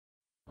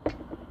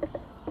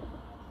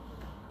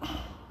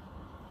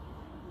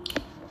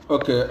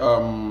Okay,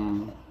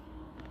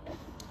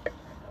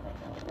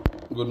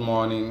 good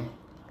morning,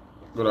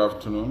 good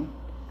afternoon,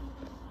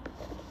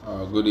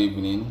 good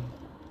evening.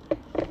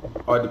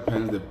 All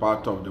depends the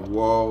part of the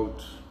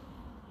world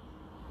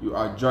you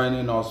are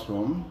joining us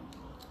from.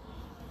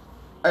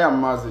 I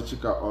am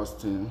Mazi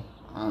Austin,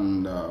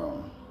 and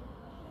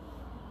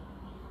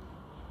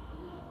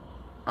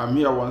I'm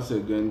here once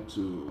again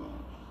to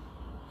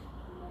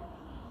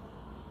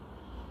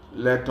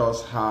let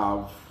us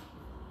have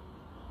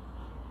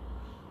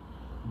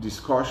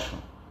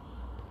discussion,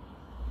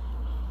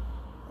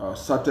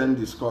 certain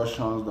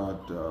discussions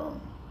that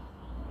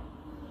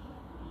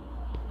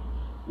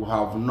we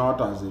have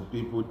not as a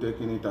people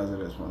taken it as a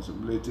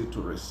responsibility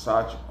to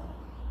research on.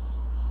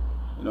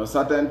 You know,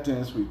 certain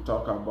things we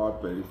talk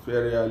about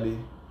peripherally,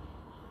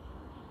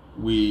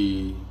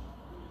 we,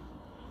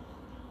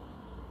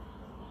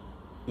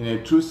 in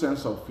a true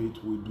sense of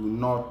it, we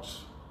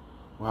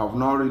have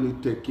not really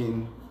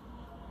taken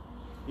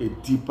a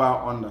deeper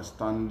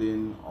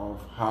understanding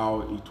of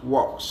how it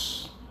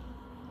works.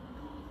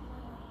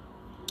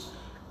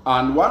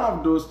 And one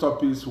of those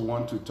topics we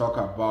want to talk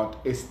about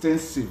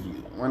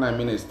extensively, when I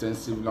mean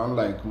extensively,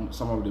 unlike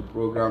some of the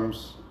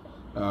programs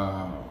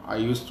I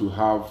used to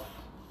have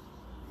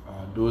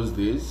those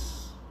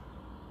days,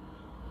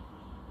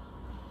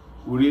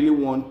 we really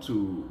want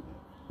to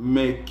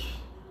make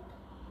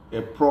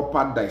a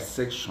proper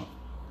dissection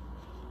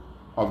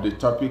of the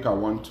topic I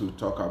want to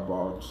talk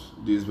about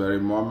this very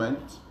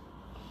moment.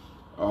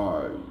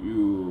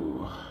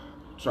 You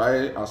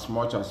try as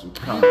much as you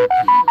can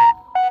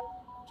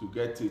to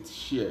get it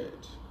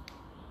shared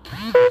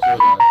so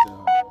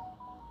that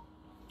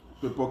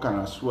people can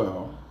as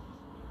well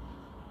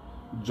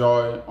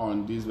join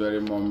on these very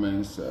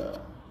moments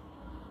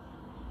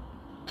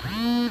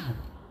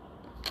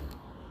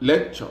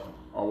lecture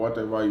or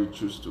whatever you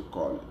choose to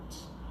call it.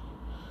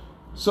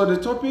 So the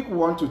topic we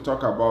want to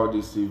talk about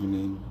this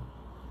evening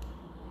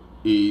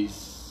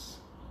is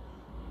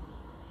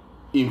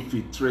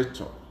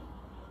infiltrator,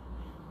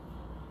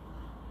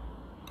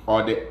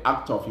 or the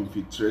act of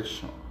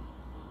infiltration.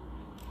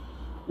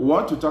 We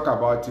want to talk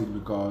about it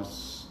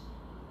because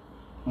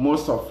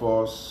most of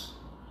us,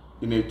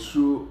 in a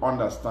true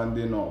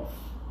understanding of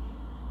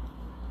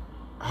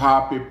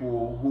how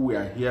people who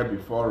were here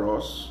before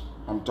us,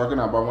 I'm talking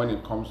about when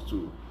it comes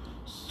to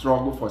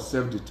struggle for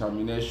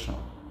self-determination,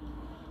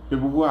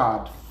 people who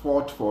had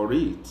fought for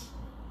it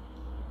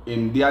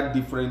in their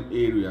different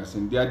areas,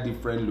 in their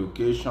different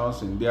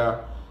locations, in their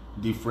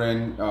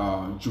different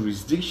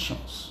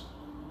jurisdictions,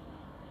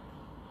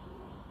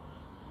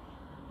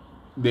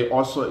 they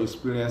also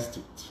experienced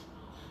it.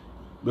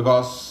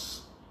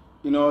 Because,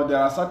 you know, there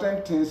are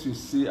certain things you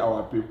see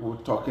our people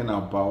talking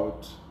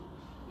about.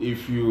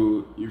 If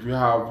you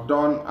have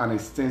done an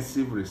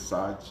extensive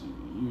research,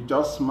 you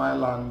just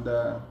smile and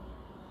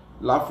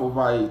laugh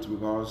over it,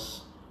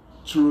 because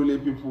truly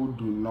people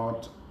do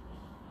not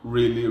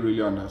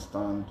really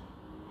understand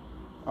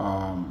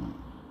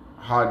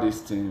how this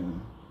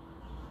thing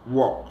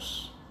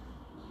works.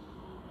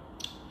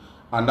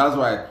 And that's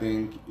why I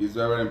think it's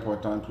very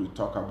important we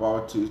talk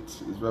about it.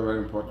 It's very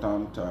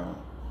important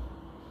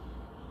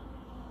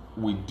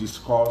we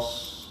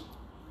discuss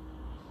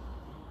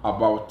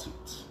about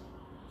it.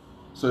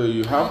 So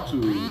you have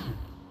to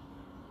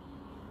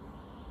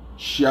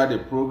share the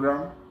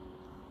program.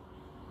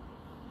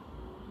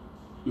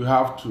 You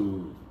have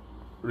to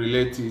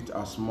relate it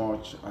as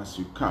much as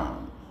you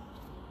can,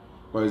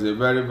 but it's a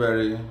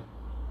very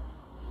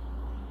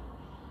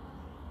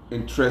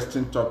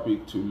interesting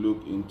topic to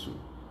look into.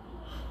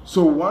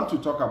 So we want to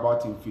talk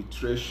about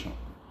infiltration.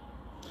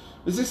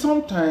 You see,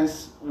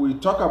 sometimes we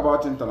talk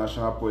about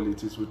international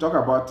politics, we talk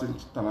about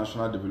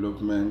international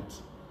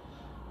development,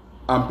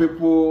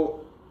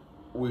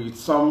 and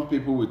some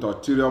people with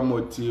ulterior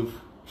motive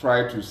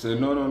try to say,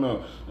 no,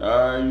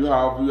 you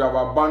have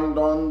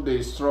abandoned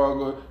the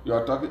struggle. You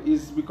are talking.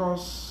 It's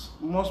because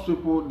most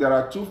people, there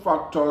are two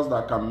factors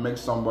that can make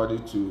somebody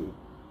to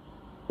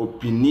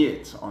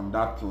opinate on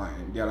that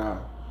line. There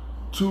are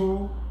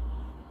two,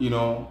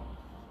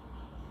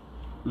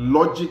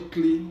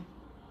 logically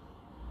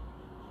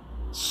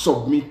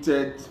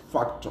submitted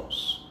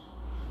factors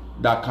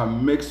that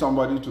can make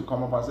somebody to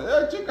come up and say,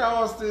 hey, Chika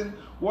Austin,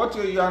 what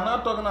you are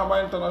not talking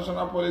about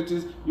international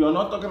politics, you are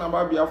not talking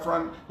about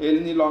Biafran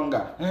any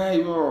longer.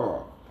 Hey,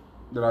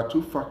 there are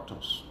two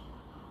factors.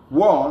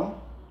 One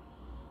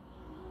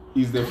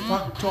is the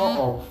factor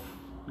of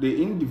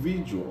the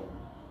individual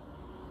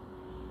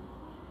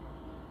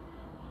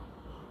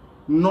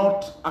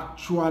not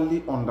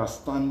actually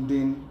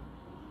understanding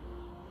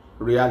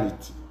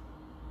reality.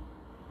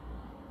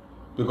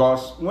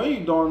 Because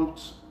when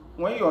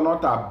you're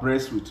not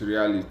abreast with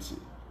reality,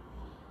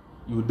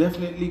 you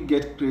definitely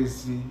get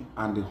crazy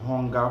and the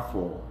hunger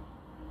for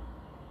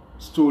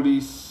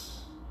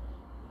stories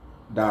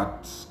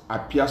that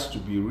appears to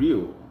be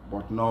real,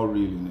 but not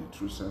real in a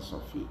true sense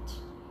of it.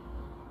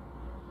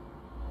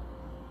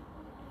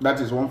 That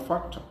is one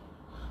factor.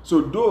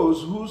 So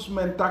those whose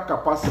mental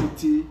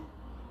capacity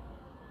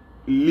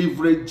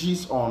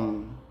leverages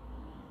on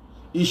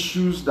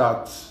issues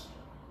that,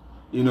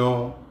 you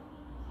know,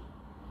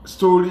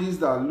 stories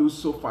that look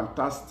so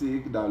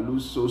fantastic, that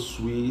look so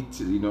sweet,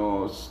 you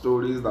know,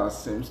 stories that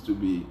seems to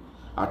be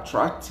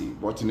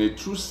attractive, but in a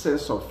true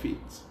sense of it,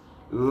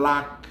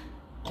 lack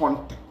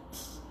content.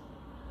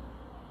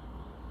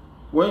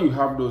 When you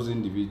have those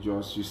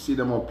individuals, you see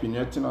them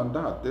opinionating on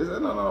that. They say,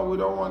 no, we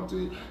don't want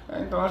to.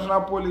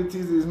 International politics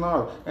is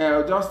not.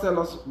 Just tell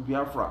us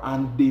Biafra.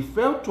 And they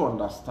fail to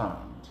understand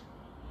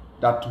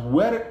that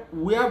where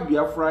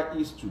Biafra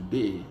is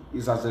today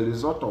is as a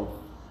result of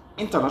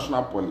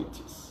international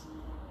politics.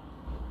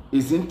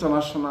 Is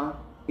international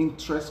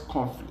interest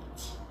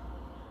conflict.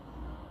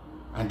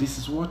 And this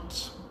is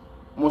what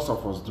most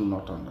of us do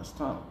not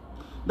understand.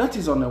 That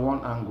is on a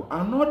one angle.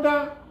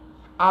 Another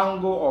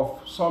angle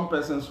of some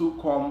persons who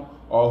come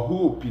or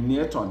who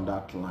opinionate on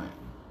that line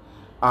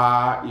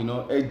are, you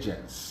know,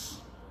 agents.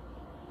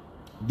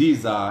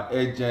 These are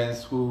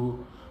agents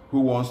who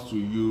wants to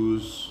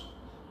use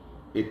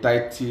a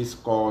title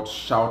called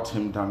shout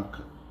him down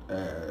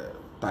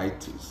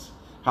titles.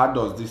 How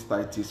does this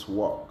titles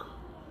work?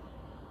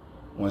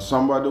 When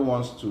somebody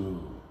wants to,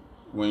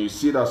 when you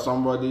see that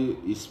somebody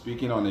is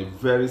speaking on a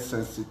very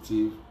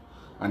sensitive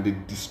and a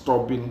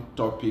disturbing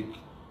topic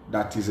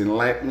that is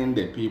enlightening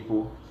the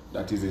people,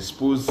 that is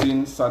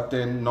exposing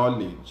certain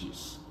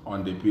knowledges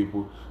on the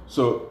people.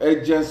 So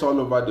agents all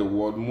over the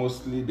world,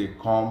 mostly they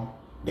come,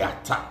 they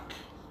attack.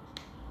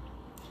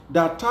 They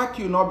attack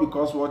you not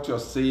because what you're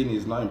saying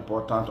is not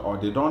important or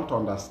they don't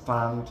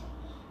understand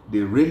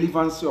the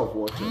relevancy of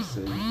what you're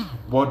saying,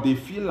 but they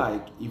feel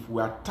like if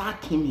we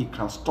attack him, he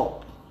can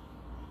stop.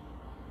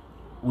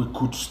 We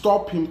could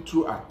stop him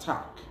through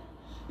attack.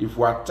 If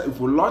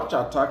we launch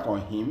attack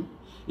on him,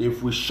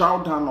 if we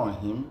shout down on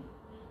him,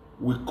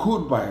 we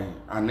could by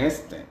an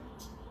extent.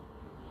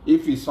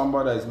 If he's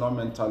somebody that is not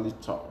mentally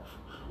tough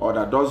or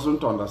that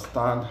doesn't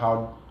understand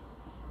how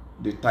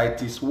the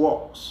titles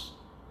works,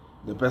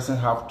 the person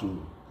have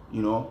to,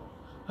 you know,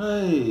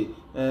 hey,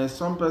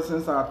 some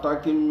persons are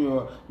attacking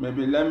me,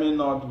 maybe let me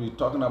not be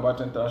talking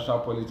about international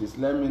politics,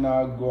 let me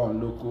now go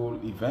on local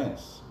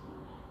events.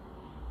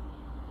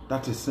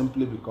 That is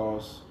simply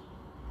because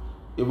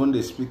even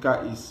the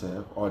speaker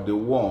himself or the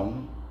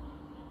one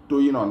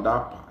doing on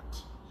that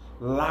part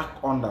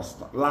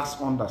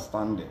lacks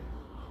understanding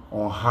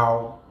on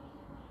how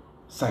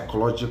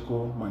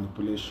psychological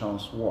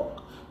manipulations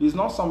work. He's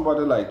not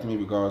somebody like me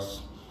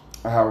because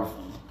I have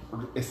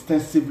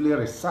extensively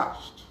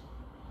researched,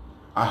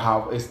 I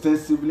have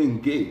extensively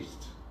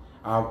engaged,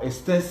 I have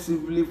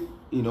extensively,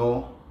 you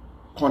know,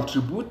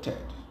 contributed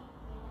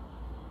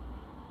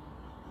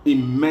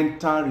in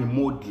mental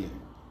remodeling.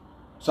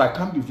 So I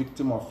can't be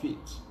victim of it.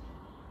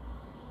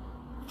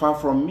 Far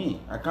from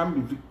me. I can't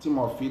be victim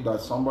of it that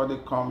somebody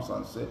comes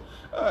and say,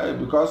 hey,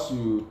 because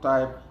you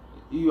type,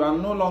 you are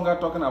no longer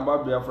talking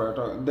about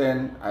Biafra,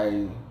 then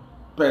I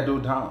pedal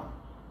down.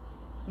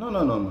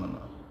 No.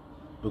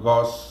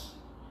 Because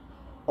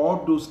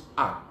all those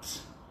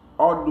acts,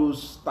 all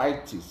those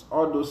tactics,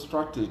 all those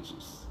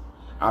strategies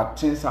are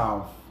things I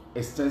have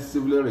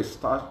extensively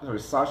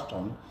researched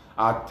on,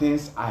 are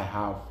things I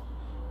have,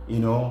 you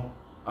know,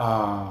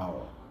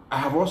 I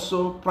have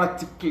also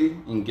practically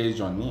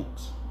engaged on it.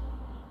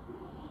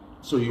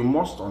 So you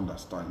must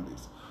understand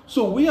this.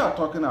 So we are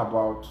talking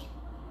about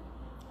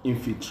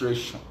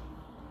infiltration.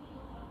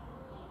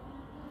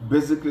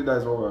 Basically,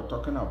 that's what we're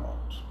talking about.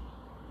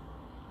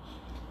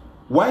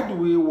 Why do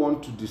we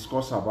want to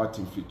discuss about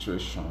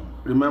infiltration?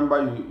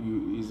 Remember,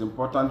 it's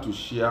important to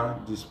share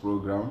this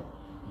program.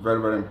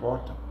 Very, very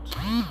important.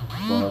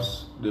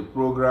 Because the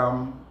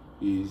program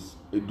is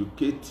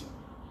educating.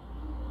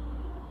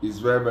 It's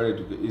very, very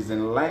educating. It's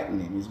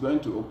enlightening. It's going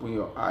to open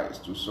your eyes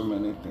to so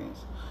many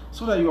things,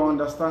 so that you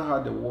understand how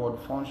the world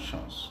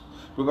functions.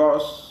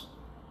 Because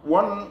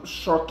one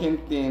shocking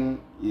thing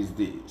is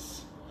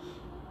this: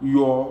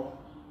 your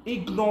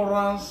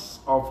ignorance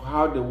of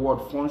how the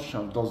world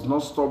functions does not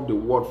stop the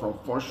world from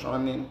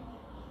functioning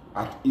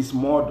at its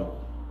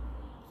model.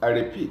 I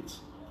repeat,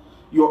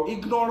 your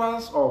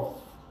ignorance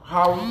of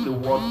how the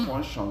world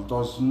functions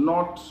does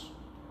not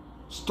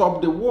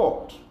stop the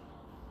world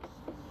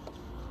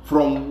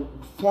from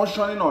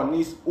functioning on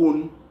its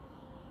own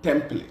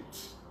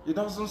template. It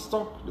doesn't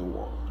stop the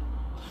world.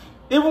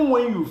 Even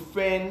when you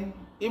feign,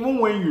 even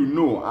when you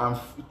know and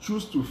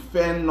choose to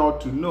feign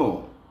not to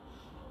know,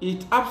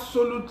 it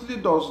absolutely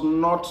does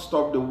not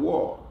stop the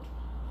world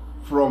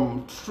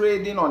from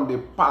trading on the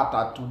path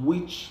at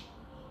which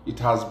it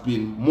has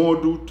been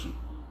modeled to.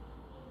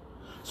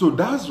 So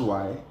that's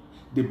why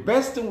the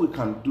best thing we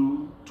can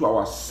do to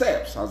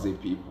ourselves as a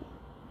people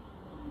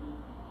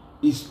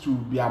is to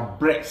be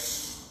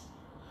abreast,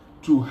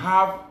 to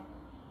have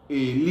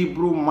a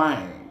liberal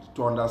mind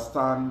to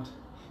understand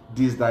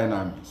these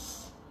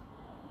dynamics.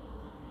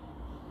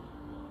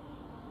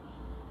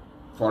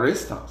 For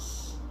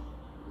instance,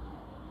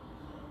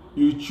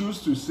 you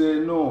choose to say,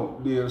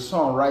 no, the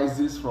sun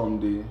rises from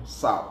the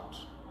south.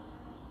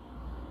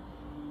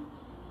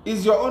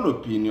 It's your own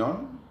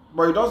opinion,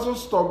 but it doesn't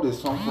stop the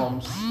sun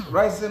from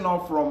rising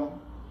up from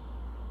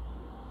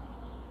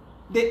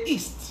the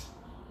East.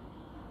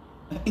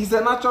 It's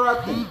a natural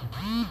thing.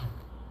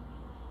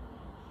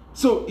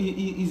 So it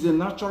is a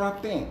natural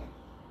thing.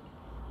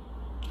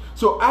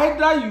 So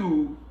either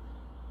you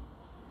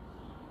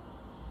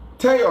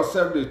tell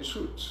yourself the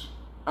truth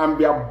and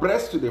be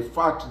abreast to the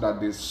fact that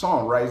the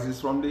sun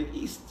rises from the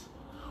east,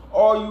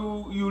 or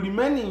you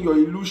remain in your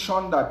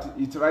illusion that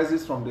it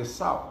rises from the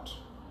south.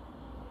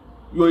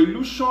 Your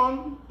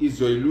illusion is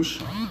your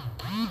illusion.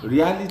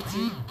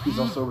 Reality is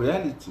also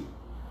reality.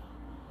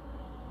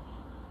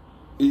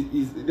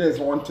 There's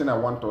one thing I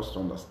want us to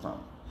understand.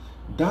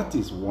 That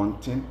is one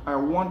thing I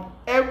want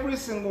every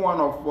single one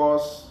of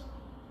us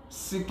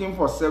seeking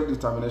for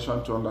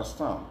self-determination to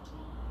understand.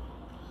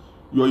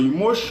 Your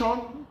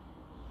emotion,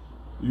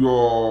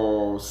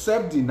 your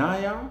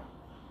self-denial,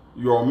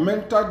 your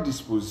mental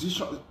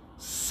disposition,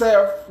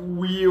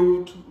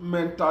 self-willed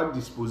mental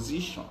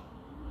disposition,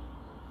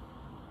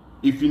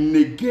 if it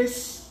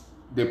negates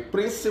the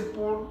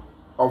principle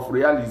of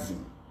realism,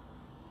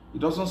 it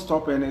doesn't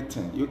stop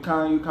anything. You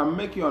can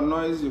make your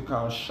noise, you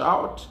can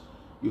shout,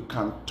 you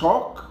can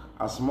talk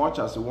as much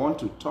as you want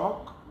to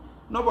talk.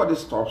 Nobody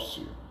stops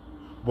you.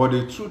 But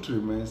the truth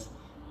remains,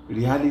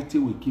 reality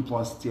will keep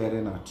on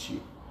staring at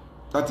you.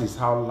 That is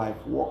how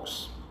life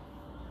works.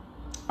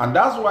 And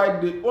that's why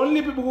the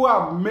only people who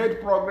have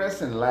made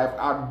progress in life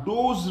are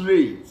those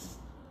rays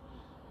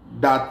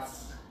that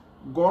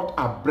got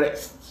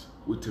abreast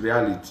with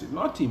reality,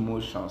 not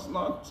emotions,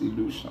 not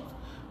illusions,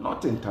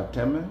 not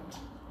entertainment.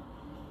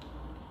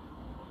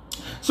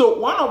 So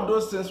one of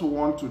those things we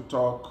want to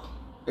talk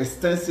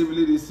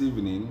extensively this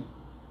evening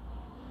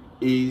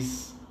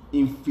is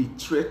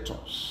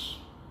infiltrators.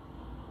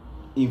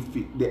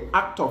 The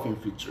act of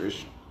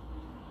infiltration.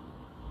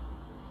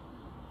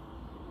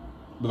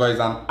 Because it's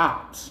an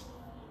act.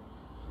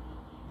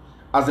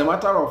 As a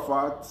matter of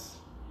fact,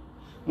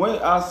 when you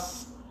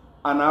ask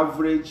an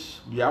average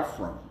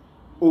Biafran,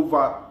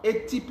 over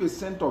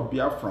 80% of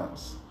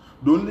Biafrans,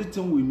 the only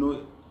thing we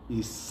know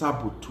is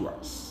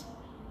saboteurs.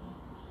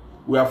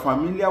 We are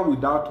familiar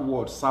with that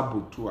word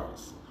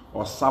saboteurs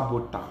or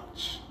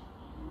sabotage,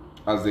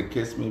 as the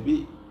case may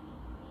be.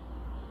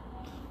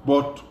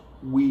 But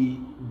we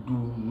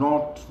do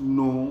not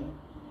know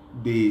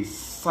the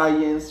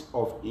science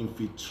of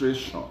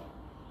infiltration.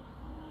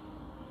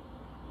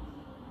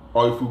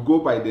 Or if we go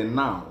by the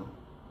noun,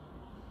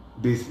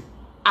 this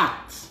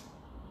act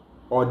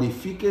or the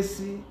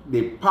efficacy,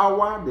 the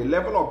power, the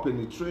level of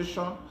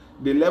penetration,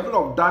 the level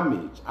of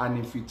damage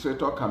an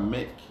infiltrator can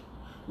make.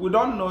 We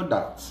don't know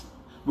that.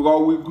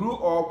 Because we grew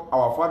up,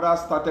 our father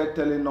started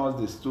telling us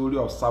the story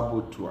of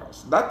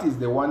saboteurs. That is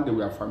the one that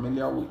we are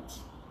familiar with.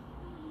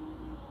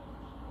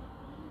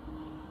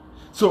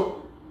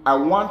 So, I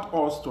want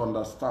us to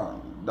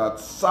understand that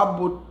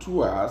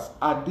saboteurs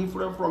are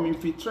different from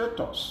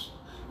infiltrators.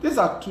 These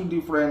are two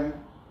different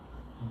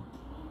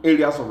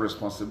areas of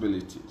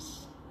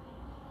responsibilities.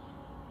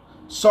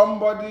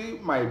 Somebody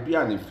might be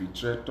an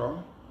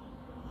infiltrator,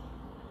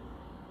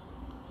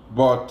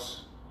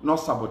 but not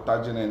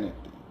sabotaging anything.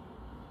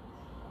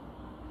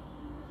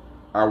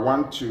 I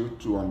want you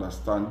to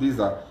understand these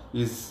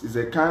is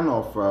a kind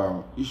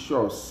of issue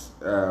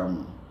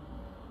of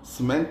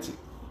semantic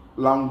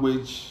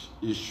language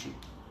issue.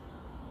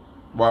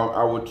 Well,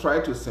 I will try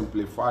to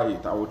simplify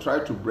it. I will try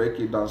to break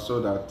it down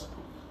so that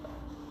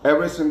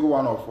every single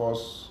one of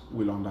us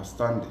will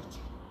understand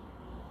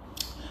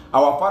it.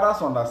 Our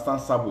fathers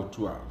understand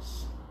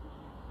saboteurs,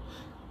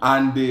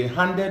 and they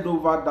handed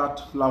over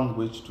that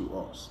language to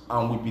us,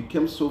 and we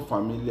became so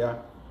familiar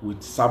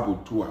with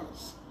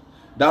saboteurs.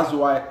 That's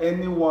why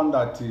anyone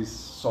that is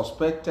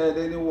suspected,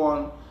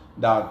 anyone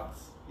that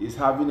is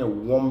having a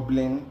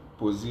wobbling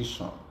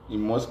position,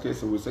 in most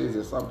cases we say is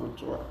a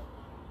saboteur.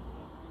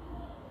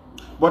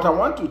 But I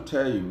want to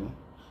tell you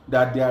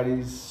that there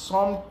is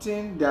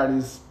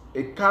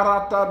a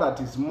character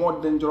that is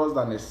more dangerous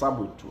than a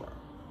saboteur.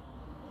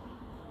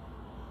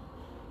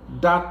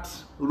 That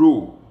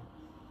role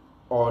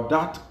or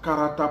that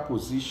character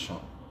position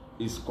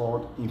is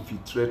called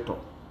infiltrator.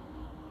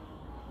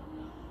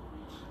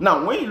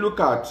 Now, when you look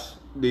at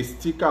the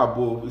sticker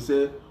above, you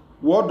say,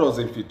 what does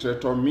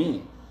infiltrator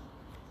mean?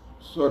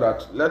 So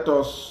that let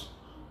us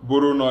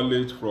borrow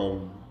knowledge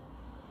from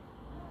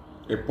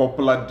a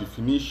popular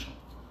definition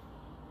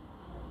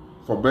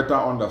for better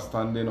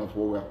understanding of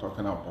what we are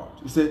talking about.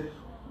 You say,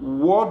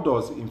 what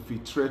does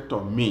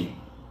infiltrator mean?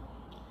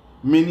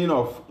 Meaning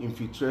of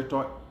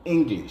infiltrator,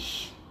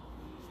 English.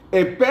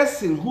 A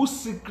person who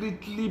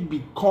secretly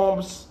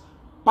becomes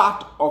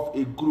part of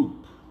a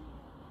group.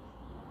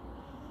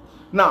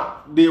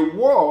 Now, the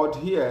word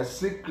here,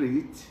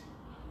 secret,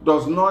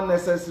 does not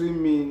necessarily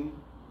mean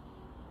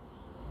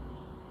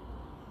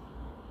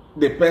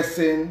the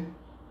person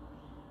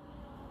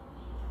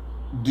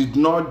did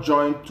not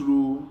join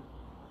through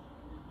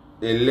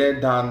a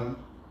laid-down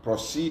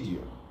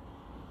procedure.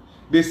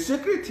 The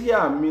secret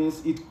here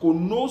means it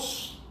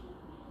connotes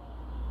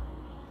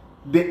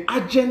the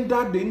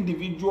agenda the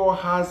individual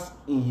has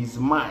in his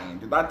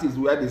mind. That is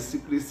where the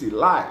secrecy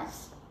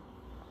lies.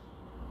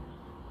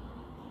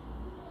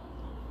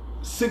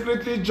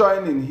 secretly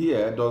joining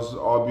here does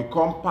or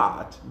become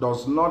part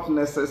does not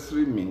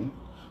necessarily mean,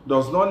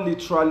 does not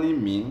literally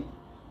mean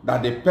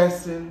that the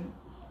person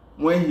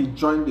when he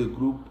joined the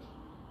group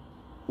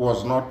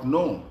was not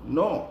known.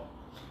 No.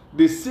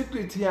 The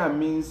secret here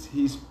means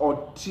his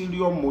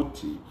ulterior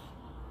motive,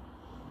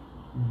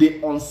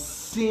 the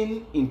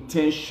unseen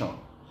intention,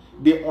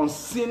 the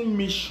unseen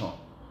mission,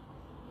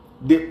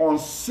 the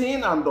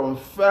unseen and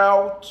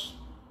unfelt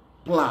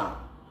plan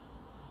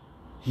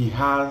he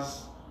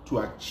has to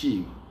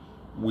achieve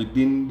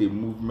within the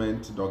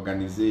movement, the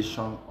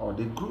organization, or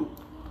the group.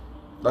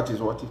 That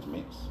is what it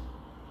means.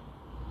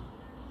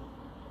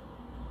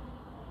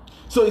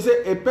 So it's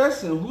a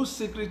person who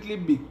secretly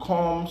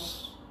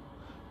becomes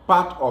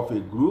part of a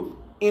group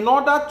in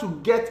order to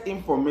get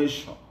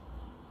information.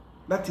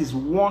 That is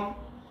one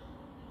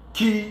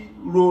key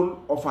role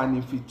of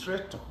an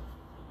infiltrator.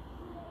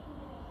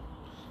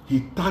 He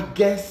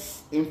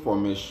targets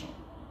information.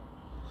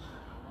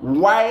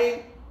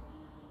 Why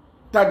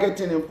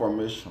targeting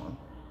information?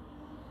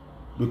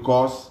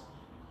 Because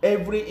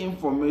every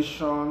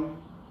information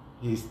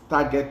he's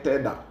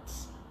targeted at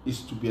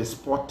is to be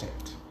exported.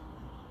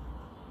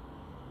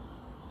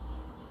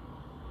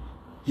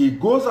 He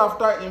goes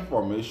after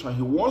information.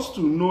 He wants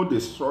to know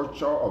the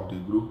structure of the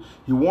group.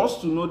 He wants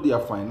to know their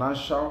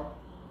financial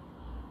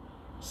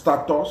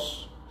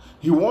status.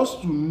 He wants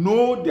to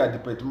know their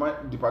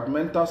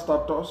departmental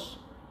status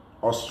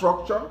or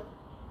structure.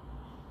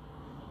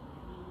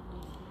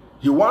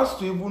 He wants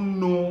to even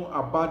know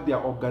about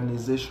their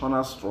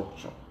organizational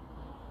structure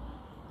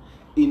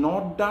in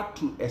order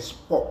to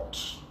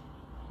export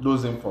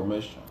those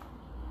information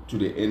to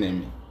the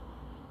enemy.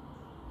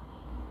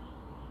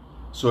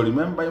 So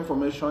remember,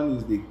 information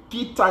is the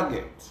key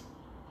target.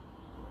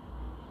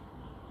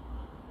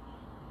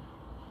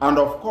 And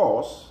of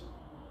course,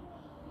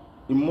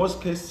 in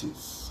most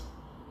cases,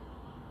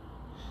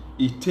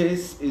 it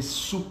takes a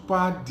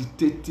super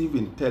detective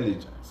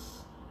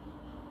intelligence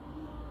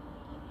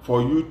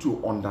for you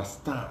to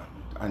understand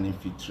an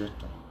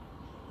infiltrator.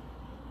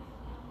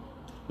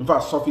 In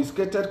fact,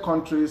 sophisticated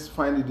countries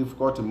find it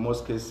difficult in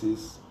most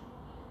cases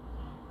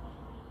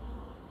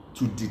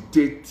to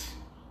detect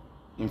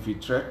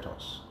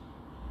infiltrators.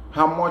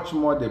 How much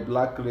more the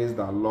black race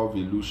that love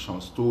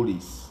illusion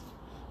stories.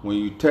 When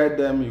you tell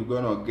them you're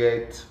going to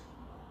get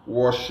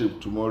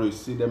worship tomorrow, you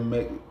see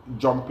them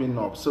jumping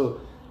up. So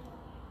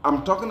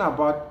I'm talking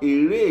about a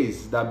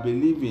race that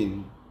believe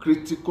in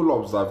critical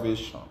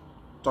observation.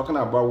 Talking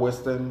about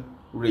Western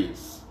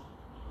race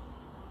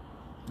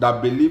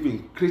that believe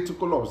in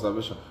critical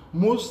observation.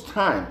 Most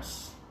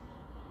times,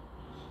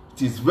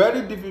 it is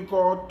very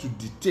difficult to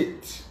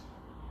detect,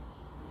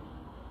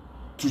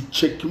 to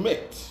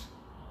checkmate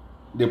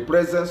the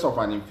presence of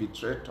an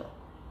infiltrator.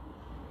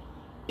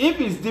 If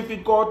it's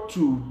difficult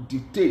to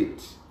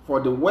detect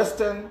for the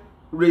Western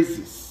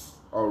races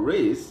or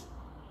race,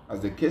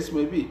 as the case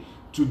may be,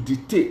 to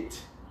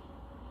detect,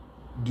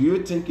 do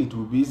you think it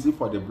will be easy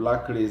for the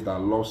black race that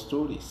love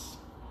stories,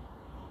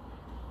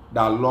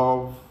 that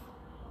love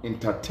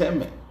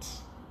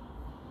entertainment,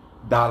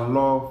 that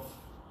love,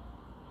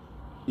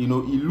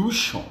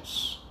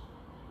 illusions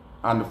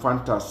and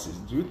fantasies?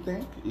 Do you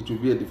think it will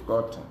be a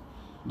difficult thing?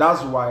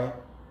 That's why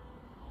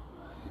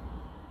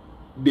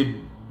the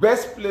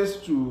best place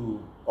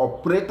to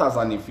operate as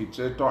an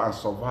infiltrator and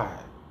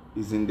survive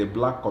is in the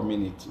black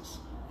communities.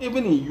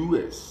 Even in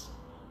US,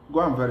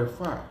 go and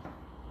verify,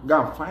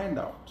 go and find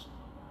out.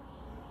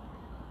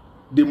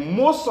 The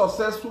most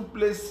successful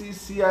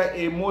places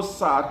CIA,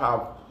 Mossad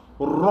have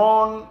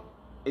run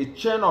a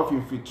chain of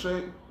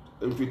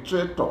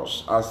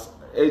infiltrators as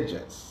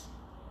agents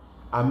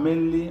are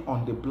mainly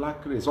on the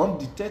black race,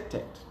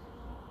 undetected.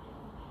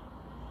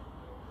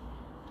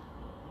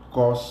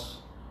 Because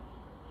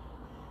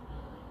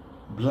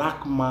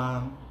black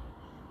man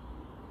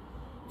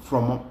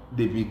from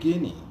the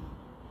beginning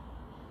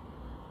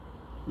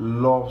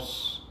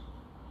loves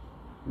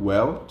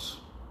wealth,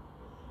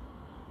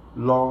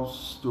 loves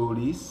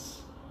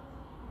stories,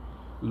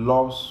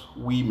 loves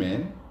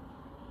women,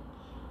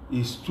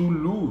 is too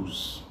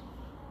loose.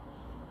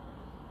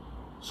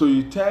 So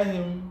you tell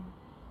him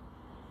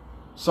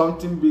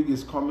something big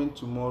is coming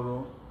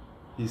tomorrow,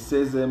 he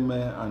says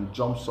amen and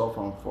jumps off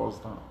and falls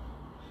down.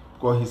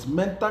 Because his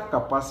mental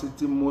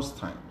capacity most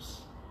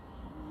times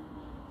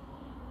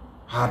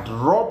had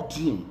robbed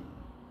him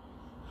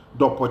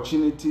the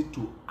opportunity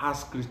to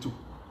ask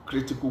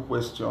critical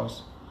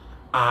questions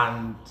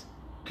and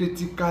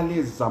critically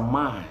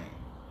examine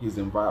his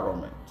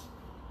environment.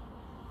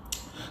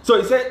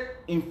 So he said,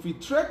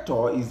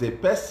 infiltrator is a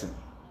person.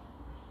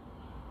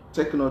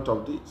 Take note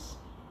of this.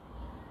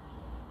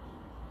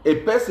 A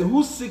person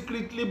who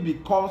secretly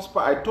becomes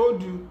part. I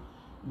told you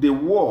the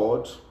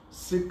word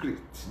secret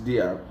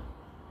there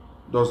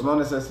does not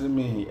necessarily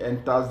mean he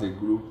enters the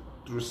group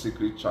through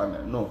secret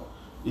channel. No,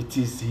 it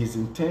is his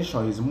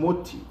intention, his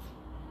motive.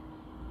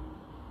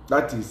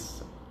 That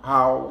is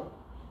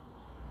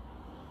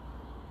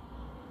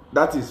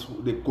that is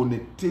the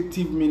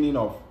connotative meaning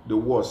of the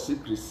word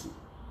secrecy.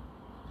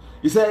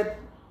 He said,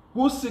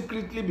 who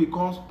secretly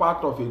becomes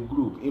part of a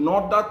group in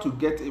order to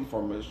get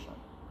information,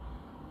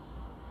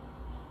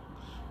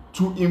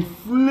 to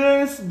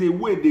influence the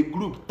way the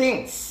group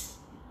thinks.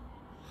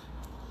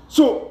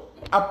 So,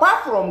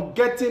 apart from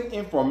getting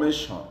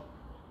information,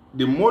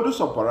 the modus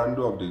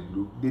operandi of the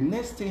group, the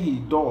next thing he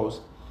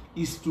does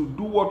is to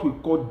do what we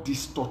call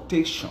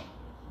distortation.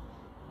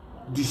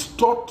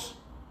 Distort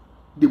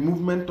the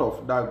movement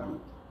of that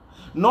group.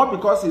 Not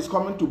because he's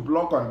coming to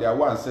block on their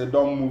way and say,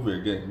 don't move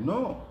again.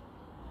 No.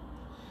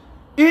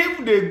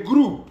 If the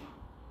group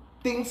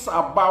thinks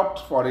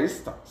about, for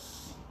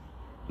instance,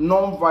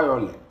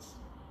 non-violence,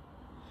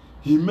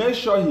 he makes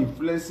sure he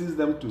influences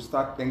them to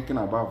start thinking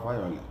about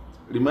violence.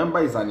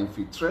 Remember, he's an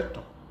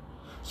infiltrator.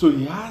 So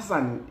he has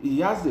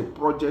a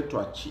project to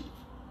achieve.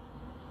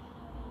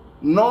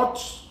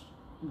 Not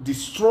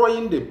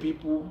destroying the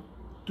people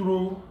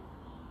through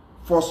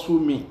forceful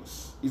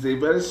means. It's a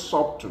very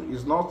subtle.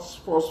 It's not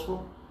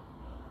forceful.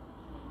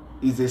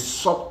 It's a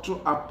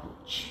subtle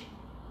approach.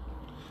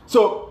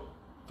 So,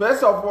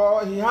 first of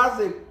all, he has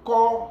a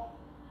core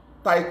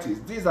tactics.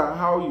 These are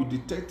how you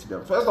detect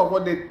them. First of all,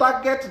 they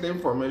target the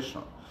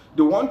information.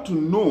 They want to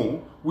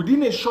know,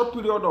 within a short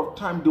period of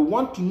time, they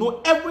want to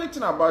know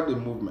everything about the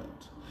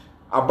movement,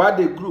 about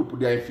the group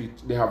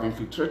they have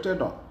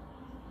infiltrated on.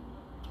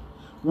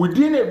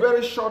 Within a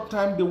very short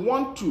time, they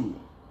want to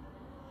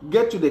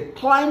get to the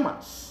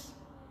climax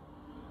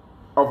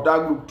of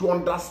that group, to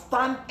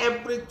understand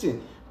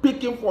everything.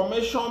 Pick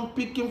information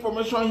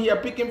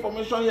here,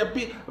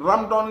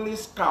 randomly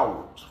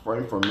scout for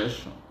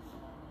information.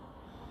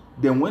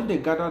 Then when they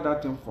gather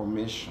that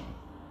information,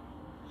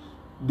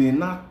 they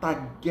now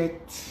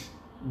target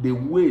the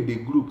way the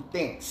group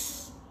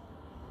thinks.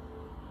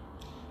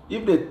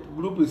 If the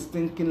group is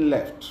thinking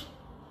left,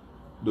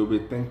 they'll be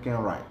thinking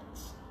right.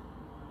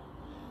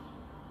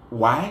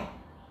 Why?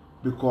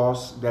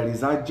 Because there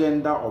is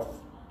agenda of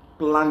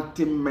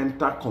planting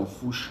mental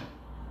confusion.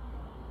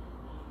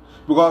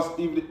 Because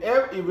if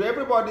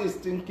everybody is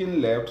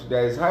thinking left,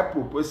 there is high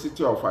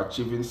propensity of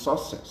achieving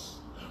success.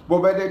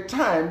 But by the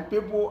time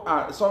people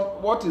are,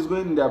 what is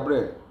going in their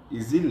brain?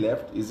 Is it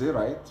left? Is it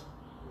right?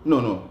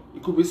 No.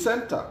 It could be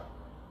center.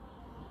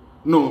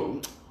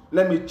 No,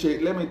 let me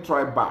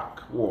try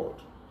backward.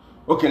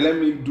 Okay, let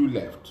me do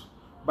left.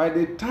 By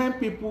the time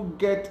people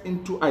get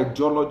into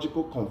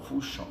ideological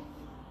confusion,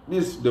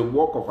 this is the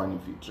work of an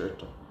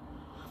infiltrator.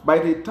 By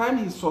the time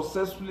he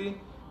successfully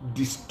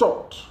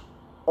distorts,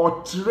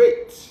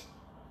 alterate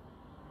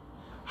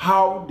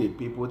how the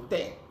people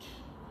think,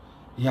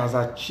 he has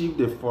achieved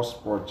the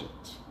first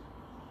project,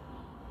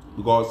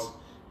 because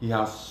he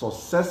has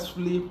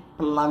successfully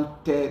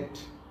planted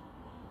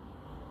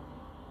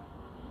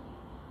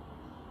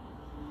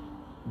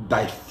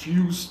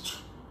diffused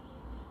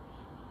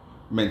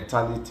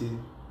mentality,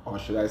 or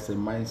should I say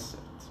mindset.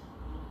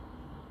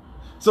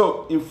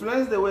 So,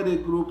 influence the way the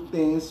group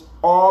thinks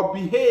or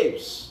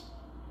behaves.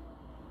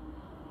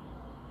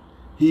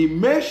 He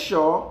makes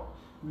sure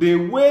the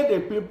way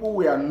the people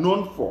were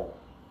known for,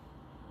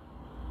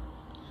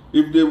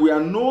 if they were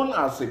known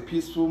as a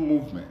peaceful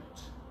movement,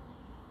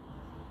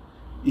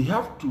 he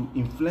has to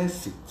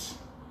influence it.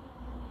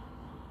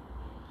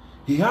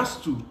 He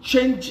has to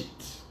change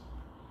it.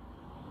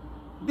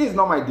 This is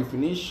not my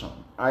definition.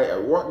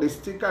 What the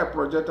sticker I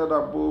projected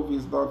above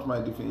is not my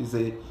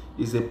definition.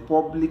 It's a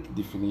public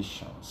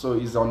definition. So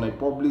it's on a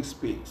public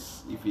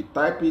space. If you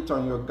type it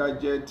on your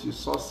gadget, you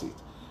source it.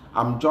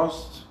 I'm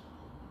just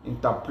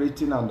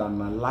interpreting and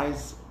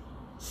analyzing,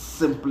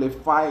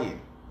 simplifying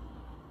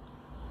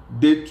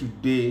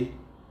day-to-day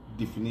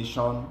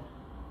definition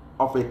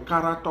of a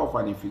character of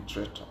an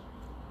infiltrator.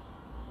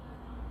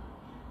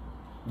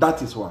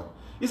 That is one.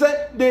 He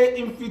said the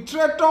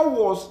infiltrator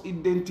was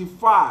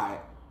identified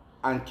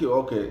and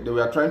killed. Okay, they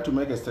were trying to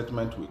make a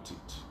statement with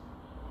it.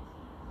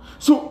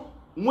 So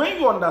when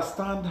you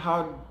understand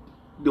how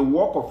the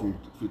work of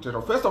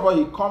infiltrator, first of all,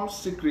 he comes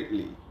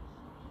secretly.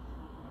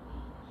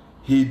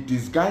 He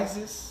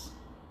disguises.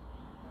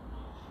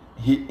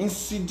 He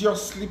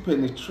insidiously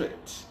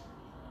penetrates.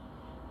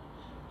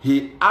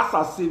 He acts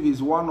as if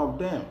he's one of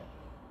them.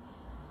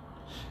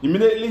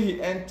 Immediately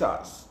he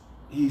enters,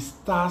 he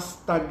starts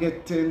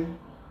targeting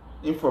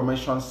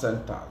information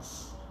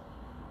centers.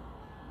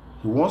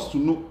 He wants to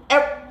know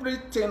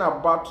everything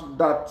about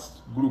that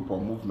group or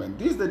movement.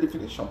 This is the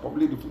definition,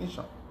 public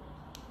definition.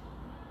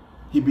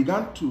 He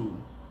began to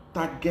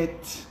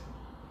target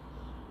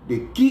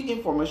the key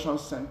information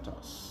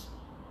centers.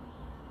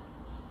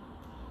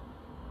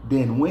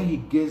 Then when he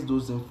gets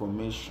those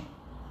information,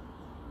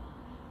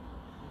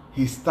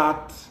 he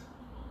starts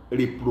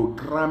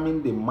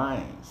reprogramming the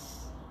minds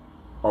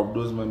of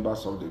those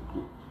members of the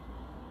group.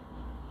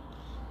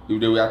 If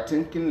they were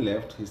thinking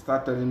left, he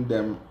started telling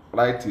them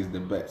right is the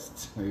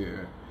best.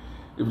 Yeah.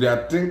 If they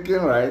are thinking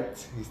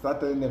right, he started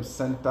telling them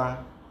center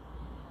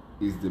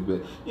is the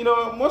best. You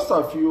know, most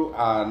of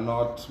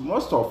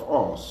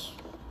us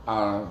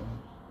are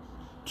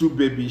too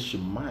babyish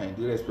in mind,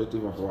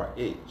 irrespective of our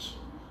age.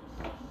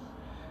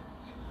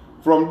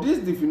 From this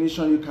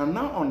definition, you can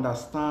now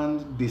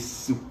understand the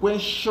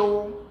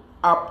sequential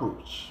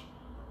approach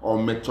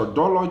or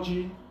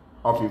methodology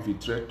of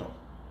infiltrator,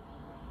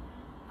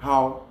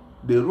 how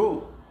they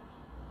roll.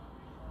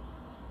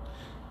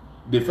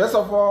 They first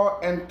of all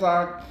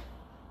enter,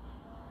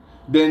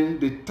 then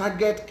they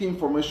target key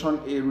information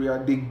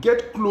area. They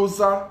get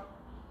closer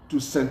to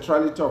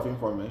centrality of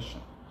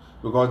information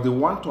because they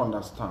want to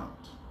understand.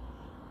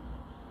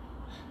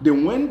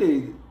 Then when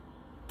they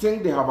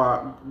think they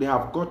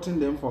have gotten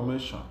the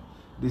information,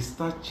 they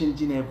start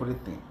changing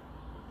everything.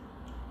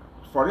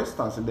 For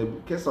instance, in the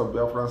case of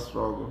Biafra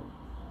struggle,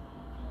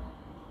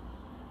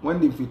 when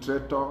the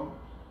infiltrator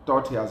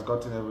thought he has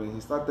gotten everything,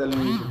 he started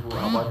telling people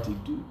about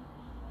Idu.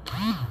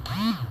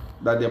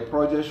 That the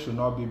project should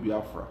not be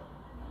Biafra.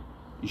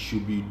 It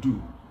should be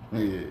Idu.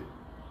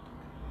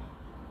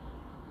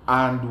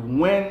 And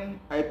when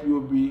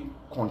IPOB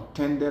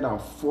contended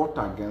and fought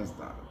against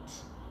that,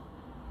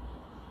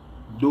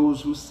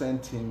 those who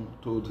sent him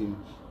told him,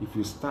 if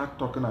you start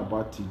talking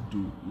about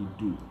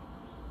Idu,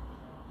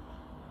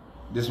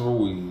 this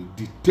will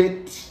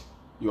dictate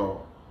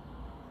your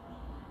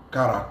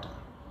character.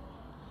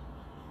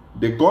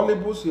 The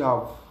gullibles you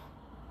have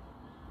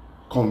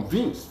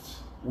convinced,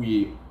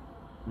 we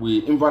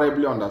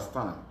invariably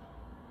understand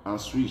and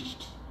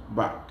switched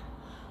back.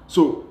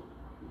 So,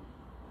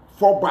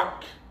 fall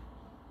back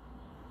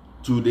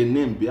to the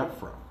name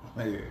Biafra.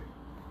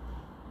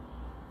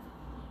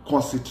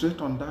 Concentrate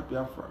on that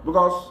Biafra.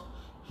 Because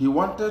he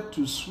wanted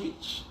to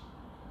switch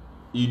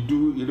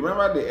Idu. You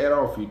remember the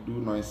era of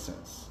Idu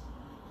nonsense?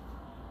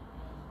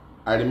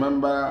 I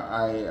remember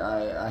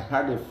I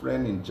had a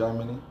friend in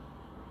Germany.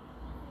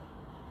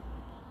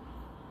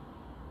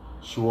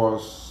 She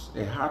was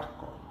a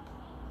hardcore.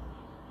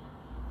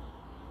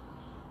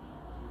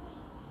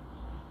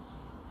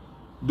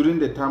 During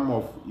the time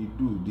of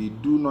Idu, the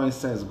Idu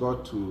nonsense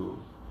got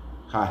to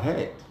her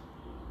head.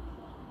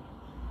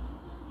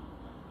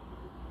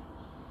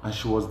 And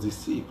she was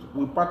deceived.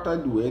 We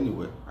parted way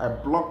anyway. I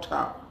blocked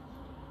her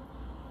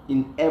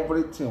in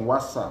everything,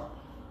 WhatsApp.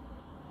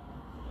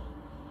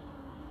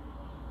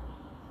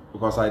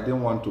 Because I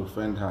didn't want to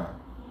offend her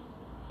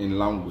in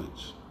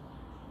language.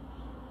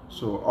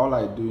 So all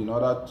I do in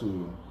order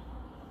to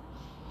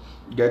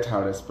get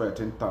her respect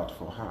intact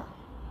for her,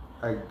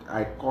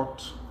 I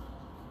cut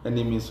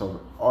any means of,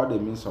 all the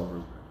means of,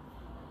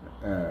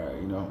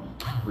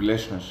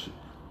 relationship,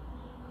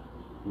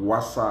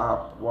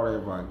 WhatsApp,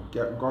 whatever,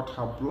 got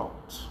her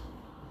blocked.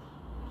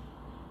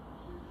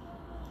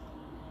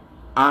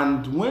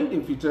 And when the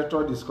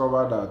infiltrator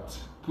discovered that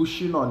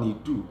pushing on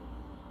Idu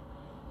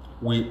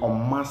will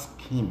unmask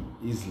him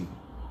easily,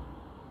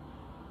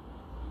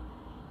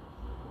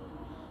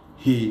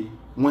 he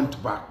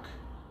went back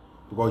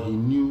because he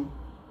knew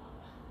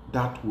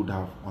that would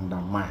have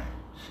undermined.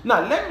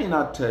 Now, let me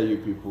not tell you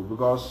people,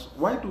 because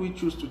why do we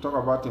choose to talk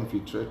about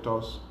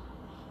infiltrators?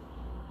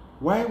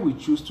 Why we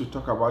choose to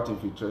talk about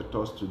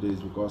infiltrators today is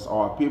because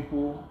our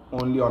people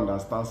only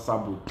understand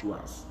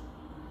saboteurs.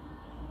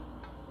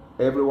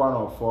 Every one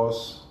of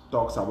us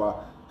talks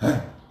about,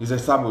 he's a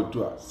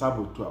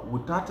saboteur,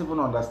 without even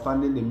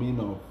understanding the meaning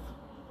of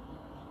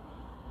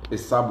a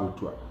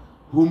saboteur,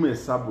 whom a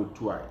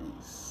saboteur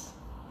is.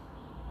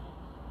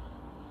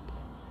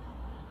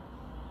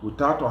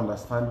 Without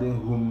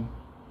understanding whom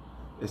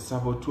a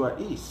saboteur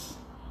is.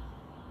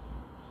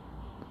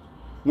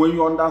 When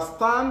you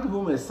understand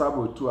whom a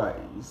saboteur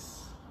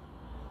is,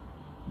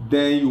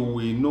 then you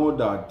will know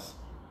that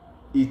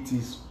it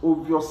is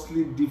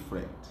obviously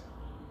different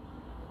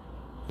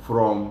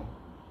from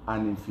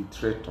an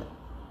infiltrator.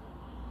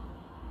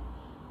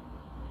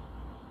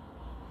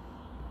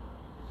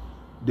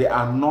 They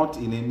are not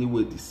in any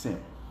way the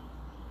same.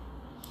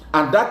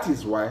 And that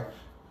is why,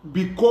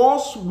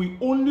 because we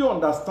only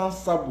understand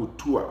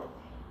saboteur,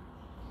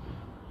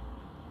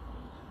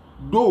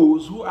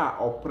 those who are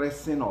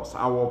oppressing us,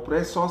 our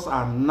oppressors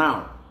are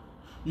now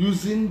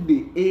using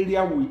the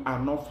area we are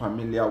not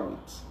familiar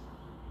with,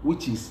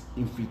 which is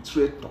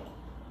infiltrator.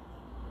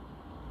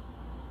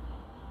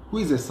 Who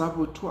is a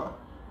saboteur?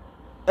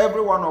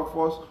 Every one of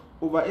us,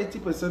 over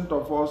 80%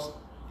 of us,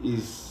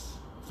 is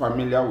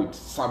familiar with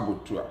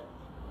saboteur.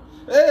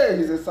 Hey,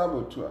 he's a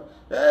saboteur.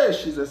 Hey,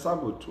 she's a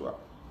saboteur.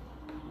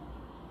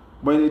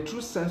 But in the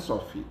true sense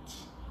of it,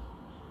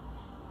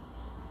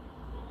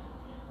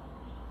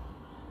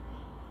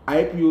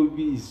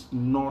 IPOB is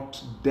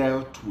not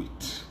dealt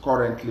with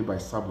currently by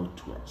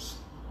saboteurs.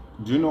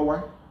 Do you know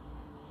why?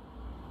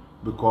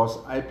 Because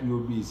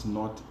IPOB is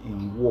not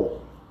in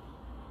war.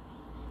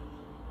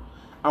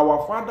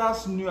 Our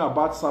fathers knew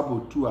about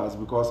saboteurs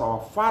because our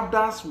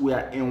fathers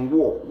were in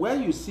war. Where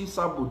you see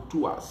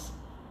saboteurs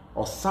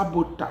or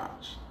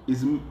sabotage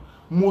is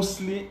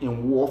mostly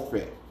in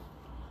warfare.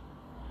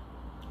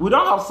 We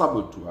don't have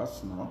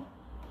saboteurs now.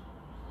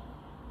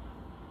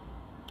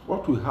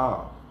 What we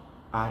have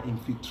are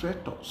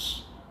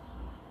infiltrators.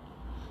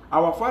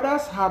 Our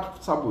fathers had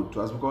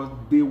saboteurs because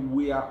they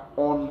were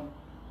on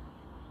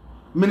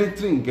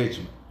military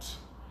engagement,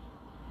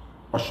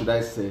 or should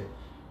I say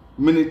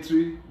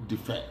military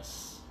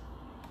defense.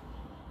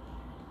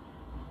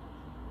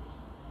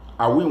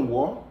 Are we in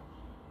war?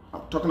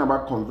 I'm talking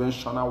about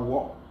conventional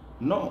war.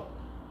 No.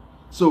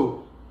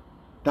 So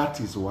that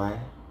is why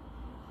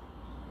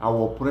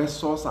our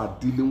oppressors are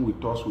dealing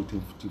with us with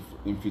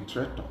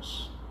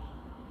infiltrators,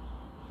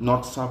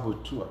 not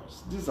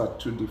saboteurs. These are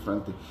two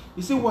different things.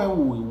 You see why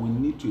we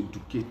need to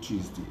educate you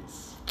is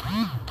this.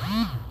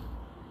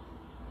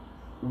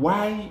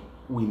 Why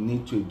we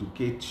need to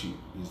educate you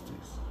is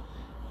this.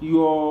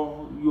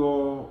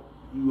 Your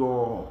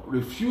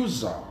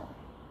refusal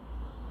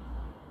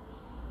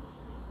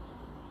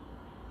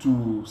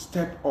to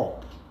step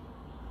up.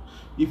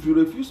 If you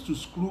refuse to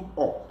screw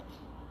up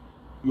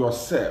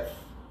yourself,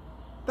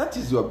 that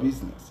is your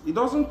business. It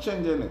doesn't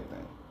change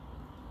anything.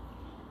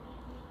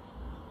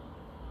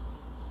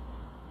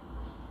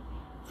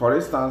 For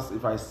instance,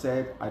 if I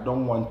said I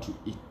don't want to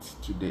eat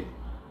today,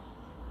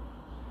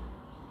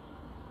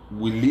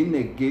 will it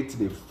negate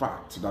the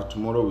fact that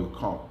tomorrow will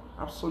come?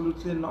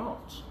 Absolutely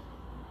not.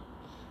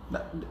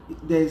 That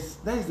is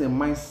a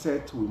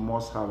mindset we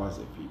must have as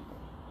a people.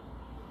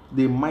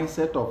 The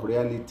mindset of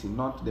reality,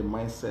 not the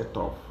mindset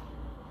of,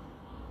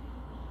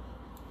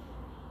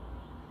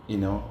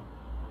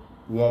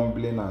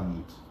 wombling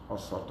and all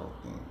sort of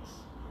things.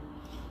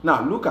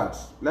 Now,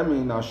 let me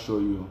now show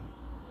you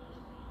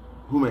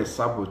whom a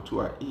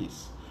saboteur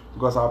is.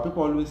 Because our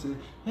people always say,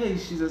 hey,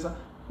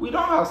 we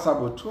don't have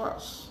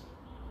saboteurs.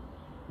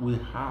 We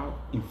have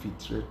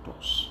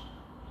infiltrators.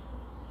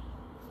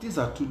 These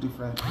are two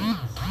different things.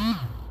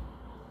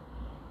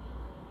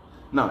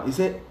 Now, he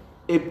said,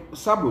 a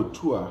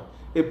saboteur,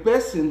 a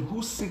person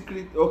who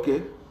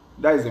okay,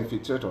 that is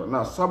infiltrator.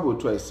 Now,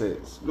 saboteur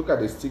says, look at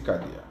the sticker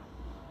there.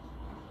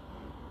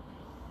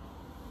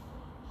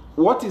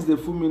 What is the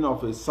full meaning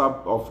of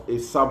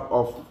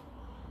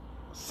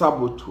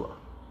saboteur?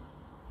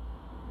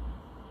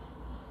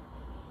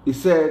 He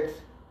said,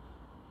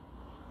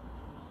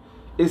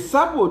 a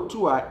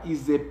saboteur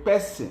is a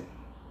person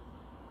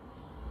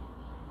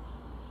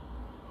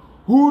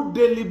who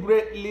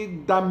deliberately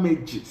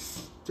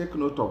damages, take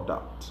note of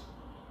that,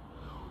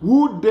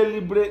 who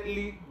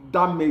deliberately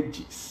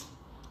damages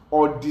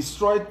or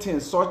destroys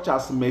things such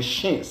as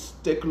machines,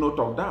 take note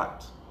of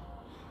that,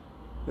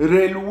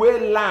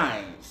 railway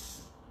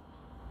lines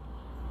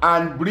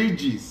and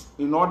bridges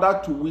in order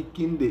to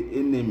weaken the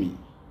enemy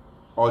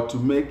or to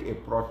make a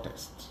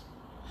protest.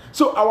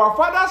 So our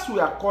fathers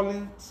were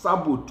calling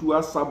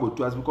saboteurs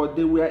because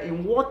they were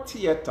in war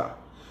theater.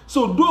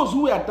 So those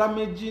who are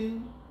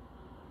damaging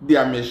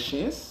their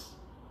machines,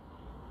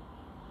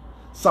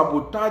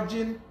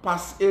 sabotaging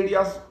past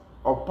areas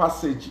or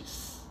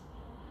passages,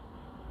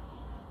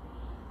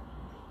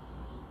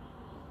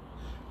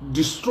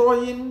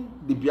 destroying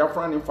the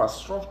Biafran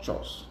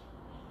infrastructures.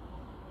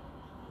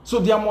 So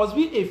there must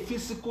be a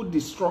physical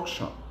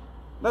destruction.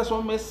 That's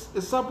what makes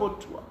a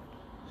saboteur.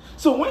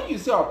 So when you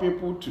see our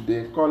people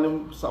today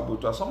calling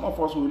saboteurs, some of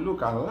us will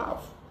look and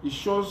laugh. It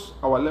shows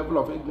our level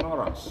of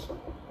ignorance.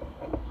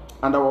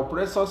 And our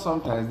oppressors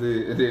sometimes,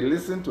 they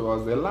listen to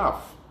us, they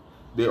laugh.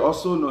 They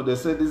also know, they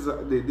say these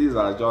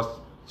are just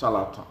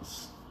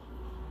charlatans.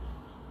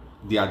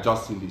 They are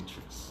just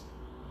illiterates.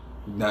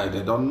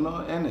 They don't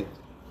know anything.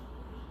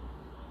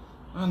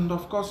 And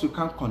of course, you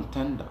can't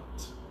contend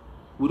that.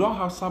 We don't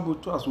have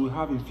saboteurs, we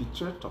have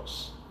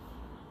infiltrators.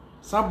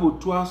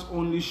 Saboteurs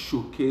only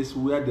showcase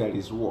where there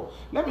is war.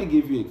 Let me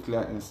give you a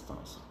clear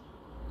instance.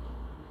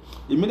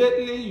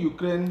 Immediately,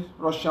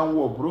 Ukraine-Russian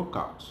war broke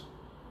out.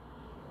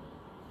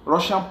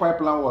 Russian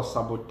pipeline was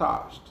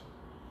sabotaged.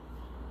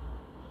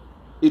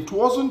 It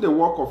wasn't the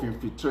work of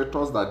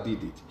infiltrators that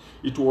did it.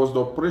 It was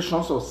the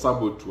operations of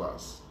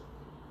saboteurs.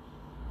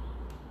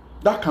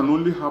 That can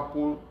only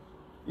happen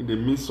in the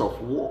midst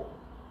of war.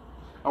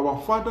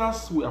 Our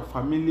fathers were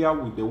familiar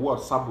with the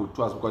word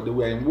saboteurs because they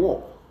were in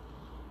war.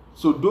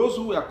 So those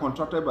who were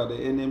contracted by the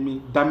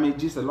enemy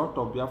damages a lot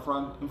of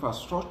Biafran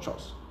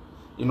infrastructures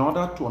in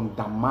order to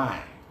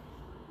undermine,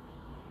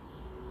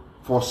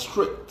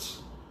 frustrate,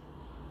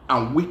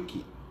 and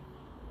weaken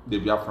the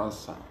Biafran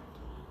side.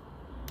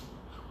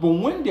 But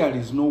when there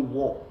is no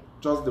war,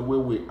 just the way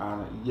we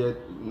are yet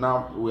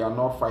now, we are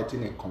not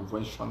fighting a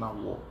conventional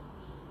war.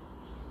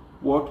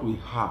 What we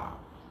have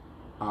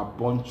are a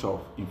bunch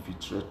of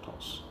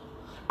infiltrators.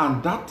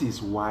 And that is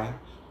why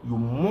you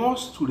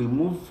must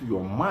remove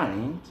your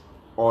mind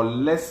or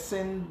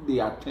lessen the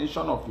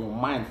attention of your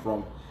mind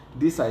from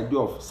this idea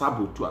of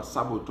saboteur,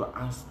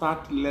 and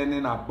start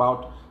learning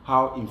about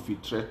how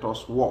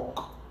infiltrators work.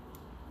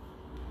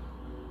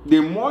 The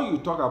more you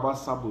talk about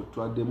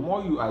saboteur, the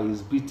more you are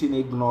exhibiting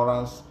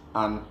ignorance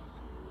and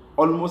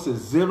almost a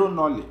zero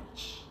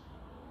knowledge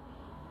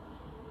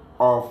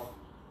of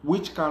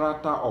which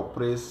character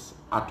operates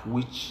at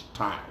which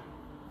time.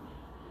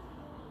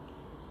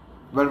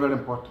 Very, very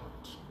important.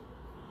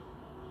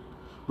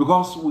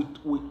 Because we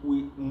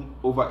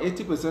over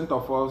 80%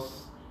 of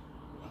us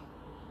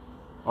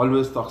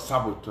always talk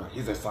saboteur.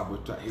 He's a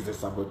saboteur. He's a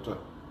saboteur.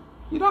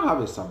 You don't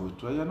have a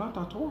saboteur. You're not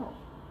at all.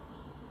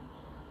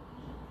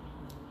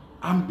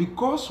 And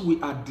because we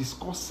are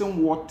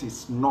discussing what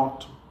is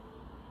not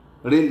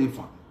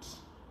relevant,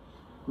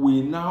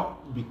 we now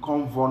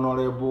become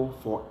vulnerable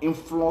for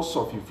influence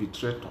of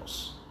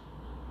infiltrators.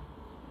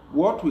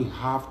 What we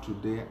have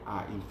today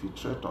are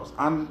infiltrators.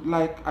 And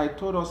like I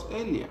told us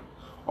earlier,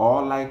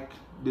 or like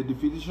the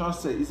definition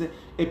said, is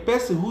a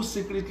person who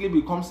secretly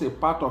becomes a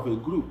part of a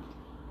group.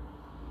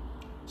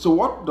 So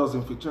what does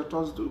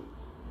infiltrators do?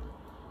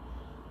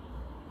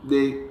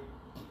 They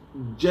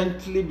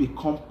gently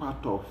become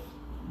part of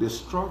the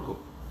struggle.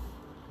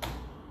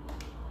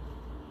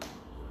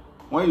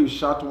 When you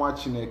shout one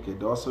Chineke,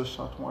 they also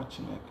shout one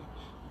Chineke.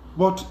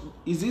 But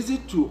it's easy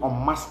to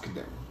unmask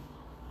them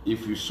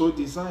if you so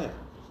desire.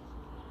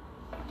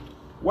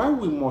 Why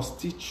we must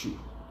teach you,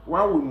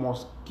 why we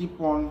must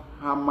keep on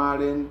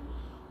hammering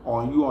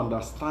on you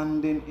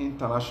understanding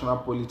international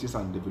politics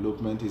and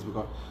development is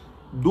because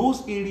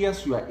those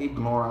areas you are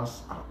ignorant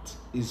at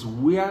is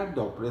where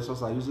the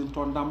oppressors are using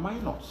to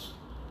undermine us.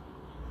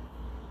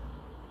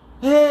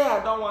 Hey,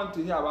 I don't want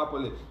to hear about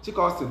politics. Chick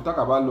Austin talk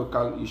about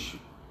local issue.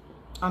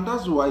 And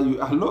that's why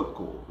you are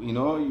local. You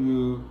know,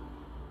 you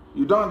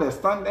don't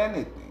understand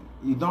anything.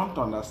 You don't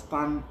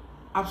understand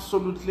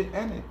absolutely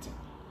anything.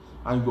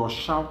 And you're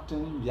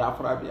shouting,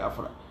 Biafra,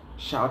 Biafra,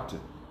 shouting.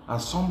 And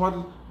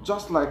somebody,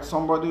 just like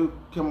somebody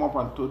came up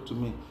and told to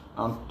me,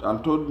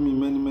 and told me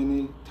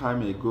many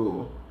time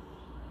ago,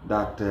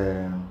 that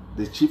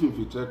the chief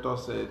infiltrator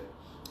said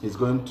he's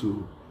going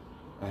to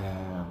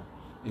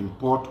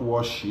import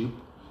warship,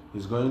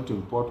 he's going to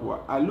import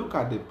war. I look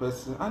at the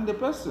person, and the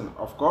person,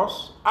 of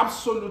course,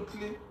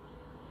 absolutely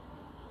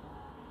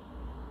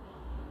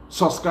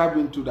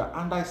subscribing to that.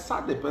 And I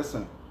sat the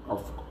person,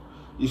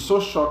 it's so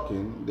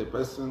shocking, the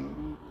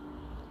person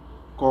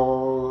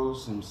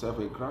calls himself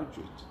a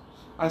graduate.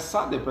 I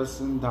sat the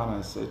person down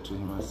and said to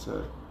him, I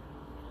said,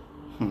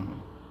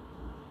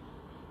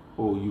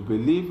 oh, you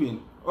believe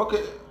in...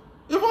 Okay,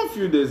 even a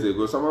few days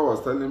ago, somebody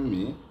was telling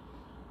me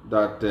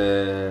that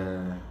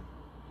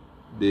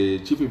the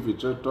chief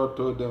infiltrator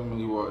told them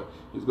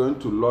he's going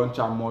to launch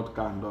a mod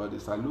car and all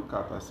this. I look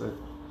at, I said,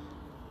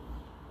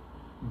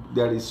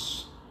 there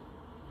is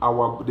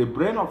the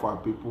brain of our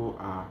people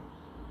are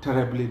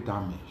terribly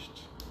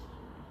damaged.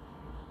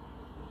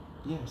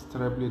 Yes,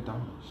 terribly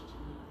damaged.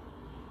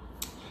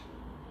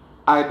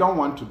 I don't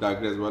want to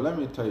digress, but let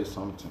me tell you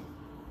something.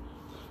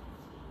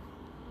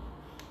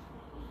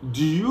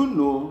 Do you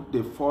know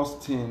the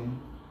first thing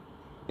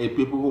a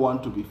people who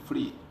want to be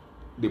free,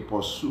 they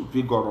pursue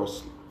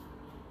vigorously?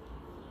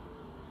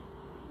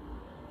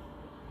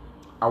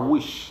 I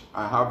wish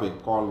I have a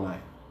call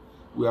line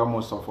where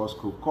most of us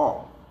could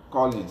call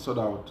in so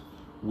that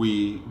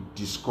we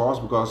discuss,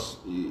 because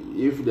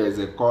if there's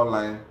a call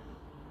line,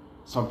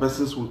 some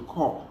persons will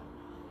call,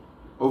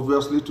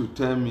 obviously to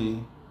tell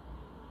me,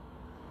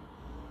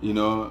 you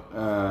know,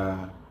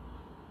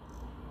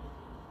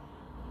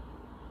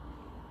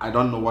 I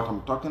don't know what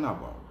I'm talking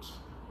about.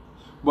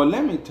 But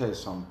let me tell you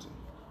something.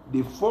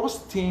 The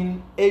first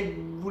thing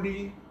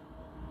every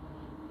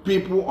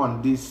people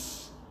on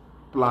this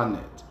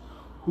planet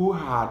who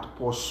had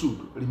pursued,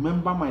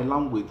 remember my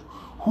language,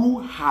 who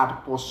had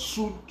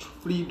pursued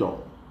freedom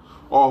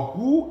or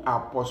who are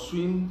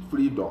pursuing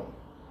freedom,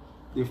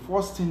 the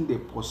first thing they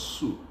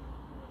pursue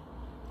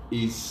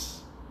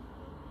is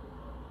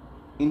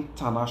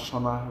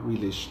international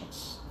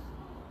relations.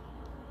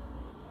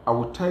 I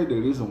will tell you the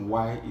reason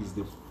why is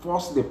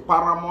the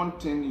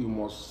paramount thing you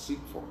must seek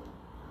for.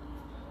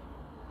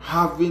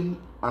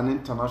 Having an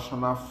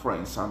international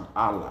friends and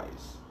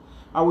allies.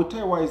 I will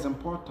tell you why it's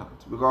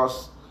important,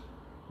 because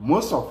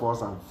most of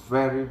us are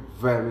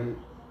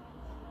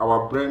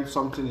our brain,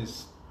 something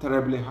is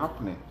terribly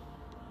happening.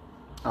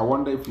 I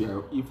wonder if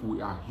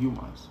we are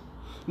humans.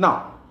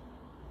 Now,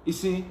 you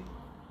see,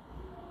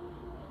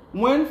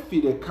 when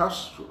Fidel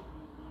Castro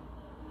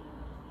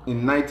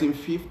in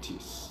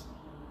 1950s,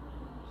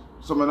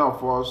 so many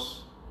of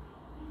us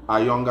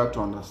are younger to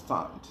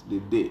understand the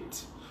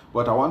date,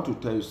 but I want to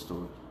tell you a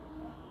story.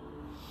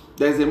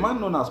 There's a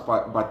man known as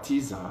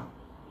Batiza.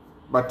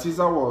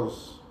 Batiza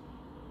was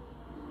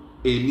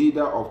a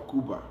leader of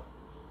Cuba,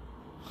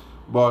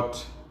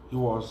 but he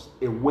was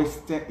he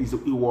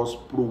was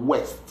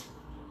pro-West.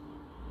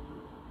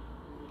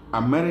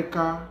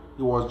 America,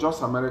 he was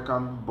just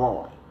American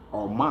boy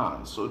or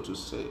man, so to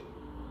say.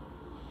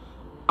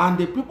 And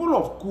the people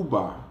of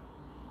Cuba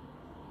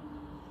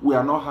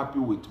were not happy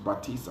with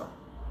Batiza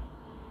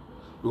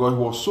because he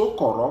was so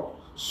corrupt,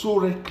 so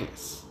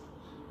reckless,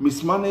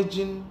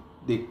 mismanaging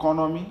the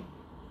economy.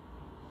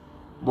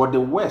 But the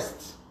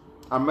West,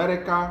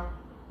 America,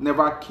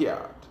 never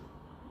cared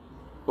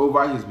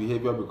over his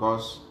behavior,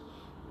 because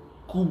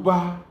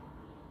Cuba,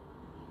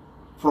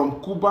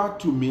 from Cuba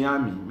to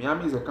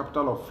Miami is the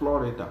capital of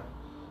Florida.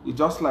 It's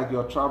just like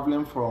you're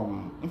traveling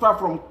from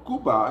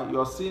Cuba,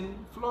 you're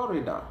seeing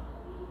Florida.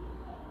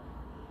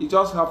 You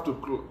just have to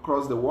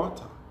cross the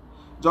water.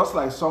 Just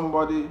like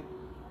somebody,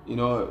 you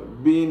know,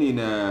 being in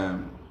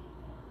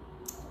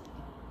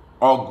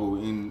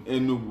Ogu, in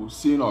Enugu,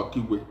 seeing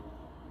Okigwe.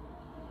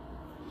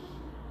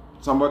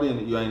 Somebody,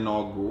 you're in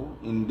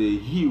Ogu, in the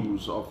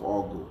hills of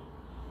Ogu,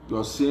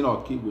 you're seeing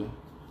Okigwe.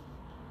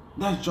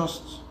 That's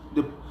just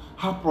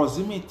how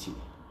proximity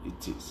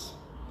it is.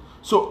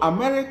 So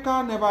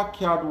America never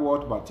cared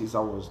what Batiza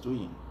was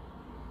doing,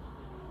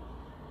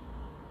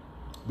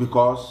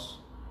 because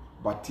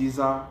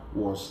Batiza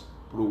was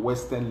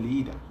pro-Western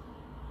leader.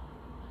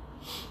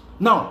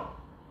 Now,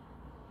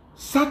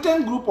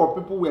 certain group of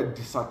people were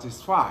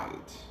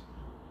dissatisfied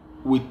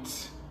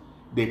with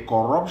the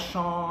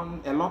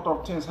corruption, a lot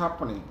of things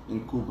happening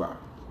in Cuba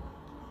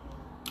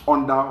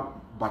under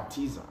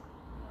Batiza.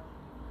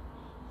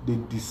 They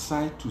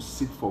decide to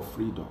seek for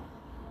freedom.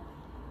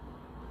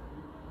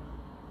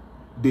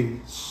 They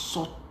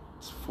sought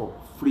for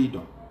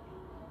freedom.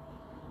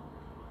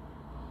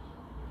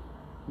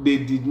 They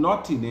did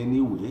not in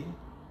any way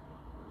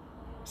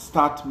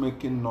start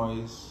making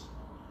noise,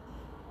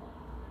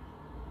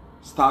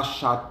 start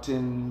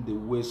shouting the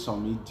way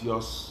some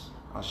idiots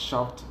are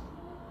shouting,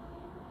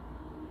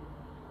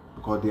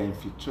 because they are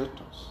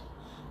infiltrators.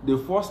 The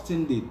first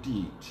thing they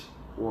did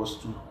was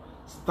to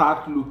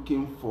start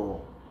looking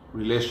for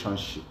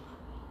relationship.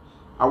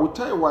 I will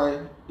tell you why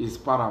it's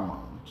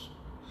paramount.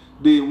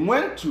 They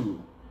went to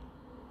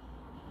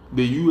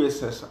the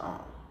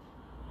USSR.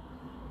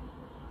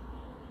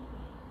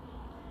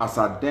 As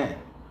at then,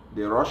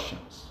 the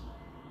Russians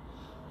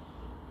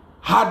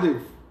had a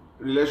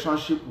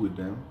relationship with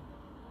them,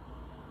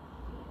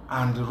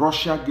 and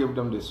Russia gave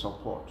them the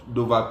support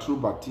to overthrow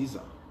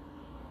Batiza.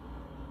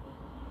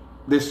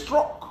 They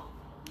struck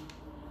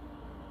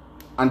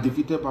and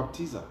defeated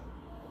Batiza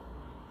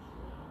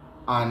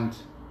and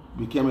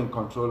became in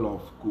control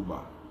of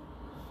Cuba.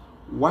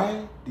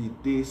 Why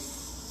did they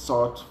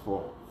sought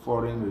for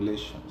foreign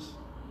relations?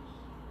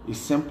 It's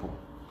simple.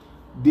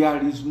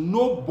 There is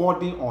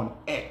nobody on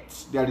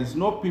earth, there is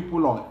no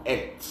people on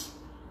earth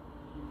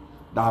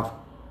that have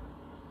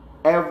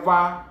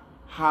ever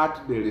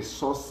had the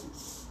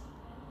resources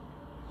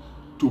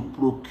to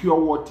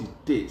procure what it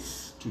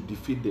takes to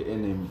defeat the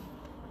enemy.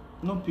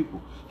 No people.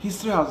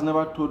 History has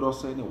never told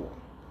us anyone.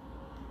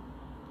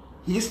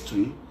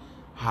 History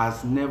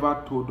has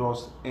never told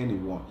us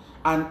anyone.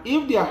 And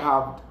if there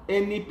have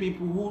any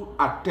people who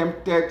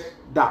attempted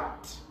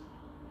that,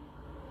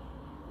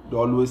 they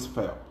always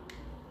fail.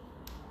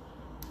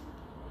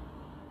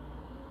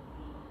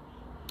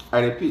 I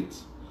repeat,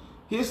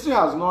 history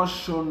has not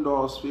shown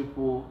us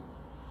people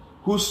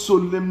who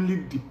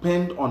solemnly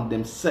depend on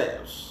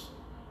themselves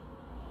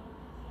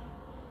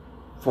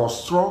for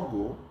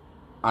struggle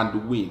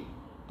and win.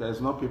 There is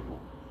no people.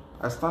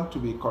 I stand to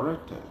be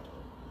corrected.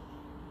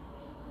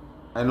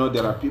 I know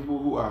there are people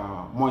who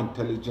are more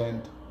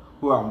intelligent,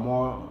 who are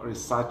more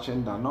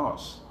researching than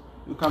us.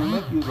 You can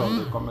make use of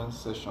the comment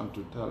section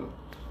to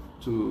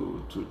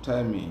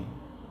tell me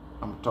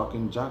I'm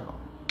talking jargon,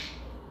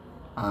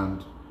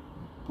 and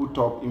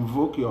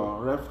invoke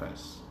your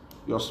reference,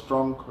 your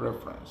strong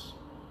reference.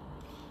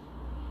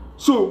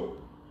 So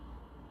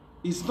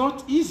it's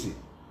not easy.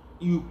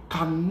 You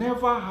can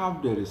never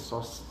have the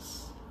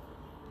resources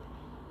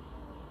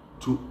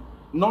to,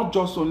 not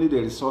just only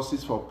the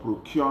resources for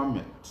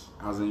procurement,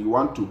 as in you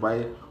want to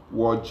buy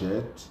war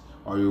jet,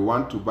 or you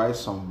want to buy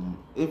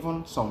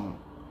even some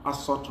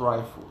assault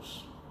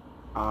rifles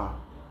are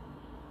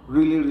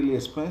really, really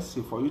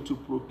expensive for you to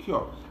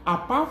procure.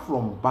 Apart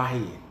from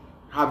buying,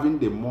 having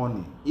the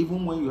money,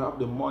 even when you have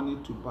the money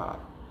to buy,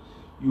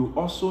 you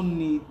also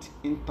need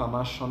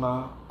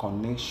international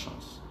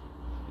connections,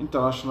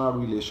 international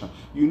relations.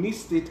 You need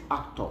state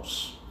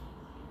actors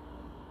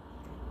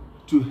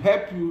to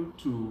help you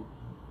to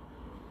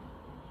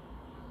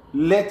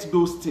let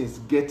those things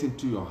get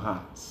into your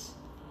hands.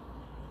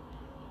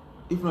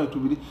 If not, it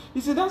will be. You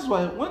see, that's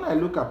why when I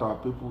look at our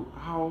people,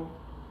 how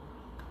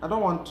I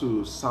don't want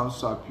to sound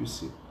so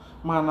abusive.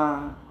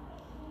 Mana,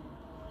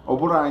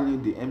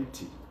 Oborani the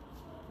empty.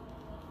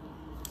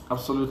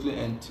 Absolutely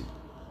empty.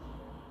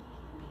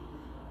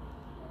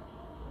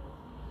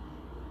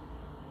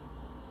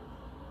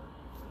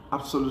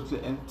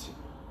 Absolutely empty.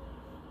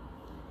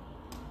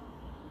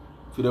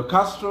 Fidel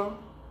Castro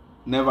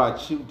never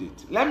achieved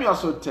it. Let me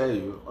also tell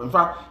you, in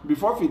fact,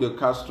 before Fidel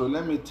Castro,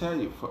 let me tell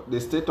you, for the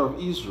state of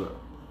Israel.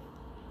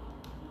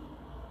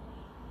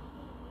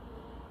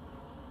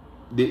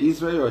 The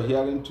Israel you're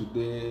hearing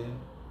today,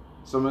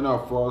 so many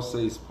of us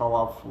say is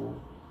powerful,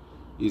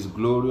 is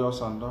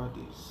glorious and all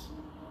this.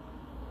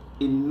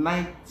 In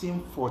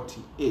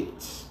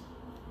 1948,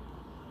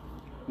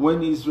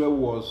 when Israel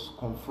was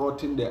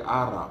confronting the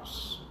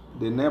Arabs,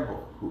 the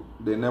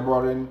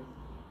neighboring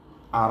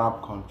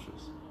Arab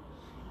countries,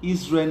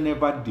 Israel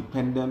never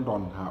depended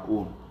on her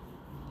own.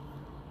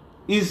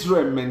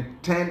 Israel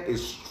maintained a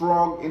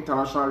strong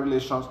international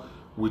relations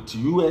with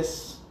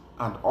US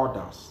and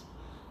others.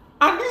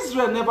 And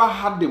Israel never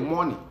had the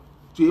money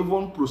to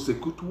even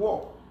prosecute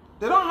war.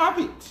 They don't have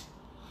it.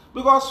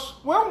 Because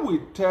when we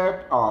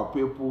tell our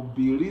people,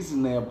 be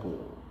reasonable,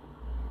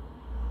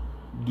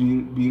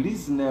 be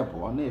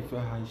reasonable,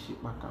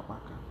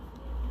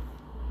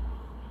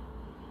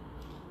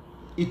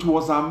 it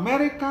was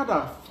America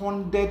that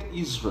funded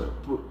Israel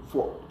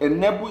for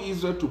enable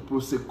Israel to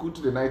prosecute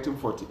the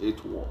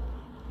 1948 war,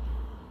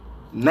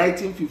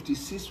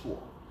 1956 war.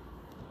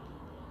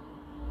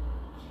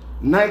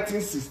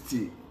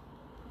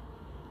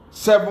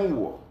 1967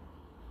 war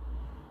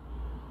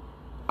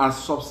and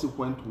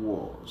subsequent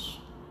wars.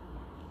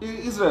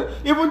 Israel,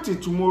 even till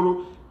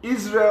tomorrow,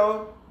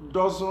 Israel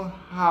doesn't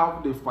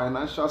have the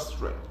financial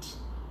strength.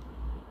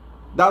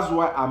 That's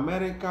why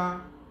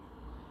America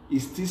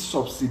is still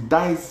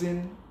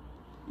subsidizing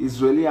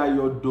Israeli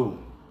Iron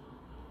Dome.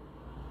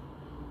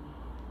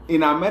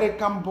 In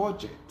American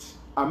budget,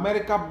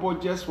 America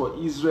budgets for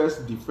Israel's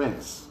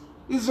defense.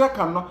 Israel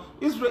cannot,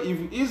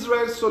 if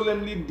Israel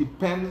solemnly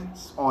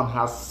depends on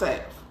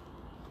herself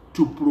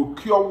to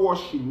procure what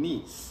she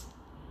needs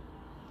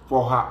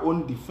for her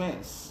own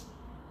defense,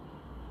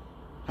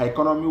 her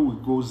economy will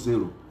go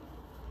zero.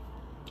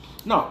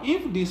 Now,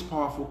 if these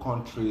powerful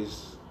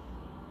countries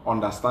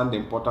understand the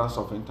importance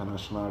of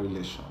international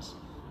relations,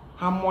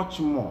 how much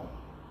more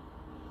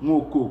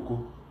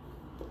Koko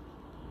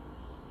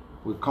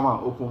will come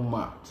and open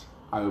mouth?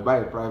 I will buy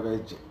a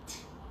private jet.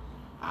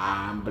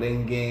 I'm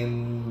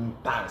bringing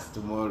tanks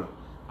tomorrow.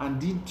 And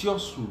the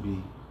idiots will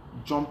be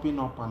jumping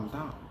up and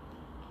down.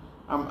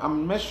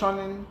 I'm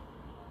mentioning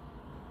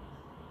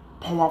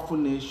powerful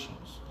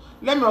nations.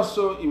 Let me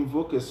also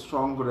invoke a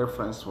strong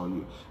reference for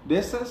you. The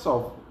essence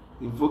of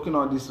invoking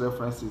all these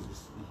references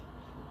is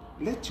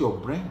let your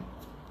brain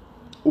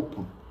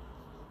open.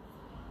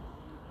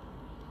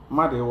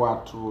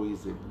 Madewatro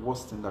is the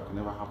worst thing that can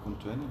ever happen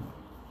to anyone.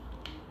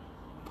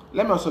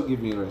 Let me also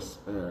give you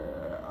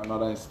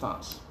another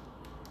instance.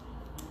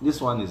 This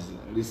one is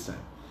recent.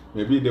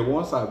 Maybe the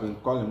ones I've been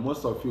calling,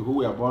 most of you who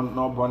were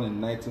not born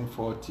in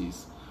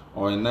 1940s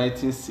or in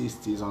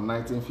 1960s or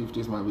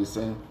 1950s might be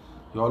saying,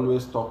 you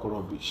always talk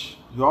rubbish.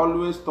 You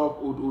always talk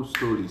old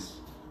stories.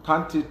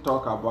 Can't you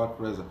talk about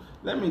present?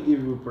 Let me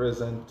give you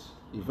present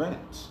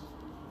event.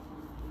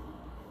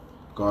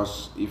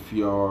 Because if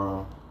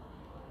you're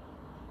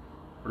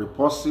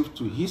repulsive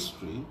to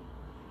history,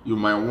 you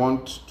might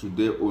want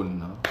today own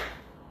now.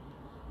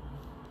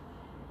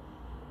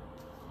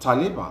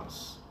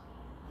 Talibans.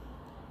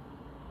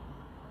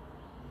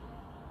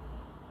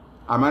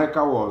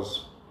 America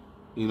was,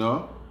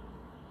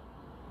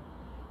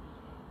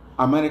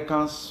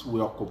 Americans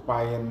were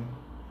occupying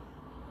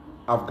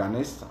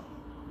Afghanistan.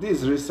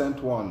 This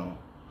recent one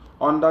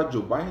under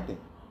Joe Biden.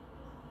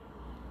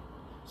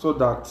 So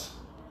that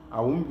I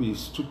won't be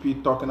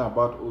stupid talking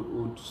about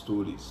old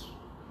stories.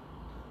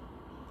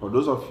 For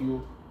those of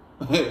you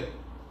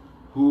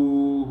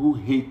who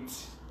hate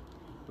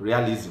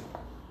realism.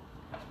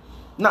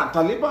 Now,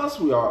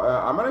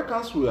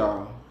 Americans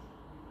were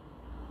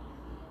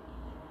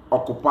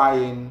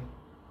occupying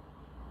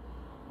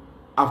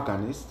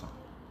Afghanistan.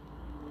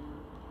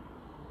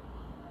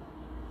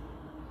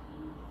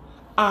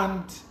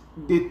 And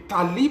the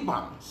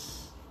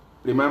Talibans,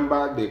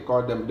 remember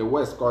the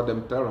West called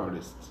them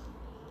terrorists.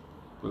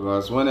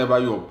 Because whenever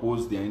you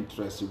oppose their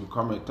interests, you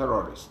become a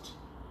terrorist.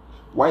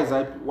 Why is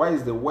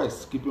the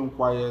West keeping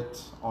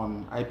quiet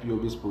on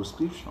IPOB's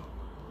prescription?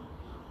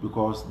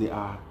 Because they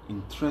are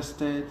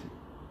interested.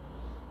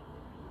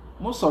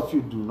 Most of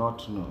you do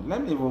not know.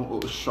 Let me even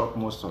shock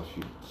most of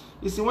you.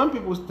 You see, when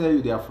people tell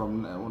you they are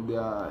from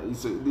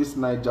this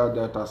Niger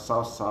Delta,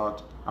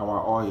 South,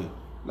 our oil,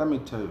 let me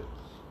tell you,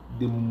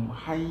 the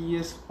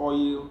highest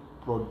oil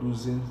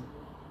producing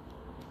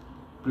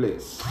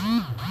place,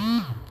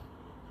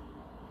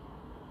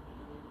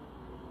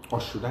 or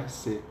should I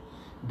say,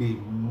 the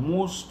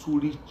most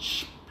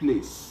rich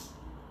place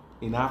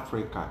in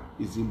Africa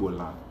is Igbo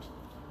land.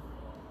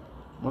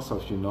 Most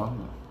of you don't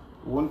know.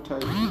 They won't tell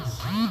you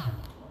this.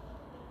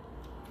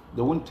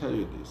 They won't tell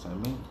you this. I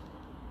mean,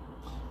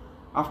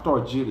 after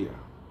Algeria,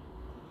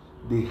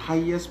 the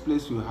highest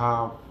place you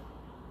have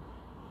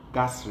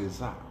gas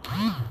reserve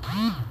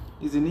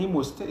is in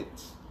Imo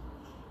State.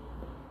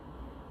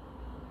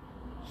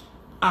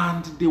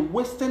 And the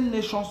Western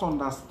nations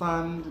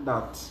understand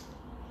that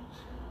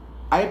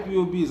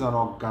IPOB is an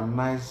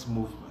organized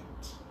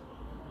movement.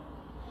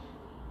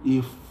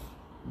 If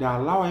they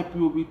allow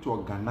IPOB to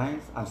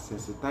organize and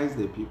sensitize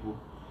the people,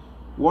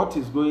 what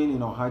is going in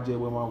Ohaje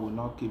Wema will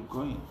not keep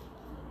going.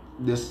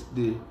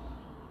 The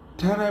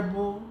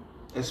terrible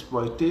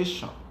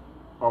exploitation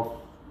of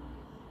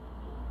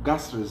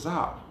gas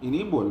reserve in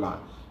Igbo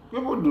land,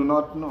 people do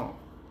not know.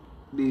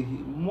 The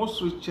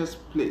most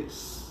richest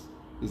place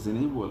is in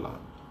Igbo land.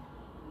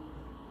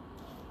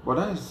 But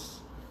that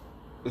is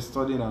a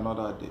study in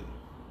another day.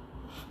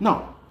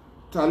 Now,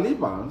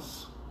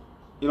 Talibans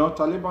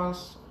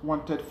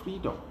wanted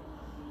freedom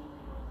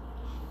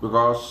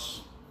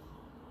because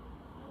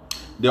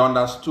they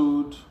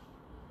understood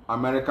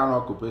American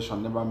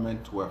occupation never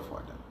meant well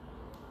for them.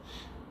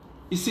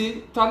 You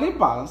see,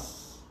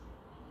 Talibans,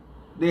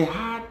 they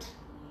had,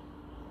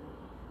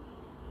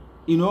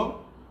 they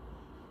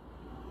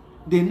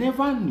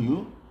never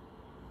knew,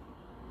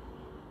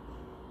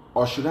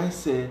 or should I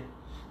say,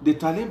 the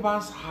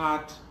Talibans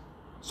had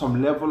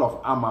some level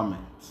of armament.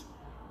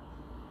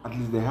 At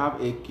least they have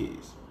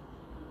AKs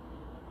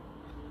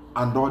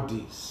and all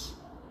this.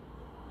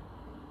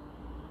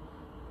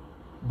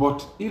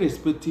 But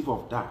irrespective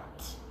of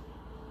that,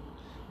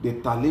 the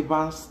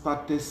Taliban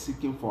started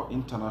seeking for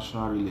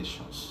international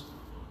relations.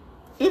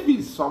 If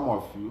it's some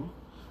of you,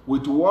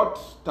 with what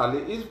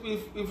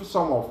if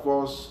some of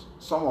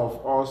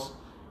us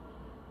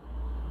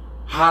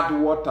had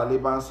what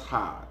Talibans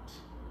had,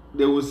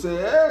 they will say,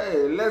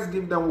 hey, let's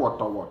give them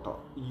water.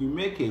 You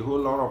make a whole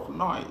lot of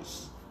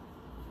noise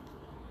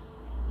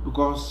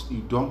because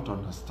you don't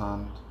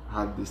understand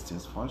how these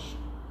things function.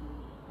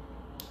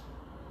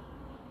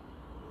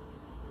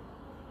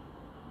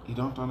 You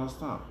don't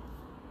understand.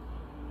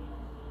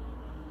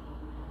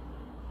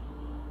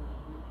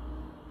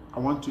 I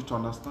want you to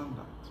understand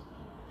that.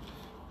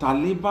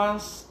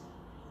 Taliban's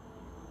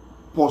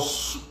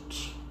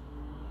pursuit,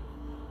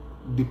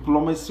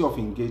 diplomacy of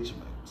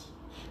engagement.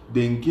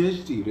 They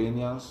engaged the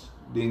Iranians,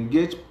 they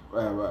engaged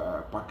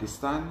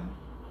Pakistan,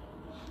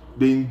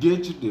 they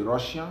engaged the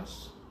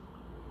Russians,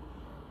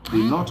 the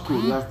North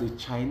Koreans, the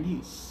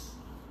Chinese.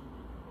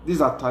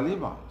 These are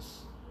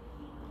Talibans.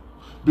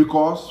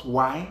 Because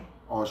why?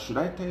 Or should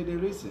I tell you the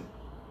reason?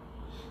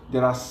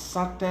 There are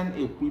certain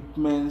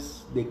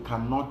equipments they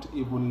cannot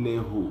even lay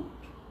hold.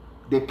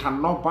 They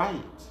cannot buy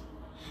it.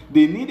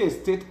 They need a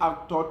state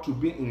actor to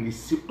be in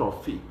receipt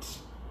of it.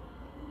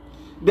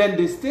 Then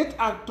the state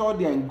actor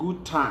they are in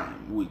good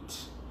time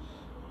with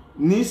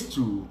needs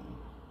to,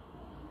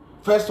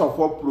 first of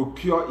all,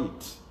 procure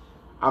it.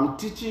 I'm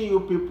teaching you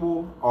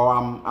people, or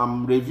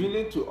I'm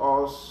revealing to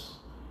us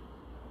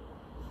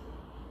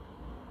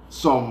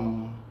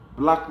some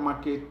black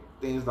market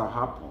things that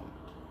happen.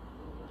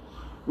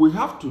 We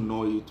have to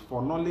know it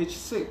for knowledge's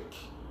sake.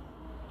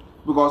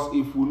 Because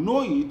if we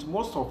know it,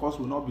 most of us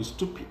will not be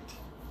stupid.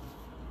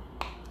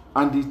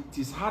 And it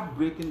is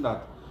heartbreaking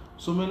that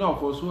so many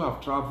of us who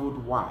have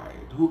traveled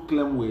wide, who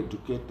claim we're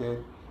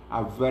educated,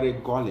 are very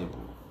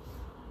gullible.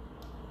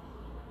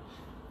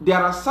 There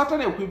are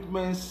certain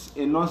equipments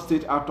a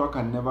non-state actor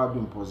can never be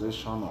in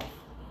possession of.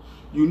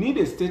 You need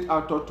a state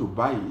actor to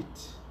buy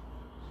it.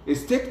 A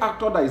state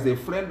actor that is a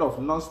friend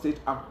of non-state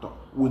actor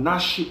will not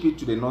ship it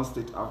to the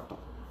non-state actor.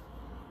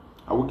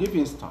 I will give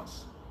you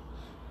instance.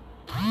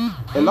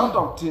 A lot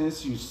of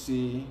things you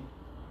see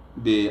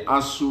the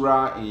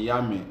Asura in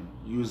Yemen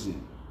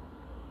using,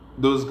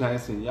 those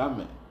guys in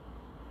Yemen,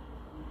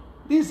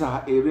 these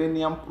are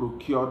Iranian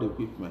procured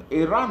equipment.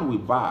 Iran will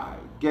buy,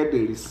 get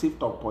the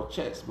receipt of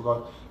purchase,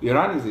 because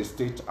Iran is a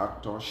state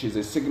actor. She's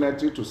a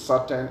signatory to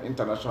certain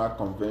international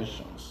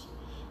conventions,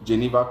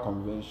 Geneva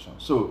Convention.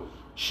 So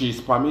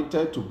she's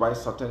permitted to buy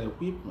certain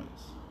equipment.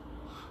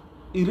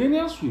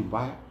 Iranians will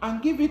buy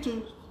and give it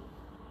to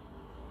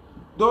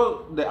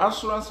the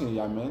Asurans in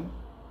Yemen,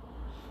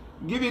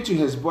 give it to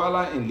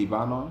Hezbollah in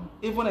Lebanon,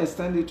 even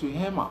extend it to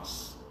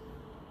Hamas.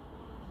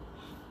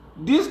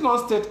 These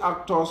non-state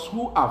actors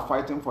who are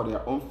fighting for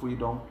their own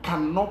freedom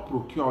cannot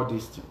procure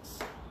these things.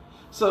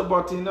 So,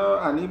 but you know,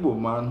 an Igbo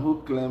man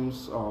who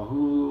claims or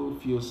who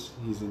feels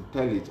he's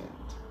intelligent,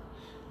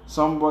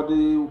 somebody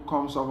who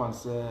comes up and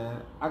says,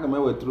 I can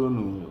make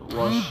through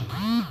wash,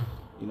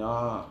 you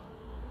know,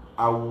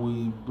 I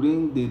will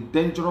bring the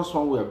dangerous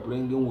one we are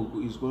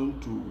bringing is going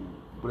to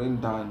bring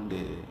down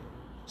the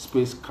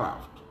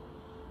spacecraft.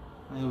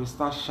 And he will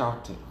start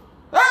shouting,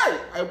 hey,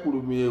 I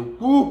put me a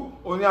coup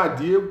on your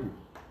Diego.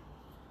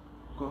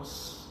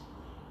 Because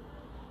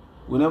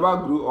we never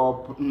grew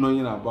up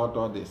knowing about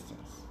all these things.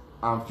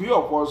 And few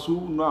of us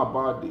who know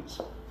about this,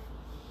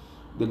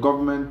 the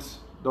government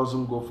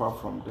doesn't go far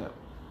from them.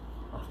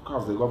 Of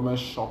course, the government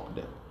shop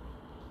them.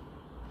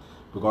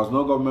 Because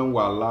no government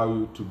will allow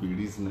you to be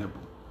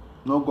reasonable.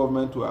 No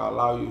government will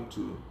allow you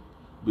to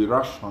be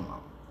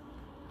rational.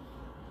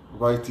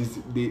 Because it is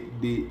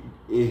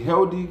a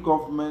healthy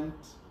government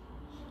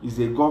is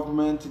a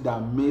government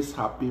that makes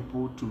her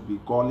people to be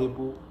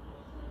gullible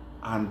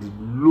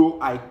and low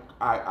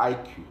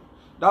IQ.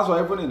 That's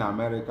why even in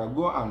America,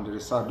 go and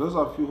research. Those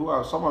of you who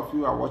are, some of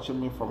you are watching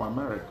me from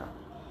America,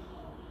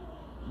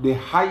 the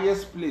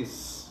highest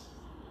place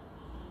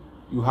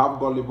you have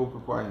gullible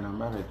people in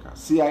America.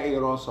 CIA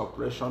runs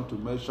operation to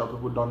make sure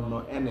people don't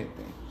know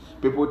anything.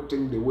 People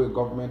think the way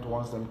government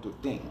wants them to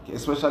think,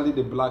 especially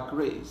the black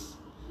race.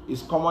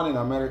 It's common in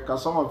America.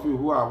 Some of you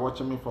who are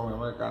watching me from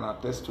America can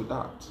attest to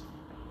that.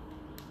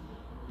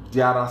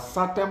 There are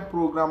certain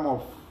programs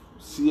of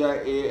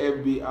CIA,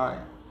 FBI,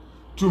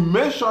 to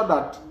make sure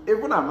that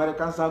even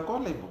Americans are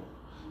gullible.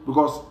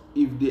 Because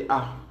if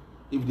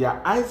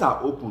their eyes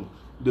are open,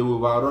 they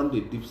will overrun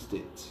the deep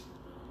state.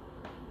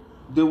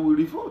 They will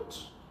revolt.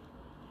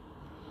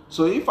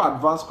 So if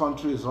advanced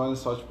country is running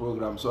such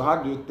programs, so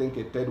how do you think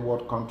a third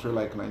world country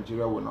like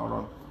Nigeria will not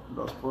run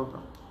those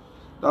programs?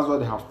 That's why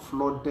they have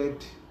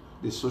flooded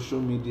the social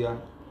media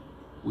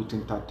with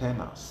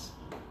entertainers.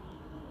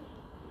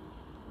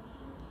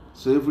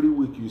 So every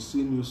week you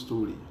see new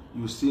story,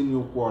 you see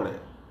new quarrel.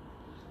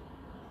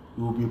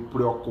 You will be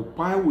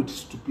preoccupied with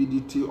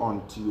stupidity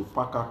until you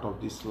pack out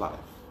of this life.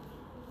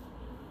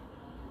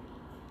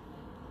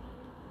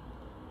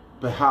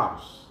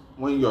 Perhaps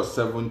when you're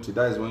 70,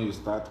 that is when you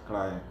start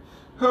crying.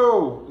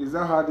 Oh, is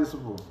that how these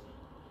people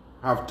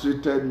have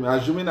treated me?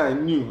 Assuming I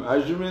knew.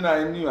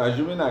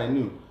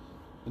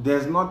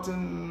 There's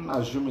nothing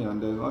assuming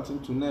and there's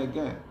nothing to know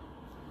again.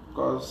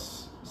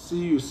 Because see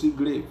you see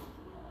grave.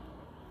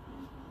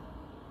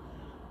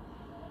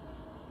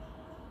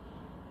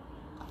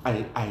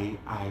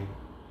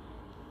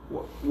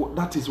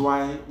 That is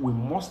why we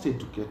must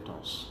educate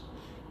us.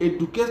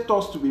 Educate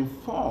us to be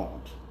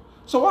informed.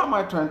 So what am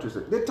I trying to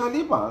say? The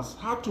Taliban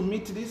had to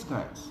meet these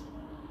guys.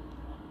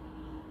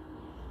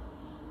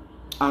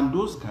 And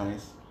those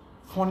guys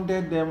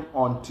funded them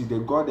until they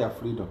got their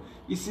freedom.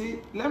 You see,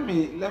 let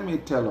me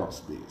tell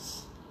us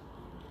this.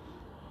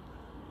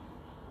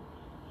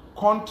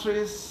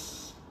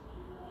 Countries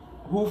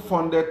who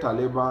funded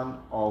Taliban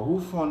or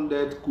who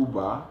funded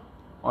Cuba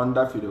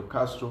under Fidel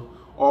Castro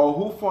or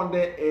who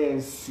funded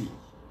ANC,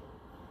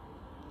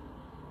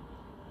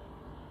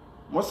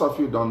 most of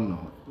you don't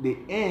know, the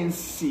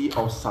ANC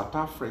of South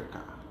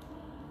Africa,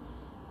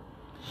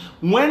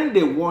 when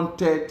they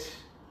wanted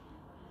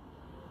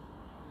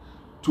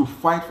to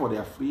fight for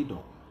their freedom,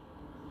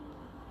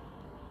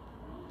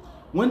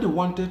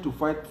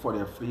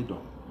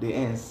 the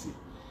ANC,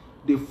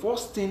 the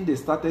first thing they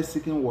started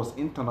seeking was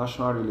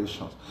international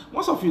relations.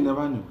 Most of you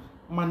never knew.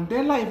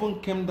 Mandela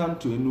even came down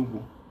to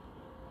Enugu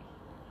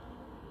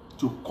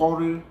to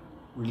quarrel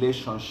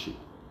relationship.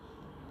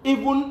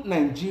 Even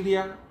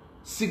Nigeria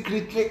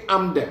secretly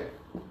armed them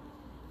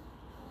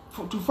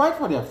to fight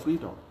for their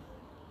freedom.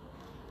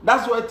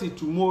 That's why till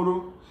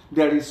tomorrow,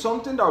 there is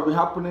something that will be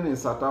happening in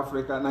South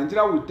Africa.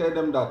 Nigeria will tell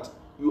them that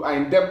you are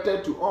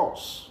indebted to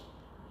us.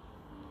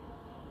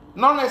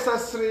 Not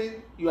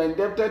necessarily you are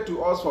indebted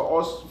to us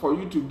for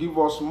you to give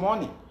us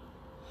money.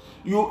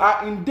 You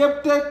are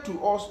indebted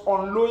to us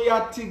on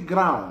loyalty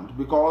ground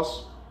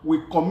because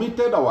we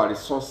committed our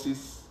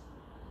resources.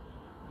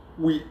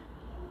 We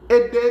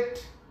aided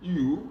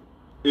you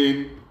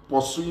in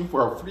pursuing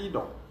for our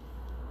freedom.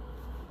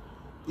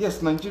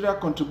 Yes, Nigeria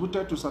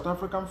contributed to South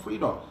African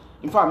freedom.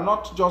 In fact,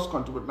 not just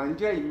contributed,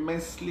 Nigeria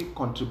immensely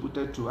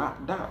contributed to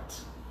that.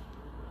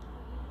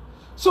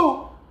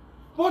 So,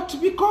 but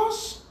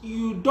because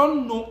you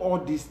don't know all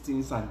these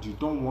things and you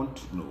don't want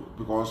to know,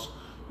 because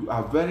you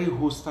are very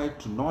hostile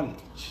to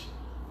knowledge.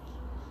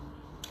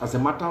 As a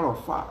matter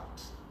of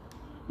fact,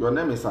 your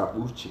name is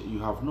Abuche, you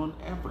have known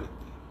everything.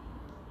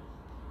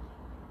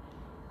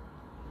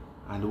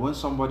 And when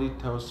somebody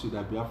tells you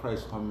that Biafra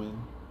is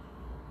coming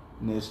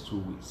next 2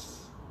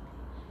 weeks,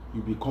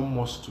 you become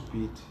more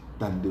stupid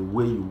than the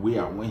way you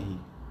were when he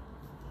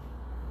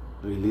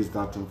released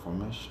that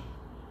information.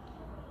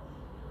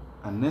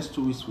 And next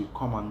 2 weeks will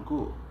come and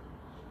go.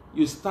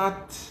 You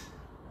start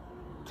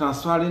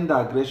transferring the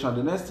aggression.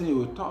 The next thing you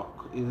will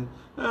talk is,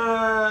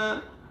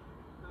 I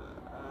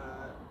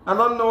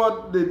don't know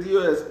what the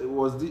DOS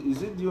was.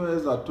 Is it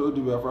DOS that told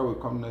you Biafra will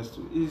come next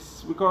week?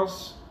 It's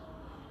because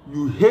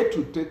you hate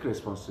to take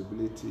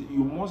responsibility.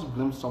 You must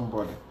blame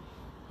somebody.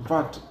 In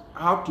fact,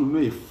 how to know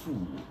a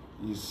fool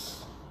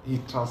is he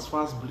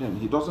transfers blame.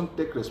 He doesn't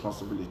take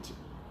responsibility.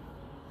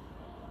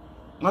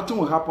 Nothing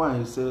will happen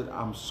and he said,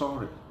 I'm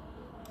sorry.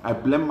 I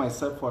blame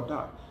myself for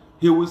that.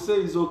 He will say,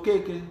 it's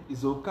okay,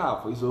 it's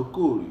okay, it's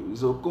okay,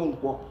 it's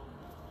okay.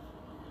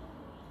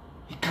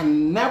 He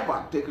can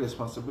never take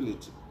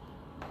responsibility.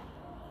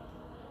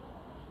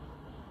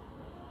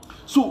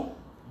 So,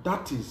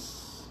 that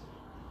is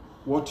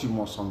what you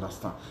must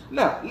understand.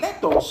 Now,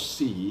 let us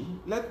see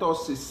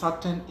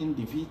certain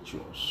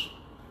individuals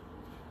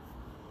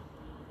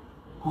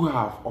who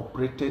have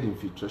operated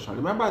infiltration.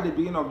 Remember at the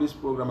beginning of this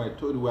program, I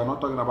told you we are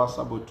not talking about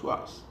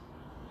saboteurs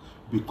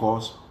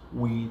because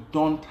we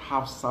don't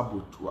have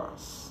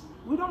saboteurs.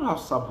 We don't have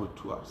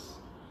saboteurs.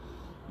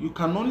 You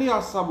can only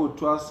have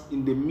saboteurs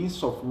in the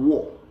midst of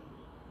war.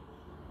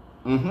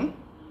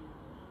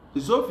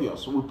 It's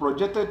obvious. We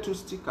projected 2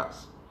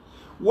 stickers.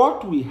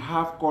 What we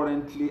have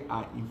currently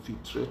are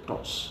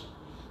infiltrators.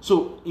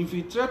 So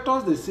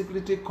infiltrators, they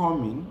secretly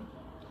come in,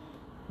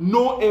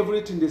 know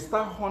everything. They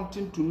start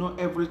hunting to know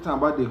everything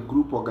about the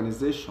group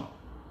organization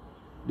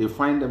they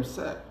find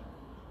themselves.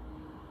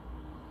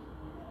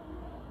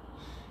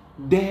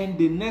 Then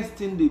the next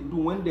thing they do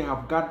when they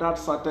have gathered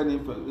certain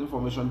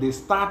information, they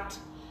start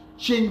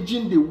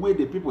changing the way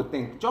the people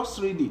think. Just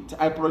read it.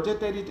 I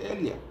projected it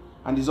earlier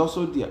and it's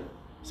also there.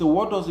 So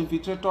what does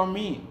infiltrator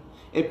mean?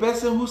 A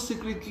person who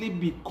secretly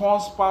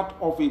becomes part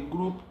of a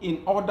group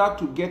in order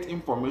to get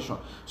information.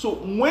 So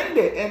when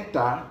they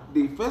enter,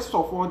 first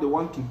of all they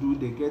want to do,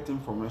 they get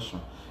information.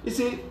 You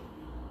see,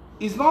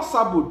 it's not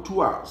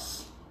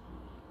saboteurs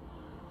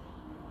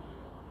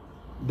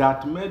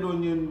that made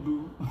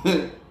Onion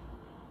do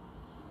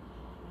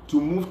to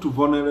move to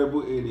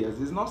vulnerable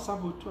areas. It's not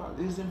saboteurs,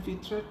 it's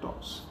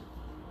infiltrators.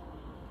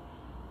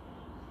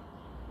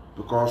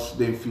 Because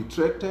they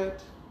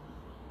infiltrated,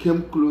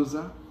 came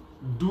closer,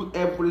 do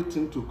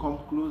everything to come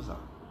closer,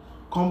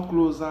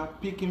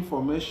 pick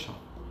information,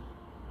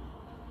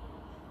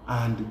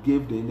 and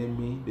give the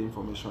enemy the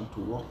information to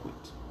work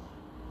with.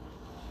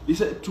 He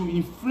said to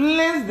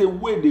influence the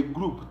way the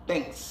group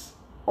thinks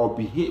or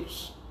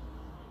behaves.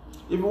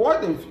 If you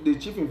watch the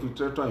chief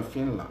infiltrator in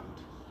Finland,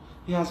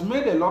 he has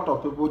made a lot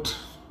of people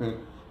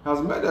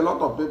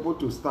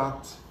to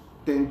start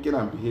thinking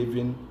and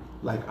behaving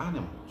like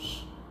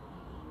animals.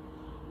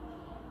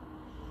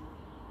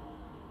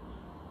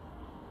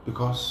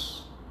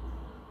 Because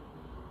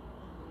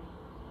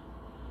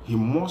he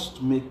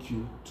must make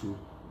you to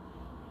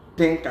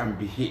think and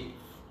behave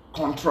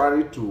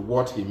contrary to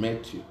what he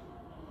made you.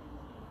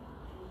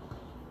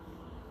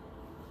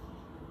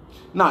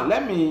 Now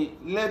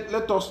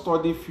let us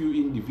study a few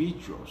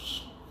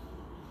individuals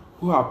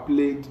who have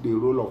played the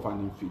role of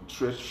an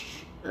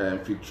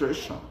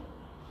infiltration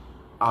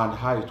and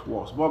how it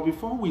works. But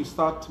before we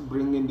start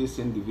bringing these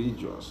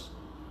individuals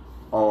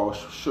or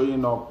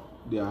showing up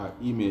their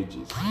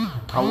images,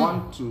 I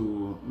want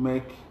to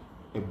make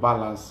a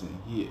balancing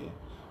here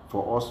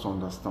for us to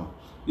understand.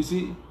 You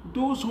see,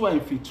 those who are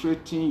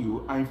infiltrating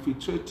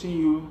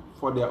you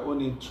for their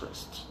own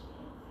interest.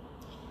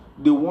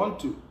 They want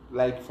to,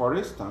 like for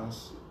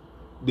instance,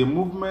 the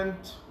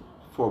movement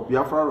for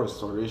Biafra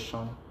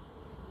restoration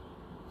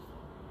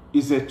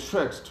is a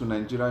threat to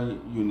Nigerian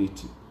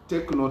unity.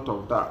 Take note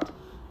of that.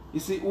 You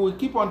see, we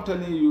keep on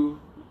telling you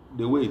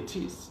the way it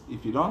is.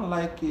 If you don't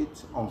like it,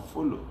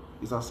 unfollow.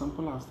 It's as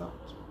simple as that.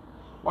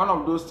 One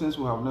of those things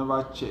we have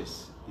never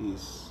chased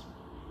is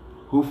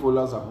who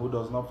follows and who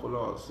does not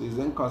follow us. It's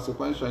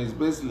inconsequential, it's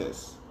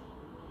baseless.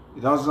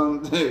 It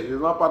doesn't,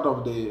 it's not part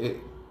of the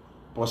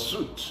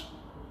pursuit.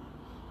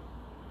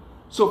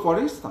 So for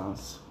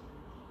instance,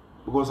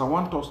 because I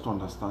want us to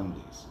understand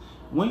this,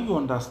 when you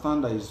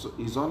understand that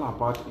it's all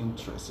about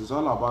interest, it's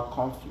all about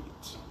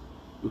conflict,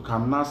 you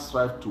cannot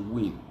strive to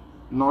win,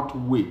 not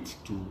wait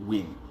to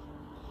win.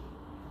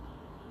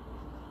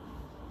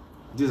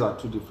 These are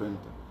two different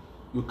things.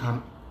 You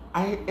can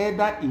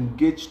either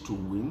engage to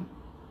win,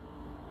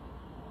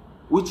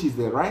 which is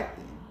the right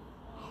thing,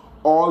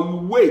 or you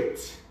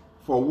wait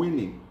for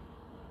winning.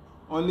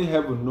 Only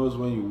heaven knows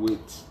when you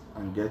wait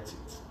and get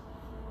it.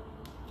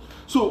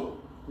 So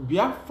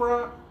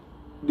Biafra,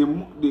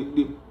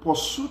 the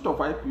pursuit of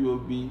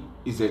IPOB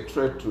is a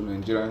threat to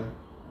Nigerian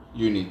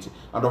unity.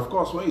 And of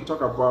course, when you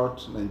talk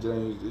about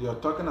Nigerian unity, you're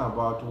talking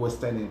about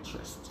Western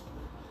interest.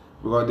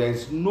 Because there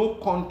is no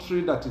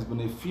country that is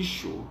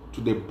beneficial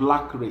to the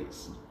black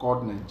race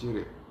called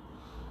Nigeria.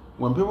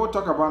 When people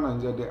talk about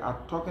Nigeria, they are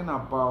talking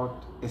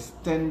about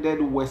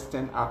extended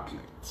Western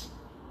athletes.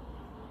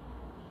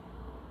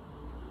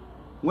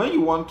 When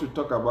you want to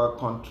talk about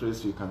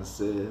countries, you can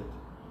say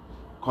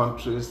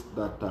countries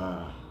that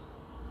are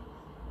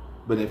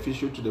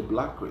beneficial to the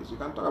black race. You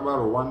can talk about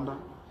Rwanda,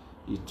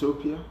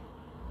 Ethiopia,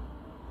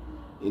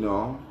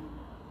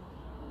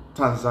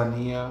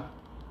 Tanzania,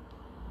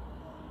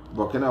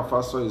 Burkina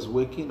Faso is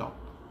waking up.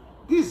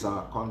 These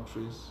are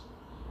countries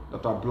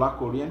that are black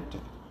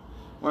oriented.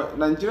 Well,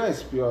 Nigeria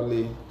is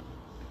purely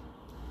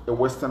a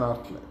Western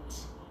outlet.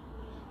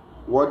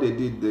 What they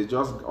did, they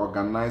just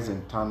organized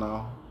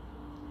internal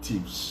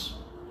teams,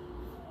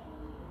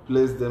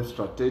 placed them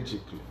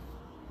strategically.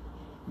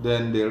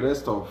 Then the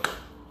rest of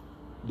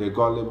the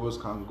gullibles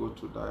can go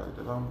to die.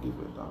 They don't give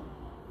a damn.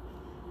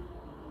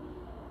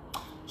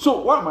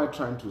 So what am I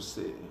trying to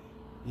say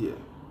here?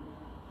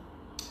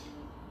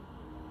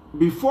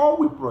 Before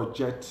we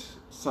project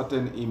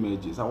certain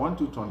images, I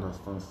want you to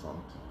understand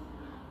something.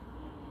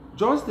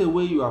 Just the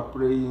way you are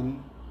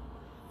praying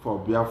for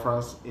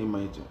Biafrans'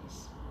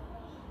 emergence,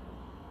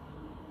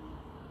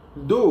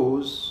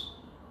 those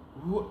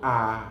who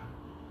are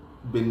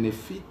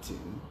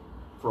benefiting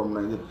from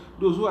Nigeria,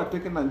 those who are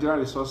taking Nigerian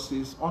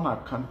resources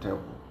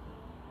unaccountable,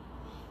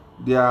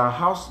 they are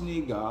house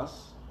niggers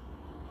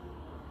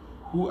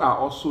who are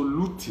also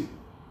looting.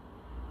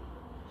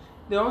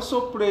 They're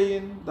also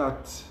praying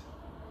that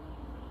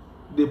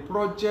the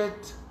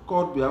project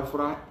called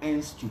Biafra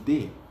ends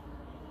today,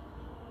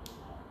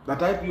 that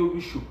IPOB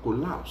should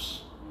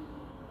collapse.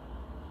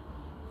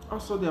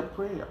 Also their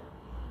prayer.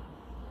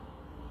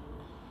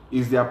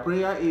 Is their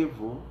prayer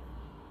evil?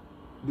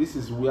 This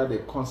is where the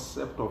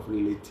concept of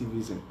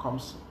relativism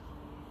comes in.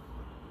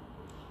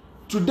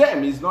 To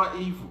them, it's not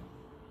evil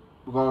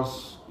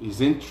because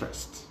it's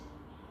interest.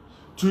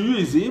 To you,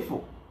 it's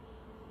evil.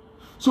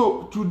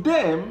 So to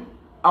them,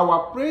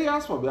 our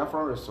prayers for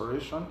Biafran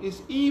restoration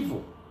is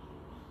evil.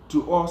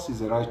 To us,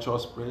 is a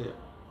righteous prayer.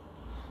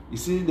 You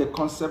see the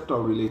concept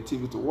of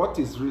relativity. What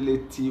is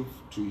relative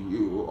to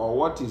you or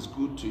what is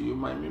good to you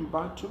might mean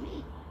bad to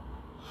me.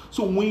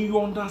 So when you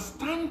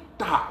understand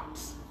that,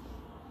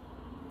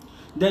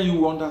 then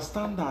you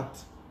understand that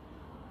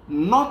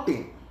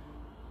nothing,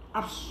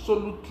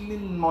 absolutely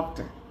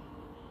nothing,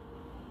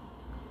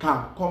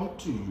 can come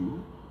to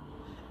you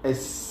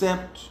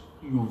except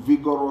you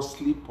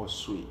vigorously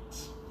pursue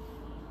it.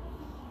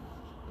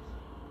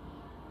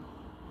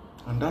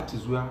 And that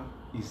is where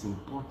it's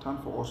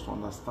important for us to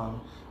understand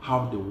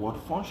how the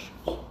world functions.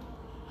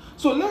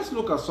 So let's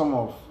look at some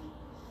of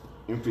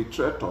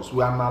infiltrators.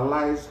 We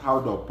analyze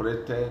how they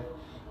operated,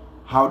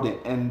 how they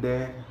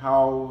ended,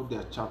 how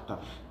their chapter.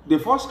 The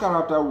first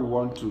character we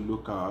want to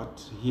look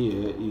at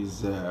here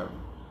is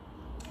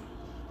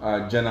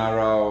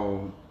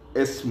General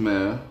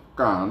Ismail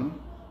Khan.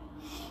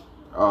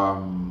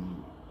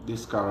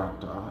 This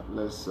character,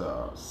 let's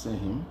see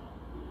him.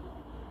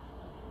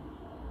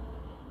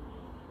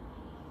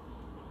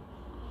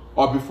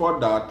 Or before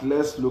that,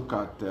 let's look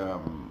at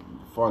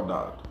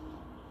Poland.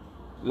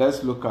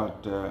 Let's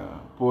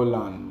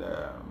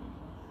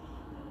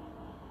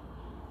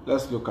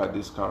look at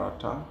this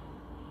character.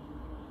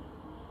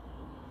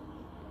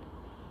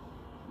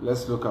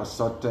 Let's look at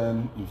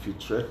certain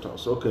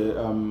infiltrators. Okay,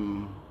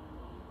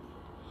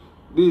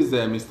 this is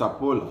Mr.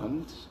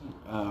 Poland.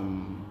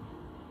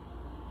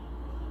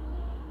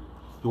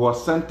 He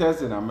was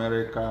sentenced in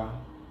America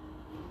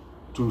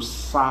to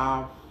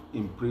serve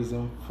in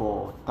prison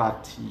for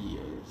 30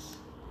 years.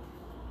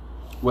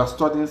 We are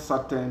studying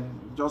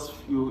just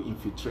few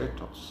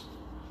infiltrators,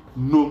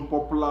 known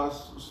popular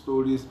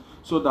stories,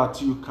 so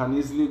that you can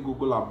easily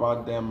Google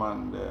about them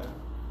and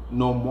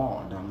know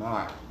more than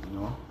I,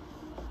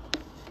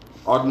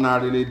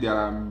 Ordinarily, there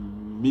are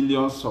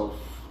millions of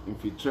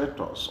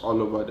infiltrators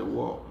all over the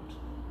world.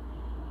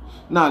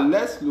 Now,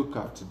 let's look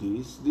at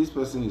this. This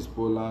person is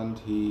Poland.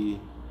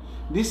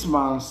 This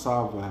man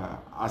served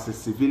as a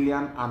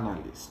civilian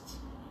analyst.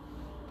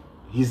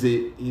 He's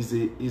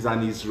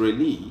an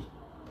Israeli.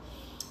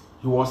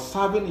 He was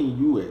serving in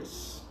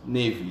U.S.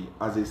 Navy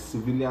as a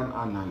civilian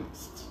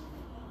analyst.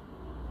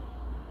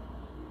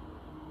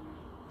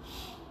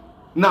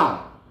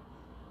 Now,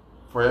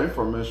 for your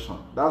information,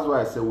 that's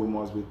why I say we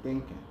must be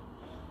thinking.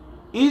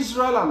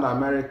 Israel and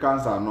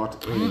Americans are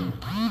not enemies.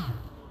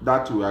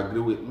 That will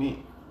agree with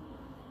me.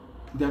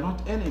 They are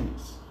not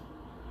enemies.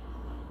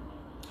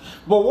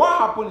 But what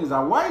happened is that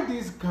while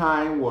this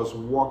guy was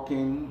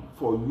working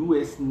for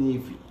U.S.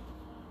 Navy,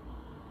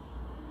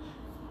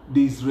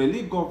 the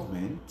Israeli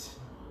government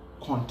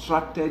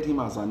contracted him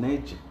as an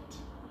agent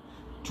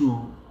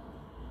to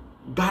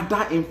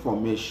gather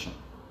information.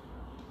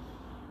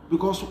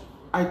 Because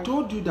I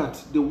told you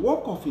that the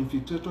work of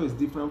infiltrator is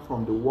different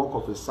from the work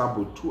of a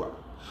saboteur.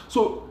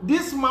 So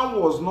this man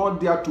was not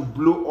there to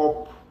blow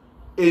up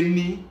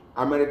any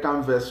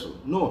American vessel.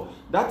 No,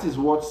 that is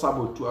what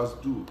saboteurs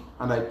do.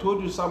 And I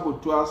told you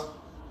saboteurs'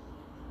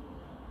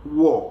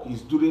 work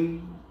is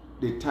during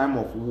the time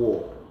of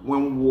war,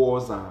 when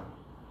wars are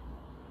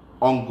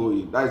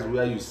ongoing. That is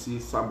where you see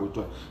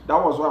saboteur.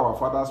 That was why our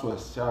fathers were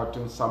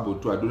shouting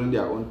saboteur during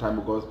their own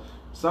time, because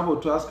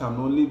saboteurs can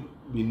only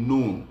be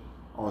known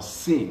or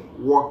seen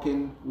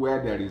working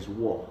where there is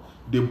war.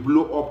 They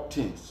blow up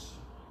things.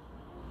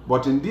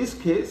 But in this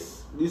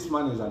case, this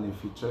man is an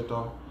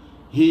infiltrator.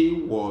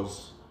 He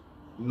was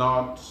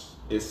not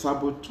a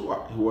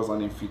saboteur. He was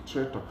an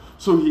infiltrator.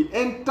 So he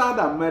entered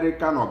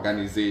American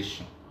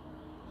organization.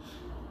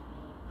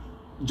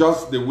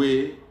 Just the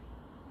way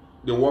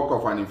the work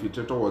of an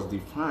infiltrator was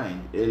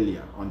defined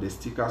earlier on the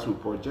stickers we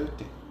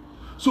projected.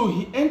 So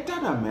he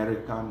entered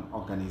American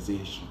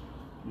organization,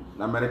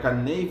 the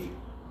American Navy,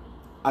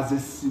 as a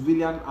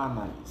civilian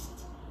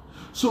analyst.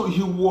 So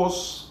he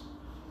was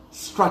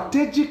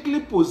strategically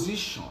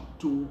positioned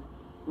to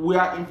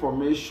where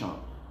information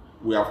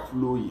were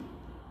flowing.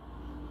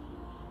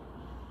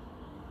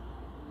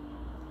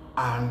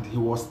 And he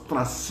was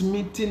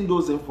transmitting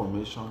those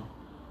information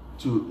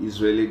to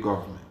Israeli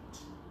government.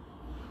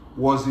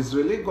 Was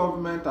Israeli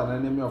government an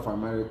enemy of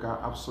America?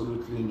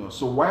 Absolutely no.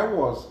 So why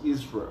was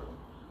Israel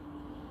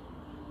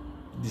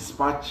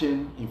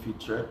dispatching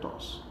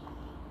infiltrators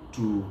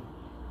to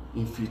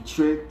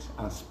infiltrate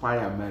and spy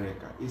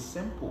America? It's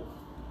simple.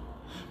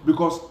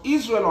 Because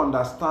Israel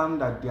understands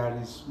that there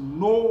is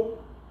no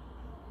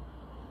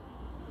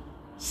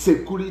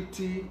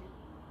security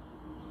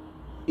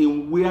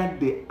in where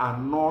they are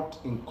not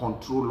in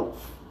control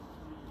of.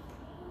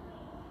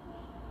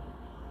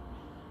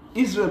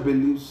 Israel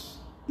believes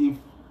if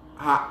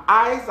her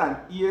eyes and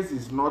ears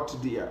is not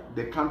there,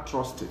 they can't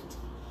trust it.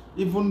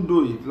 Even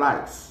though it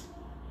likes,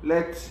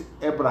 let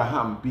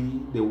Abraham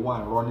be the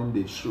one running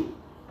the show.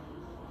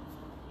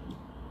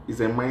 It's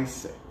a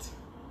mindset.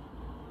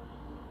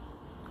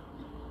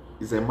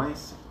 It's a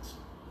mindset.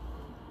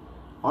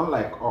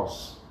 Unlike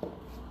us,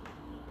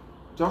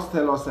 just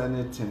tell us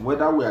anything,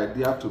 whether we are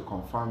there to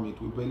confirm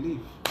it, we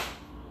believe.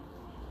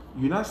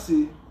 You now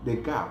see the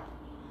gap,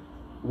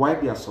 why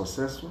they are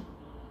successful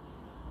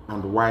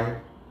and why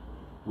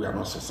we are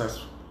not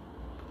successful.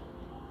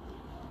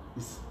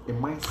 It's a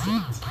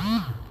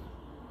mindset.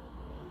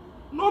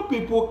 No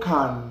people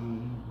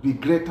can be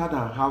greater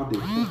than how they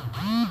think.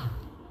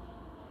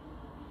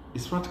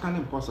 It's practically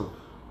impossible.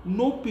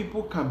 No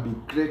people can be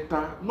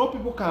greater, no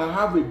people can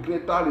have a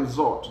greater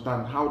result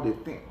than how they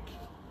think.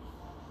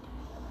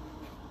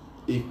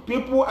 If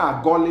people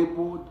are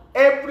gullible,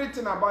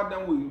 everything about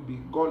them will be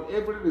gullible.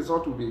 Every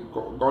result will be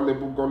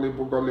gullible.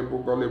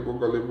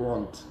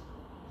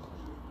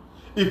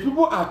 If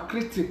people are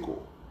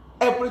critical,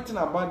 everything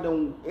about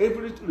them,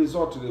 every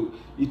result,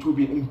 it will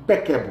be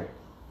impeccable,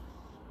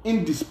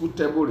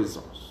 indisputable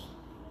results.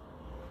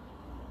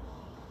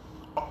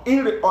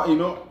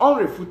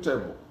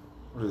 Unrefutable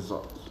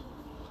results.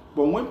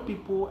 But when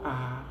people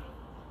are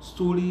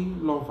story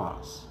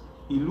lovers,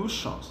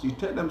 illusions, you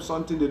tell them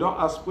something, they don't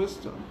ask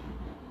questions.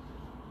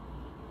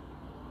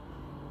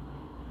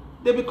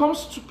 They become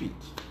stupid.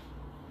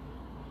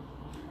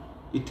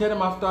 You tell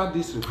them after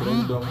this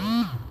referendum,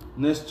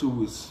 next 2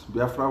 weeks,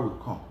 Biafra will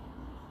come.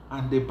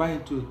 and they buy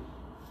into it,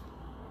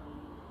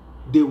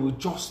 they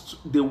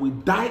will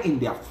die in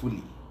their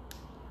folly.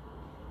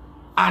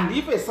 And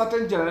if a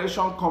certain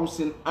generation comes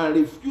in and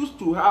refuses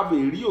to have a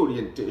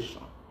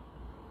reorientation,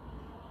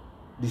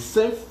 the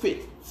same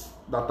fate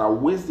that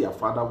awaits their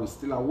father will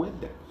still await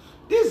them.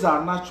 These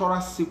are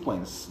natural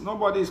sequence.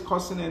 Nobody is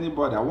cursing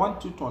anybody. I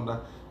want you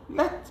to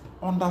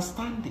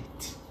understand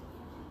it.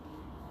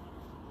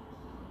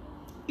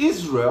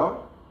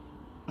 Israel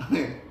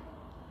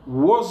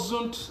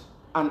wasn't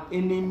an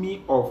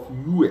enemy of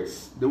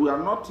US. They were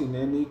not in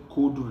any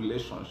cold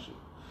relationship.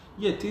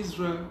 Yet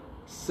Israel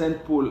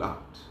sent Poland,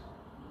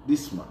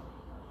 this man,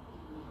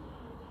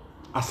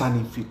 as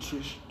an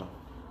infiltrator.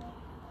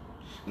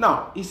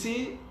 Now, you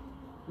see,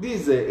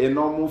 this is a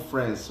normal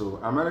friend. So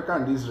America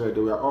and Israel,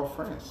 they were all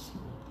friends.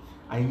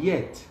 And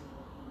yet,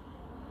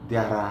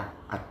 there are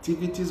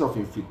activities of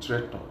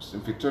infiltrators.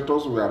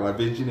 Infiltrators were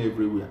ravaging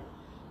everywhere.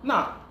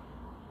 Now,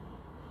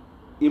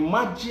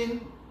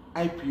 imagine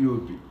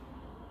IPOB.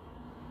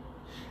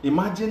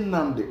 Imagine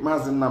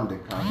Mazi Nnamdi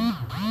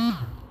Kanu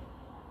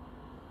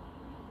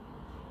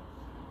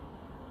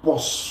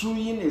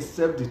pursuing a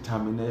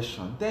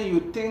self-determination. Then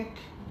you think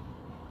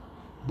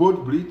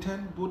both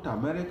Britain, both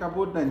America,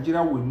 both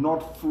Nigeria will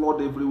not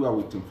flood everywhere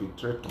with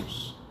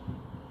infiltrators.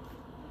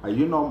 Are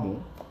you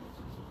normal?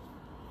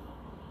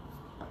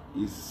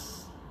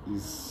 Is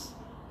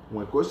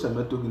when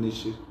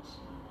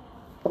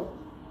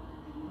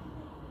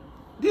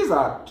these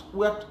are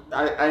what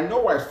I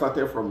know I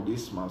started from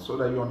this man so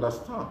that you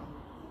understand.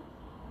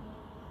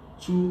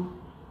 Two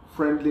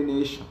friendly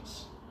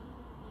nations.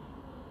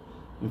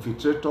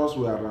 Infiltrators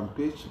were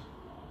rampaging.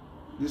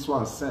 This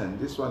one sent,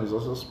 this one is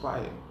also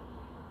spying.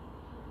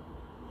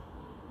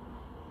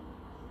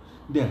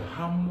 Then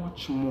how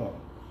much more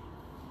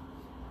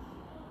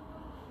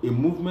a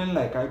movement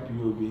like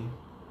IPOB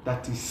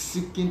that is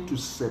seeking to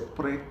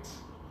separate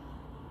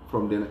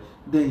from the,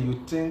 then you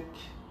think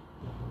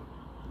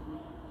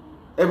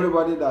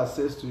everybody that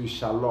says to you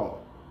shalom,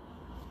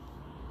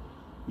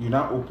 you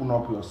now open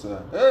up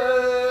yourself.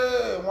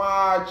 Hey,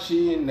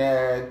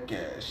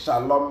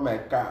 shalom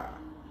meka.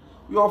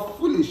 You're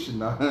foolish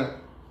now.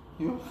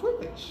 You're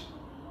foolish.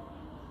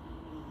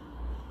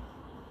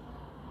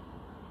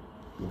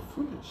 You're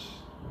foolish.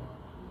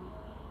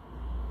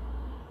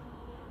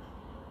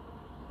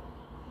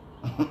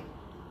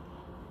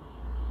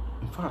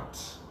 In fact,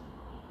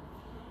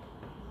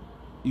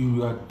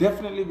 you are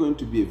definitely going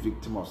to be a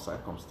victim of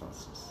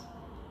circumstances.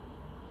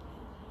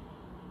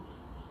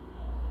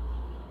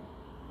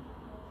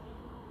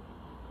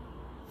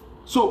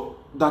 So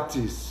that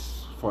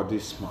is for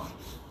this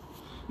month.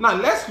 Now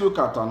let's look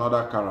at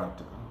another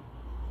character.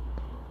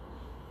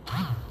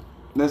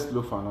 Let's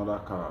look for another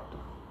character.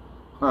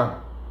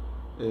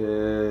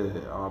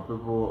 Our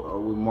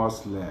people, we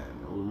must learn.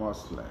 We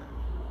must learn.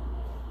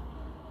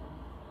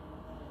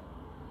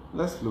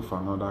 Let's look for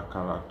another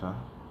character.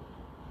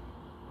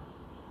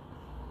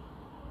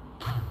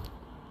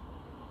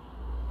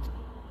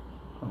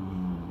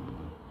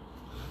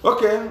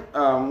 Okay,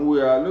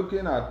 we are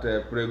looking at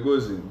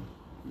Prigozhin.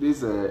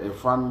 This is a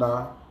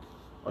founder,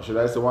 or should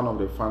I say one of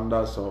the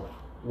founders of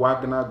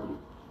Wagner Group.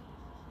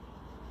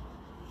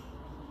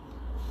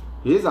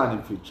 He is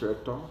an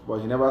infiltrator, but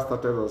he never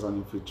started as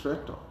an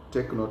infiltrator.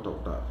 Take note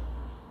of that.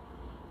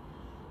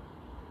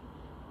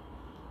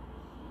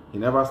 He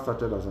never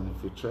started as an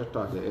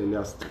infiltrator at the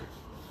earlier stage.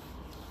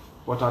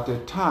 But at a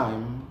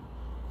time,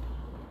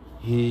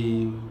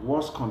 he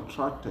was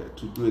contracted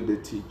to do a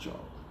dirty job.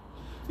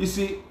 You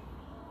see,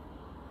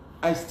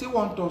 I still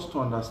want us to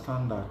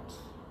understand that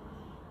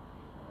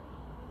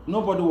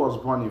nobody was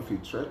born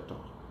infiltrator.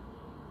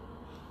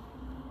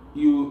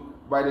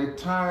 By the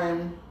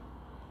time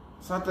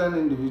certain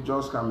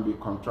individuals can be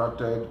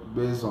contracted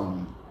based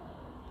on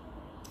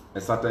a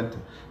certain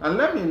thing. And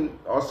let me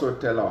also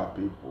tell our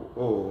people,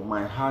 oh,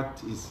 my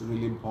heart is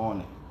really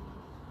burning.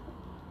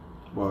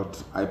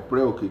 But I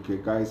pray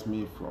Okike guides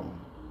me from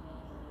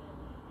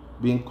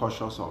being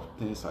cautious of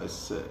things I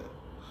say.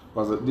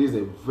 Because this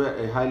is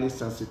a highly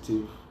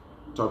sensitive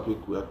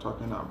topic we are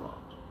talking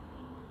about.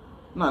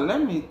 Now,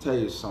 let me tell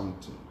you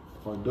something,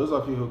 for those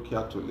of you who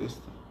care to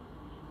listen.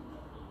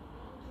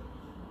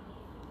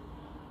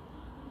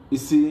 You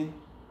see,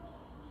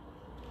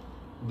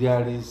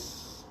 there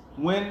is,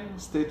 when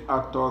state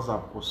actors are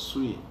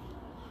pursuing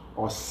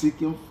or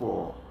seeking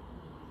for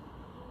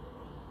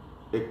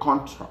a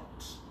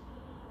contract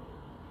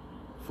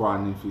for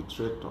an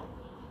infiltrator,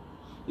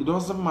 it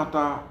doesn't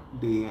matter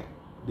the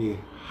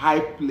high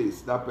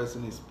place that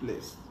person is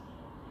placed,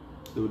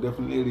 they will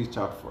definitely reach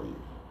out for you.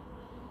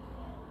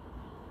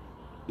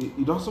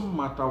 It doesn't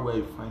matter where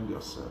you find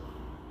yourself.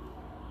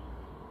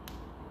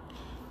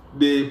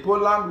 The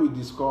Poland we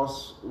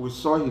discussed, we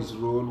saw his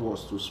role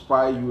was to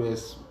spy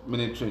US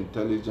military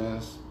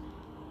intelligence,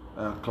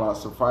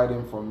 classified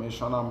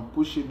information, and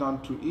push it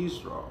down to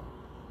Israel.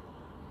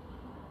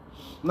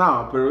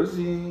 Now,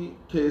 Perosi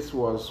case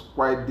was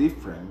quite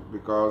different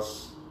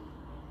because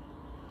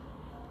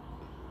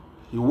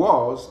he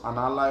was an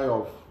ally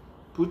of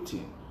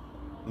Putin.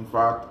 In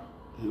fact,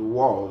 he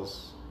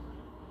was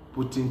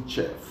Putin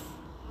chef,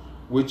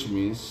 which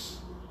means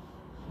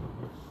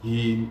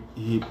he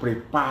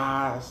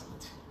prepares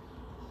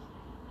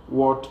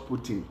what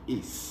Putin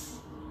is.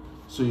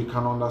 So you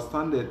can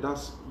understand that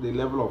that's the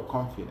level of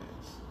confidence.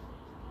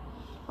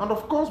 And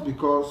of course,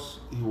 because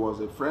he was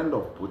a friend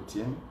of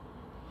Putin,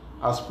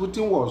 as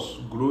Putin was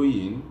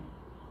growing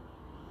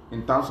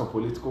in terms of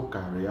political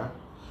career,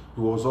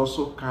 he was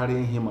also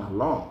carrying him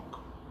along.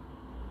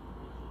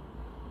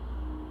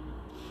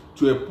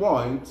 To a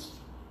point,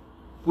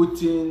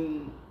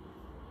 Putin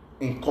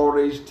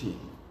encouraged him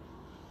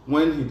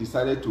when he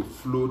decided to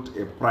float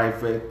a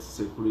private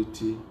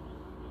security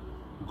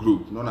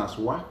group known as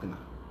Wagner.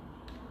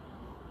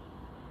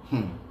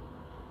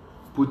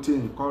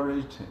 Putin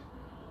encouraged him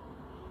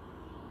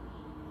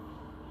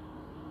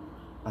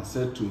and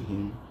said to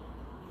him,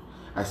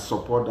 I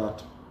support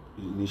that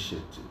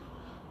initiative.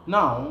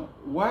 Now,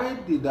 why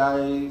did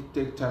I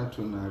take time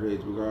to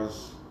narrate?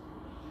 Because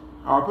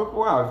our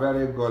people are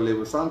very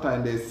gullible.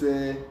 Sometimes they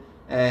say,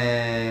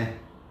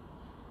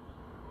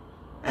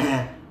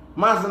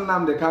 Mazi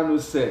Nnamdi Kanu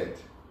said.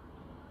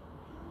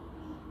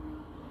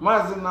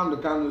 Mazi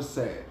Nnamdi Kanu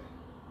said,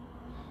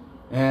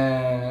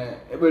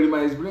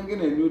 Eberima is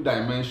bringing a new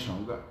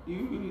dimension.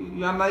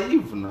 You are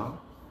naive now.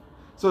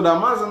 So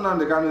that Mazi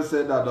Nnamdi Kanu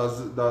said that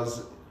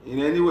does in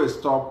any way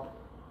stop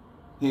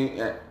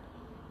him,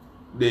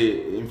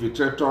 the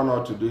infiltrator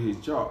not to do his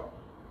job.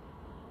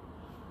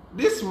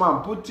 This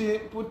man,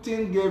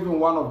 Putin gave him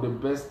one of the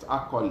best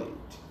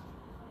accolades,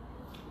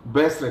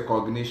 best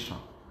recognition,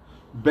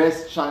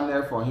 best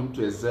channel for him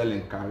to excel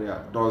in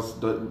career.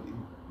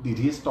 Did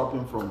he stop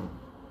him from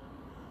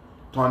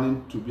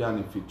turning to be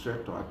an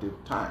infiltrator at a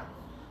time,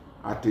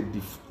 at a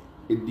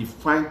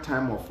defined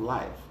time of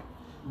life?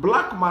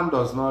 Black man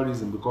does not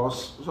reason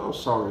because, I'm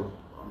sorry.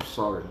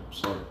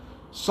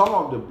 Some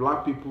of the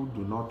black people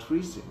do not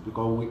reason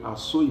because we are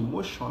so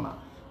emotional.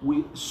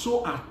 We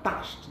so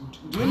attached.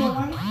 Do you know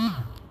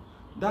why?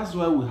 That's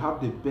why we have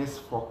the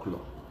best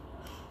folklore,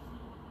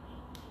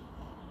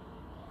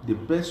 the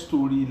best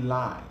story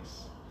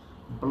lines,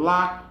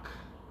 black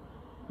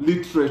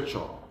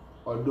literature,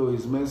 although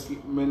it's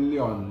mainly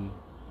on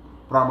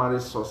primary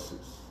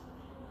sources,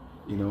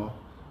 you know.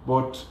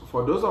 But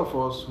for those of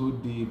us who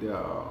did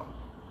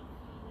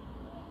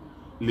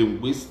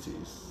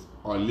linguistics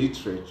or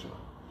literature,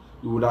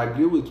 you would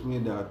agree with me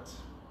that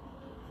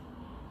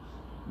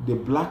the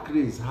black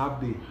race have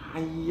the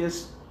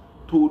highest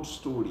told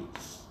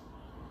stories.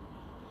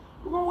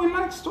 Because we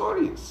like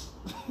stories.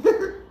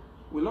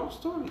 We love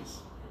stories.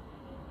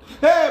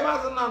 Hey,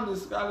 Mazi Nnamdi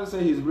Kanu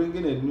say he's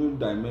bringing a new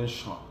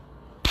dimension.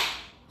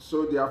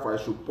 So therefore,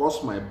 I should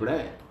pause my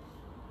brain.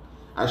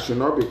 I should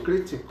not be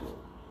critical.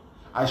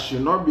 I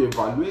should not be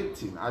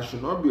evaluating. I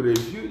should not be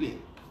reviewing.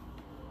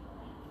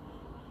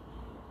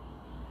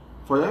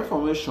 For your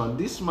information,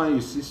 this man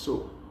you see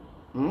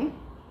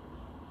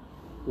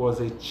was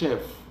a chef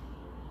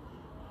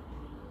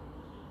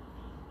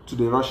to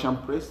the Russian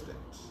president,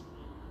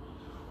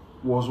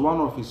 was one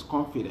of his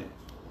confidant,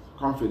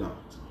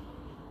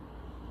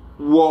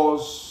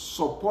 was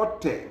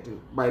supported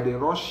by the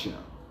Russian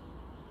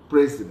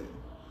president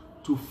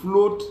to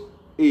float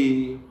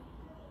a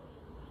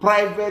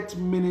private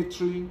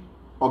military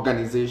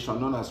organization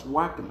known as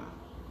Wagner.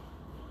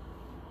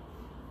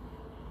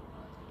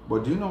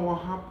 But do you know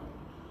what happened?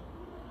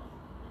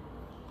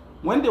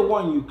 When the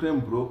war in Ukraine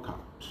broke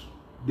out,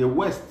 the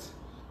West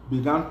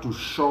began to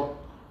shop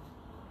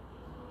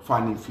for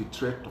an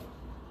infiltrator.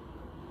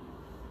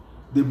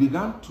 They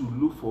began to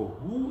look for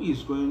who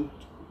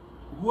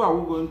are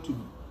we going to,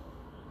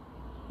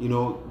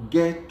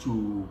 get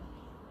to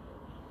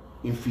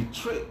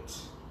infiltrate,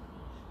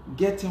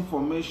 get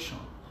information.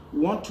 We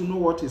want to know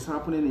what is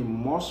happening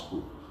in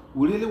Moscow.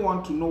 We really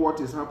want to know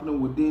what is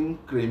happening within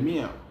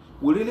Crimea.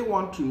 We really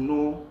want to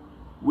know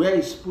where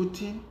is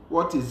Putin,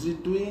 what is he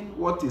doing,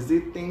 what is he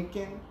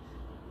thinking,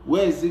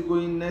 where is he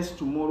going next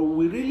tomorrow.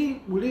 We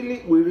really.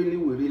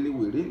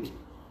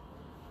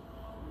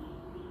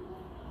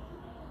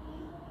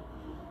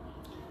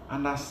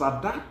 And as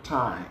at that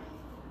time,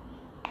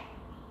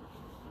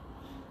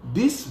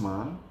 this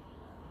man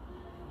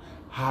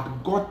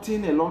had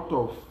gotten a lot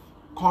of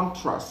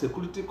contracts,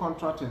 security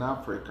contracts in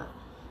Africa,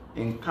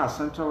 in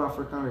Central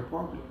African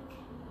Republic,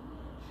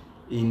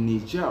 in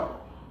Niger,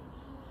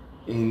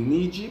 in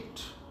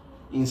Egypt,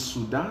 in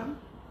Sudan,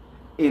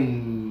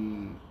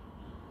 in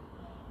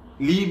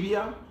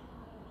Libya,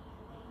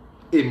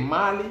 in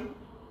Mali.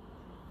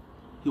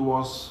 He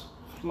was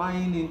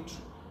flying into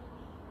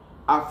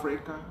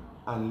Africa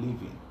and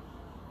living.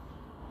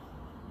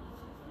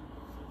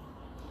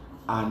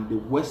 And the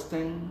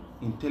Western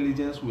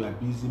intelligence were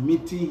busy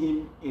meeting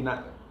him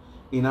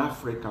in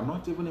Africa,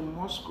 not even in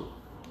Moscow.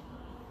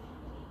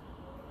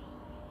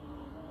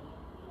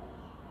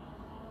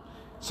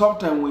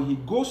 Sometimes when he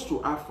goes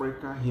to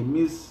Africa, he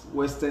meets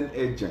Western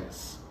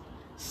agents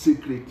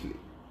secretly.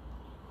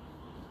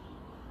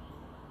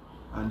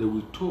 And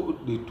they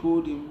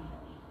told him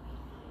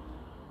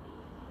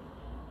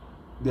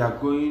they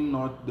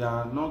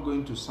are not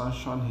going to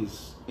sanction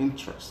his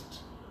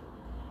interest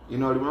You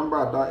know, remember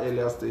at that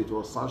earlier stage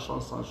was sanction.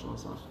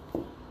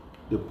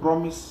 They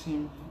promised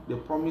him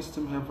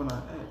heaven and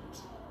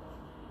earth.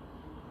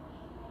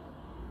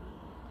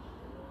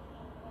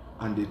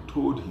 And they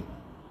told him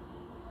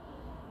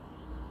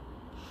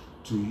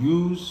to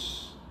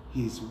use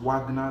his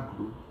Wagner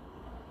group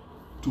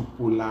to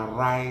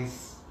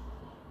polarize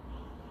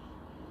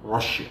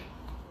Russia.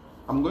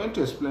 I'm going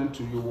to explain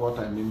to you what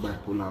I mean by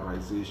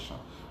polarization,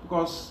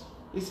 because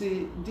you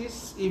see,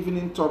 this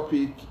evening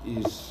topic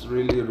is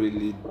really,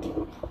 really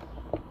deep.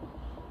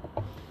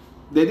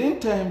 They didn't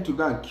tell him to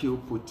go and kill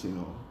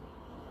Putin,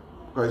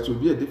 because it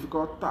would be a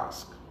difficult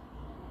task.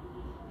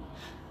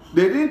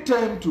 They didn't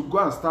tell him to go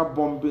and start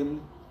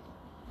bombing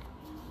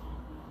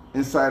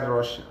inside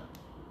Russia.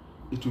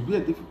 It would be a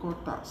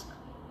difficult task.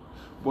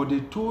 But they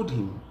told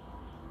him,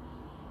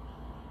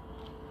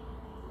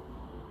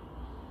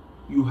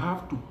 you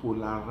have to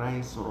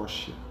polarize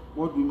Russia.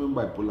 What do you mean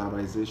by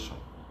polarization?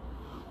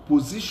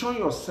 Position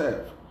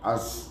yourself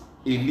as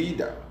a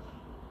leader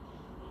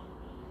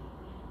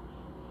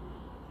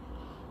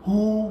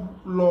who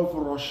loves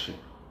Russia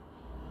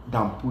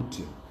than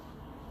Putin.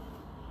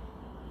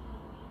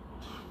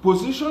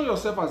 Position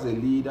yourself as a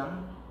leader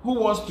who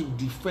wants to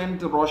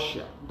defend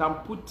Russia than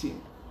Putin.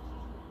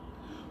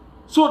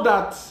 So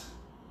that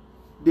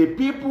the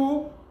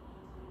people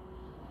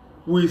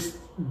will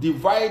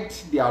divide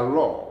their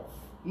love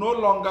no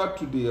longer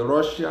to the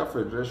Russia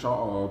Federation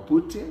or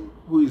Putin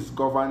who is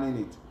governing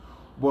it,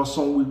 but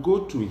some will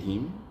go to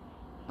him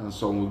and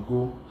some will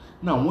go.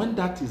 Now, when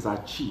that is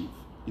achieved,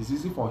 it's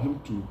easy for him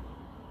to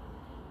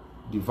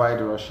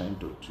divide Russia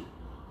into two,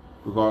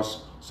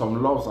 because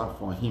some laws are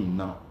for him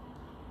now.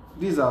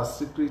 These are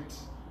secret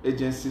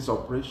agencies'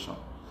 operation.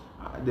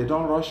 They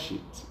don't rush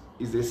it.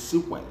 It's a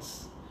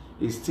sequence.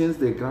 It's things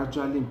they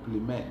gradually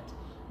implement.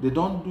 They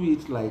don't do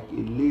it like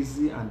a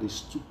lazy and a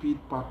stupid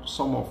part,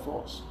 some of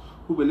us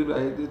who believe that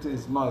everything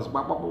is noise.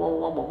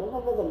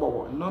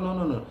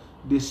 No.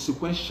 They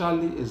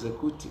sequentially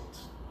execute it.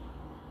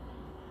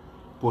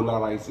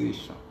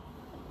 Polarization.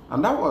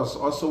 And that was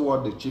also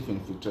what the chief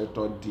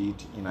infiltrator did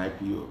in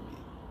Ipob.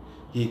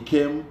 He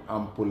came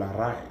and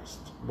polarized.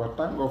 But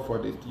thank God for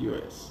the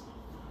US.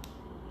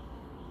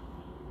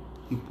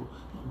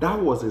 That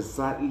was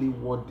exactly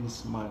what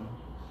this man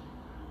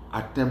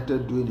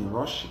attempted doing in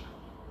Russia.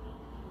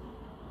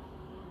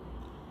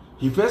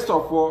 He first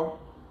of all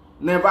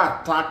never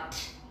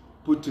attacked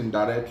Putin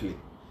directly.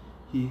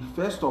 He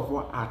first of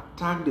all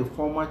attacked the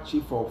former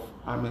chief of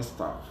army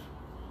staff.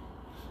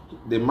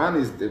 The man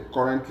is the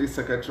currently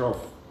secretary of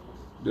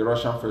the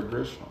Russian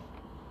Federation.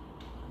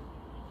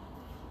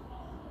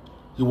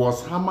 He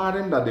was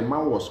hammering that the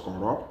man was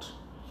corrupt,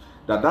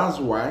 that's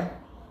why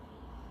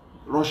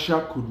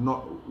Russia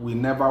will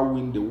never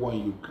win the war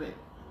in Ukraine.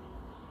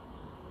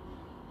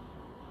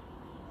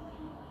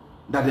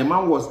 That the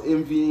man was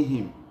envying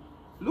him.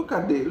 Look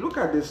at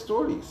the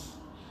stories.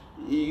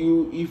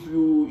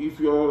 If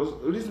you're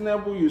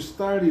reasonable, you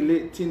start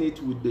relating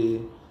it with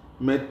the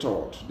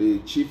method the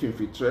chief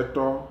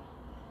infiltrator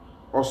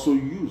also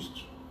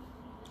used.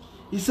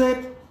 He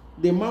said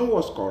the man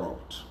was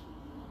corrupt.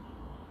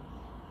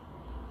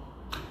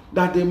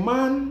 That the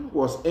man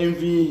was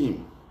envying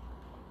him.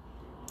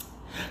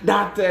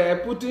 That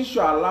Putin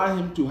should allow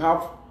him to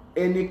have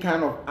any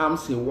kind of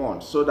arms he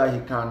wants so that he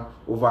can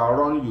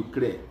overrun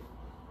Ukraine.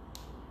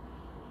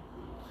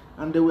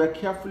 And they were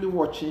carefully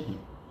watching him.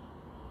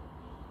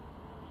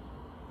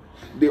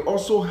 They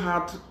also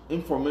had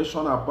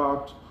information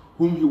about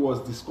whom he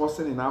was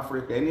discussing in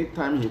Africa.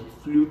 Anytime he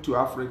flew to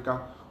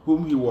Africa,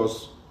 whom he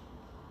was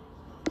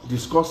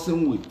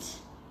discussing with.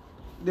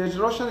 The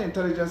Russian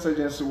intelligence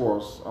agency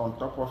was on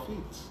top of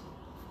it.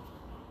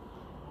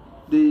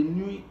 They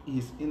knew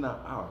his in and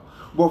out.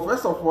 But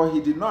first of all, he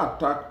did not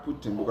attack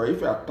Putin, because if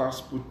he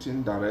attacks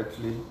Putin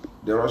directly,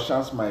 the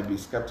Russians might be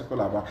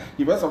skeptical about it.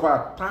 He first of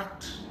all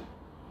attacked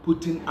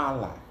Putin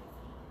ally,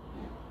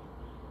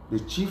 the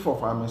chief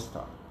of army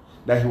staff,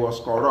 that he was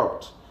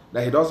corrupt,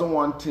 that he doesn't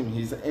want him,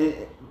 he's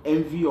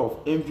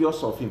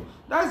envious of him.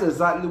 That's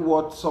exactly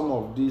what some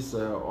of these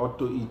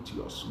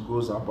auto-idiots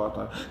goes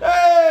about.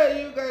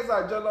 Hey, you guys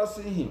are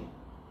jealousing him.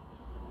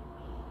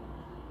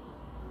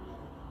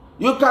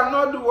 You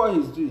cannot do what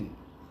he's doing.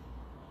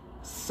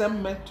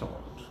 Same method,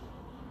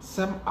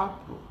 same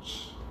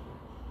approach,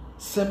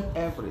 same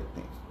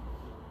everything.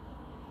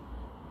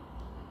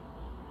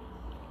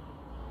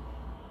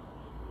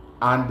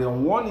 And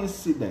then one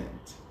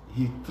incident,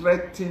 he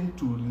threatened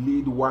to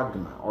lead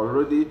Wagner.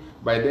 Already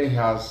by then he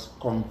has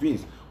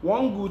convinced.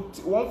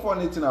 One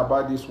funny thing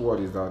about this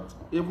world is that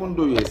even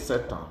though you're a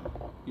Satan,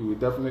 you will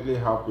definitely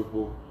have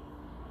people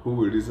who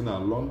will reason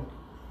along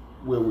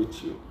way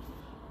with you.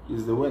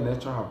 It's the way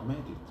nature have made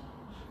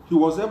it. He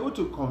was able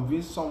to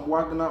convince some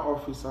Wagner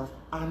officers,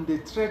 and they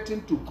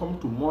threatened to come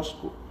to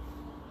Moscow.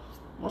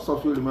 Most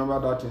of you remember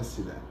that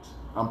incident.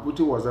 And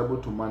Putin was able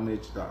to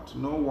manage that.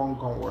 No one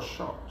gun was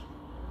shot.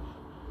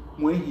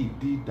 When he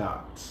did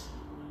that,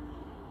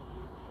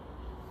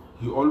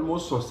 he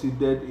almost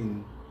succeeded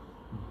in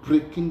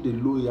breaking the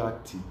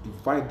loyalty,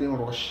 dividing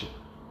Russia.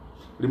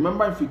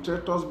 Remember,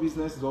 infiltrators'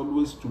 business is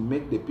always to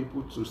make the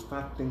people to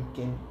start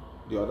thinking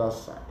the other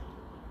side.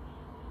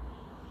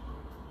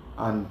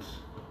 And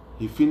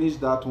he finished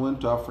that,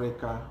 went to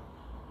Africa.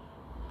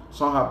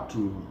 Some have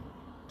to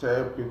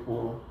tell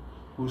people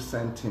who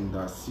sent him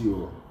that, see,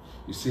 oh,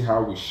 you see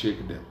how we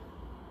shake them.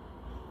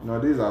 You know,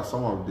 these are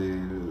some of the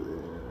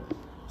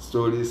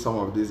stories, some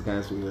of these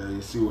guys,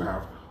 you see, we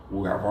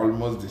have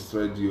almost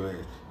destroyed you.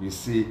 You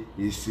see.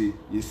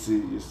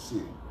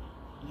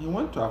 He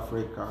went to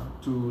Africa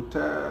to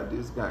tell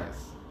these guys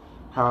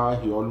how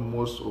he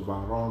almost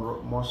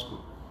overrun Moscow.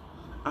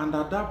 And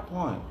at that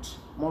point,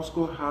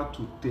 Moscow had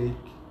to take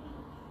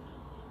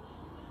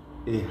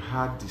a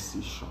hard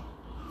decision.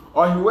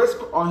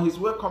 On his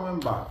way coming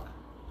back,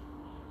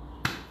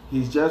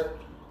 he just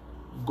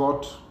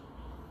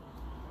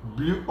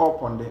blew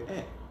up on the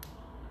air.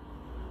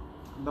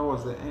 That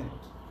was the end.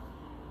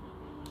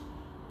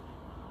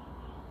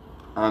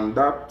 And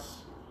that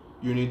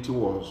unity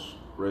was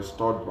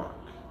restored back.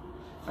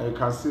 And you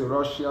can see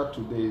Russia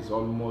today is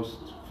almost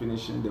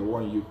finishing the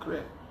war in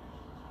Ukraine.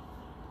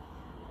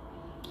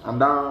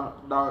 And that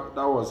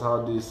was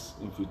how this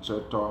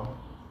infiltrator,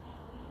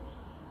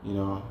 you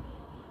know,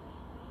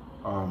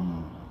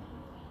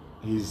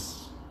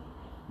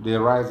 the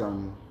rise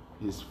and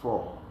his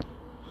fall.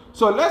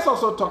 So let's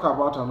also talk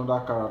about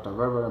another character,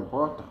 very, very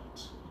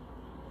important.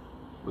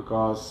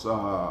 Because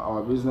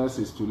our business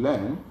is to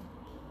learn.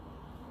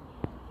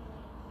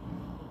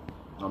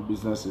 Our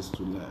business is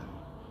to learn.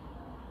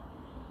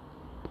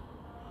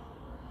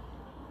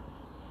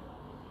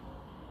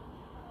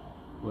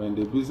 We're in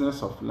the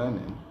business of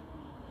learning.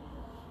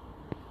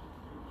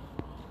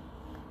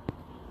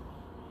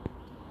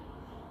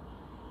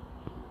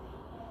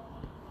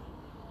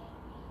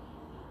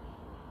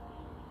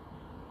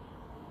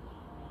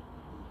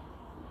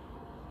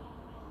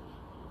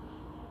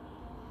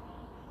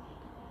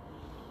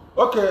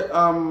 Okay,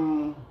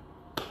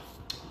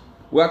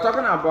 we are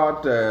talking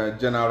about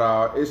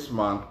General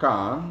Isman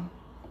Khan.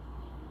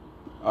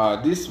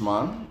 This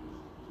man,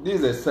 this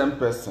is the same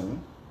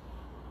person.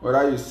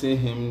 Whether you see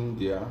him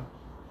there,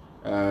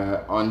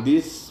 on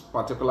this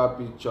particular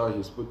picture,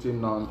 he's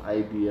putting on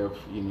IDF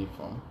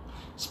uniform.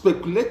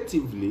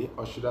 Speculatively,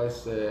 or should I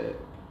say,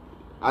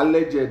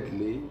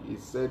 allegedly,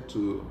 it's said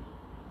to,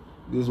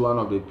 this is one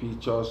of the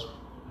pictures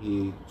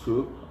he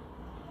took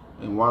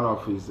in one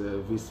of his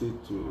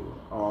visits to,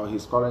 or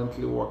he's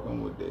currently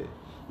working with the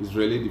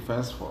Israeli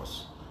Defense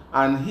Force.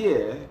 And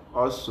here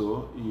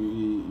also,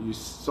 you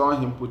saw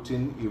him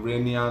putting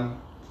Iranian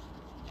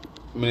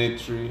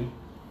military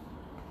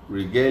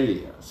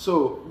regalia.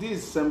 So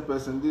this same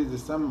person, this is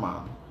the same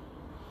man.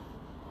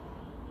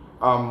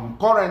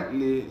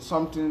 Currently,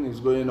 something is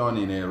going on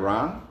in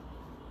Iran,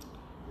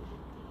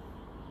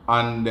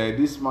 and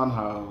this man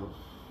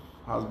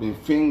has been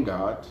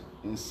fingered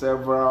in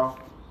several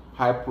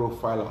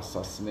high-profile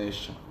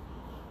assassinations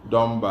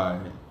done by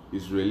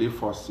Israeli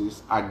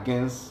forces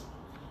against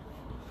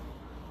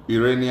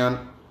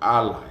Iranian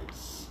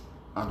allies,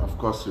 and of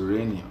course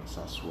Iranians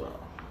as well.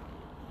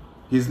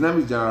 His name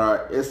is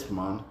General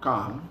Isman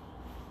Khan.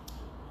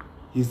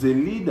 He's a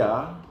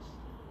leader.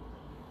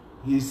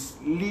 He's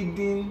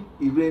leading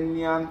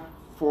Iranian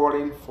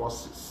foreign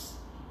forces.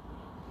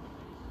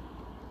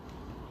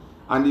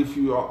 And if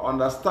you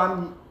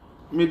understand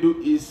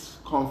Middle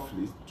East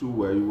conflict too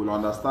well, you will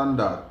understand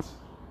that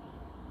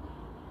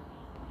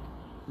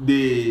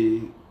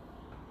the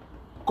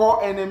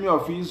core enemy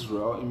of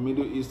Israel in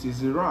Middle East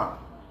is Iran.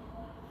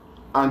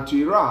 And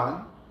to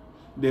Iran,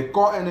 the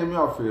core enemy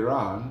of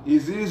Iran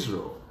is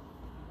Israel.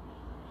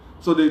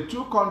 So the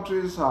two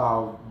countries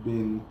have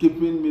been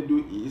keeping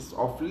Middle East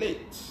of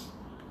late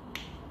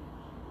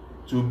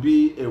to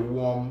be a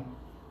warm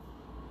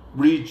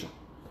region.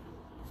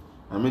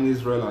 I mean,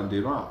 Israel and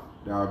Iran,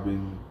 they have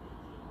been,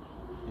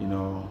 you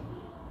know,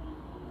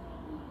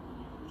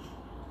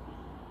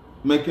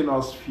 making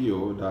us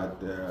feel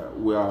that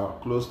we are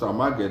close to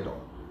Armageddon.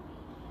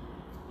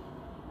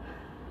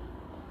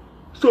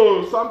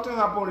 So something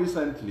happened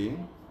recently.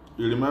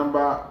 You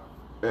remember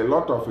a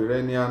lot of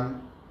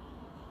Iranian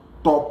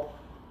top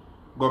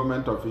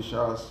government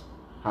officials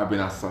have been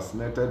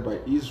assassinated by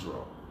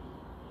Israel.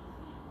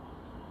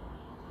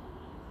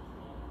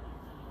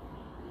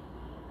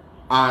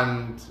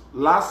 And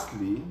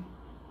lastly,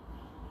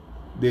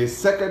 the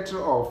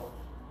secretary of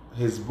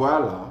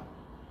Hezbollah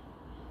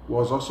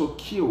was also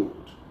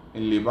killed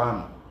in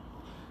Lebanon.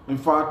 In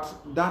fact,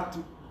 that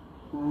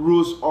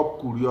rose up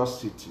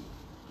curiosity.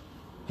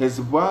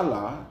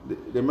 Hezbollah,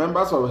 the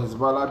members of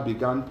Hezbollah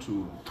began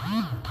to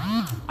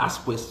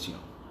ask questions.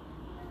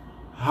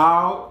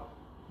 How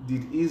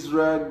did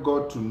Israel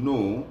got to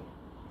know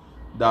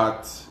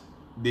that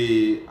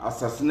the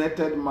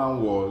assassinated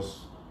man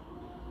was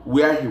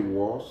where he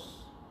was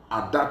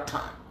at that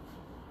time?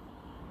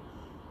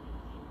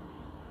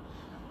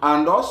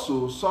 And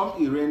also some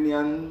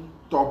Iranian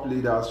top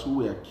leaders who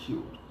were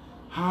killed.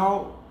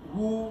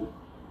 Who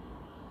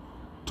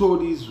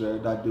told Israel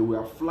that they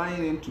were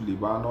flying into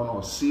Lebanon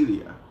or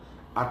Syria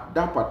at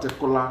that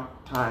particular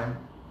time?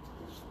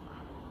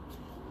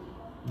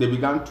 they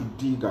began to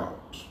dig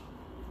out,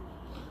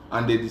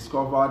 and they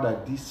discovered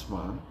that this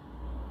man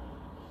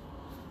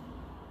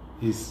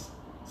is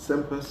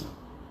same person.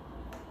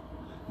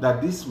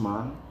 That this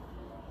man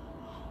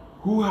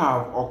who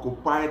have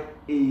occupied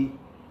a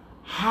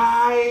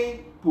high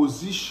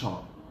position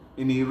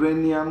in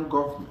Iranian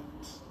government.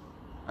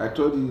 I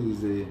told you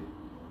he's a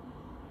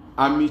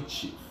army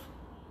chief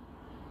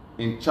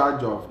in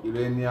charge of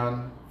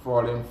Iranian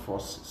foreign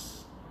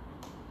forces.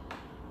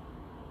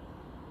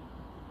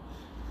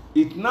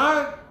 It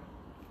now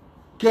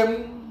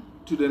came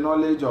to the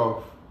knowledge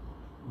of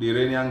the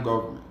Iranian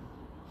government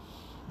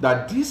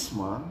that this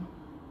man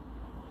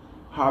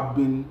had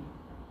been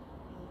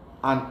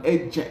an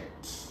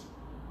agent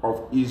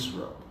of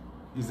Israel.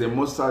 He's a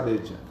Mossad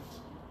agent.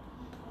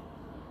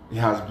 He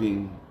has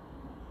been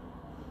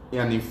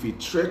an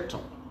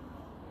infiltrator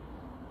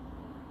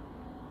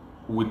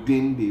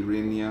within the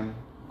Iranian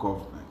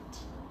government.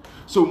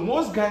 So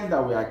most guys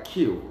that were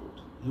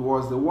killed, he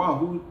was the one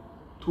who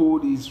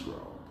told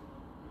Israel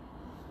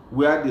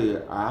where they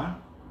are,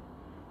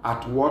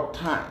 at what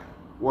time,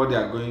 what they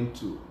are going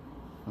to.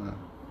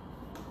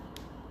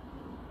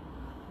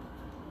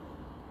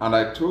 And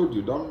I told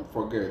you, don't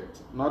forget,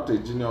 not a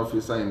junior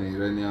officer in the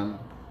Iranian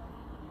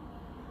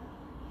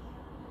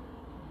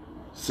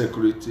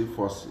security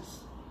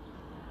forces.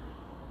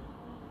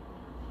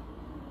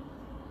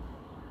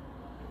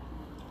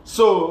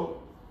 So,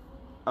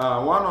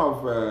 one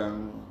of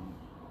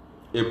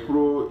a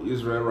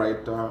pro-Israel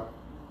writer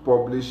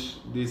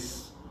published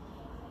this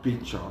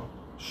picture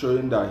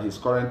showing that he's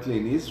currently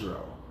in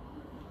Israel.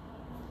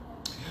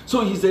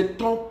 So he's a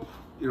top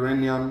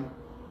Iranian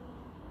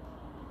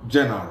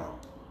general.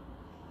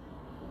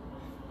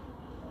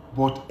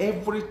 But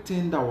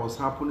everything that was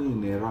happening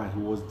in Iran, he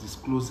was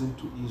disclosing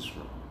to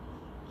Israel.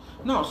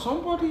 Now,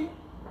 somebody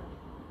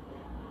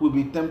will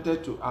be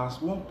tempted to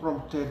ask, what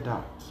prompted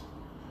that?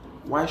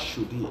 Why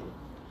should he?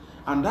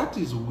 And that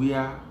is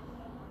where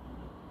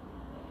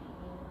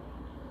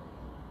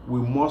we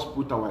must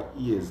put our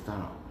ears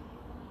down.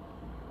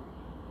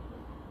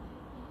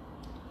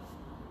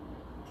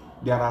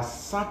 There are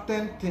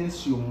certain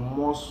things you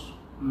must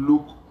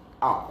look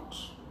out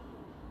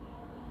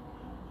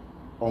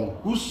on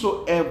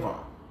whosoever.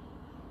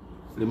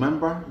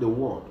 Remember the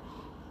word,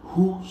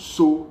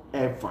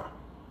 whosoever.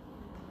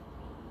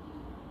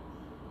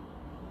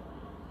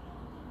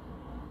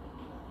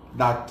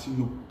 That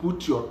you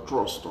put your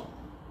trust on,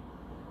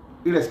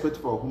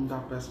 irrespective of whom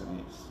that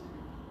person is.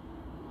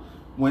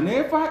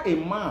 Whenever a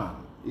man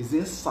is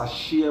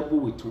insatiable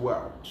with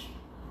wealth,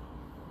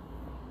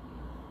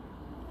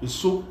 he's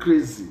so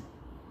crazy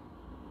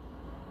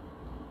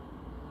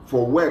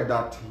for wealth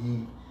that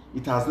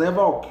it has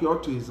never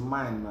occurred to his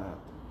mind that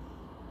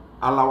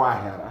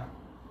Allah,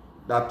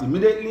 that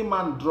immediately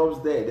man drops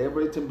dead,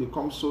 everything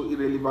becomes so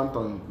irrelevant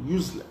and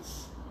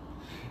useless.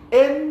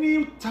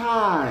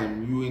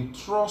 Anytime you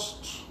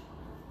entrust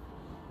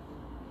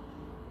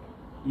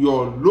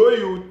your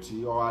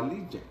loyalty or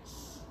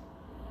allegiance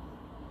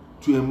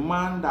to a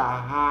man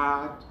that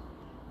had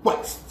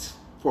quest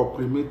for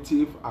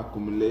primitive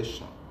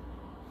accumulation,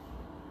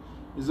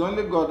 it's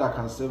only God that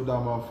can save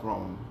that man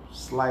from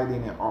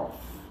sliding it off.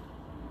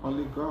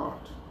 Only God.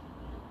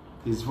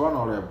 He's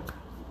vulnerable.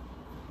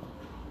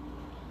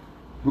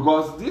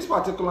 Because this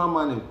particular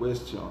man in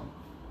question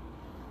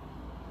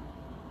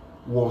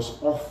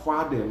was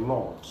offered a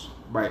lot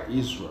by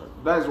Israel.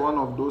 That is one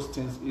of those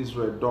things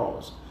Israel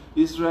does.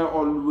 Israel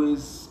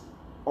always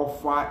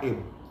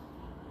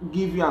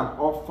give you an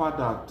offer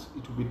that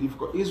it will be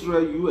difficult.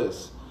 Israel,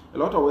 US, a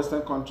lot of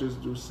Western countries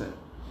do same.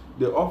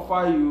 They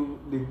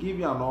give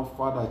you an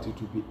offer that it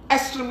will be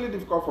extremely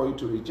difficult for you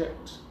to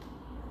reject.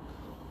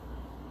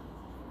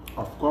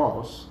 Of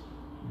course,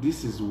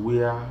 this is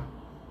where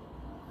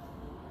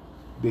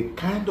the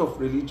kind of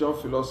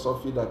religious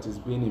philosophy that is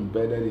being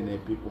embedded in a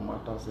people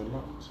matters a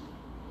lot.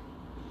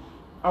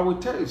 I will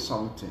tell you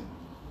something,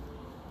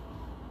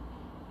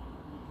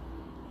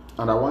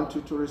 and I want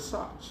you to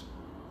research.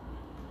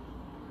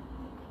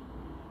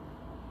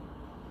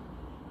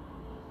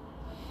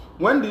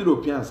 When the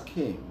Europeans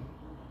came,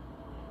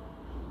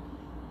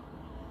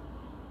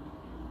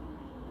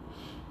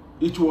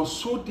 it was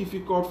so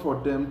difficult for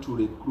them to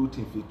recruit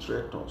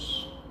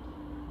infiltrators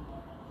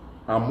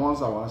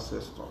amongst our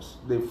ancestors.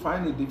 They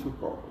find it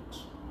difficult.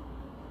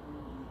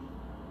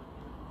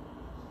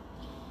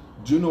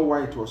 Do you know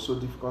why it was so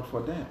difficult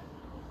for them?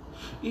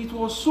 It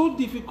was so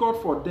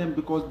difficult for them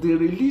because the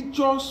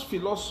religious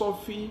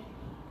philosophy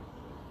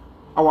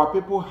our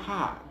people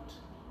had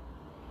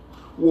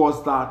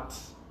was that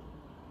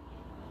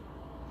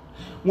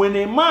when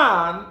a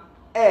man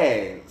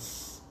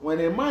errs, when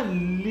a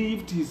man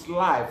lived his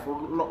life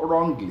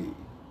wrongly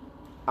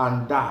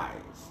and dies,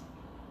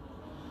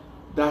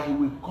 that he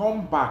will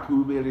come back, he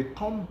will be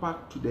returned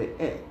back to the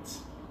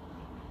earth.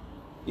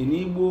 In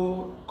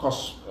Igbo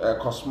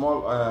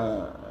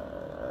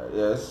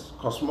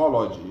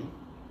cosmology,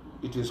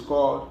 it is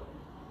called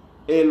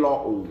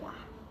Elo Owa.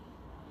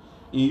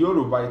 In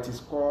Yoruba, it is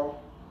called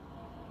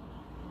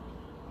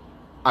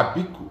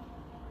Abiku,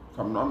 if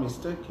I'm not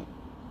mistaken.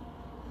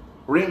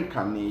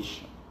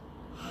 reincarnation.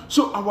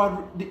 So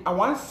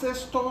our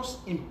ancestors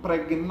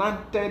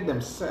impregnated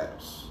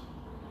themselves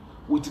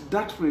with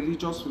that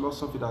religious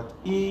philosophy that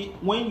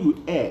when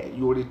you err,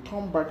 you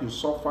return back, you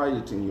suffer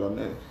it in your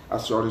neck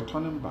as you're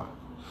returning back.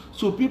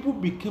 So people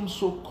became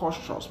so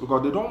cautious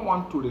because they don't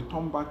want to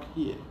return back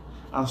here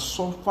and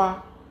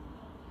suffer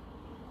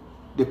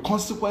the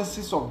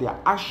consequences of their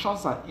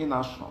actions and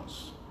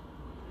inactions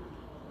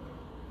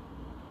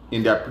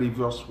in their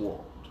previous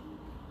world.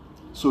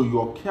 So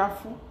you're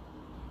careful,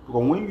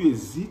 because when you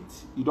exit,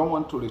 you don't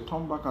want to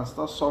return back and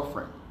start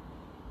suffering.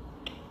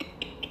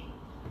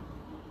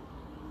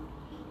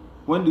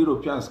 When the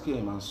Europeans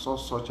came and saw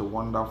such a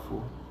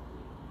wonderful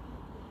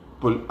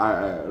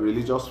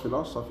religious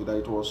philosophy, that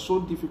it was so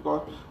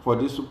difficult for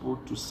these people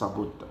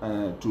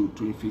to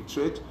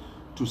infiltrate,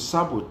 to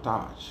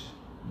sabotage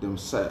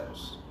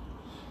themselves,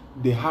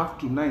 they have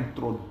to now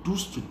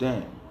introduce to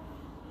them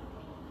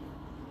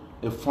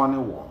a funny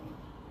one.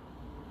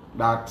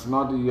 That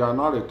you are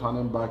not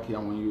returning back here.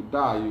 When you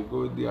die, you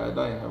go there,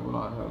 either in heaven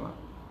or hell.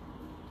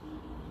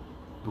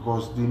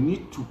 Because they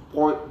need to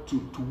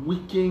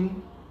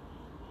weaken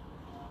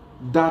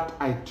that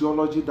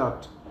ideology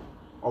that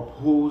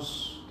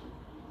upholds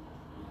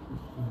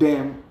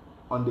them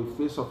on the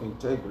face of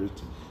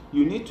integrity.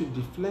 You need to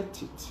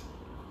deflect it.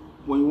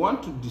 When you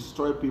want to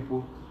destroy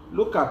people,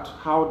 look at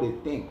how they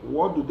think.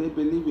 What do they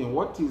believe in?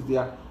 What is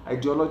their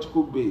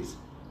ideological base?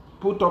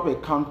 Put up a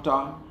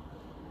counter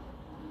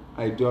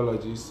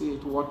ideology, see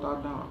it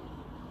watered down.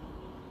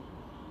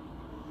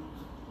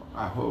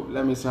 I hope.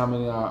 Let me see how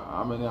many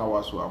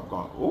hours we have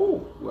gone.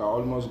 Oh, we are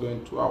almost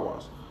going 2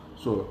 hours.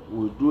 So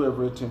we'll do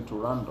everything to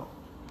random.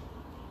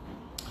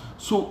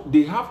 So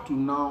they have to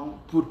now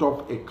put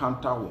up a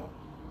counter one.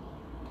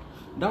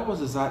 That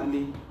was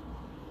exactly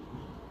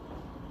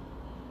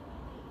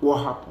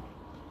what happened.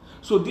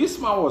 So this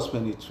man was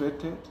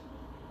penetrated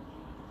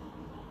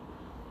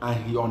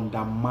and he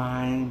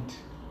undermined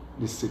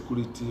the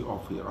security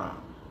of Iran.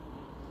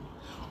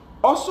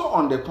 Also,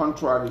 on the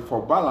contrary,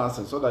 for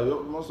balancing, so that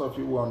most of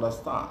you will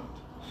understand,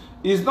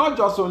 it's not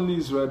just only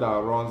Israel that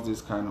runs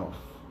this kind of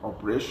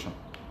operation.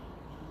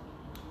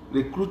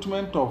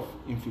 Recruitment of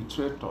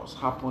infiltrators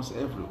happens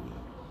everywhere.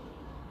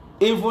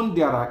 Even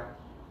there are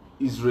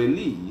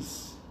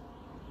Israelis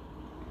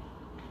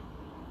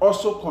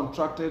also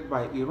contracted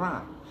by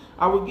Iran.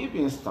 I will give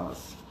you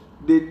instance.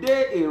 The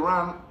day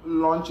Iran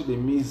launched the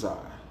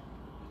missile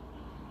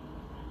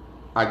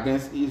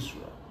against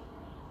Israel,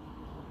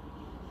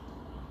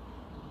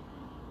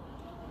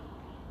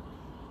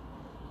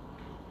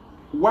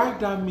 why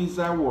that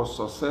missile was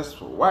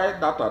successful, why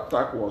that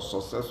attack was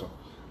successful.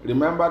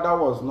 Remember, that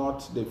was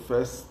not the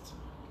first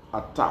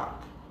attack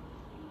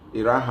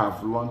Iran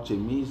have launched a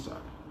missile.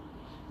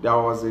 There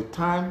was a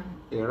time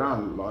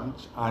Iran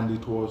launched and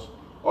it was,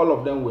 all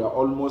of them were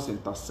almost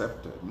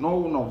intercepted.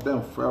 None of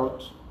them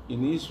fell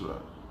in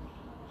Israel.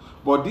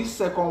 But this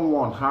second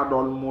one had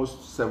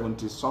almost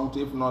 70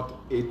 something, if not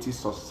 80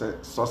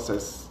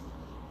 successes.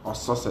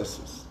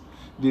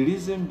 The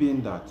reason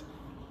being that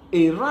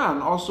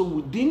Iran also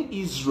within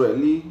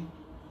Israeli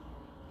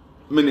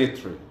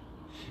military,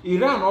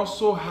 Iran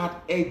also had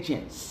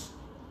agents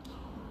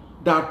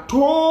that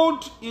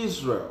told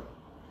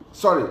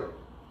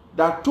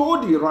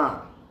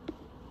Iran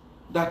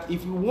that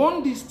if you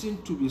want this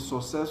thing to be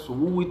successful,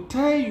 we will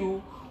tell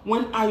you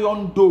when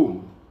Iron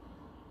Dome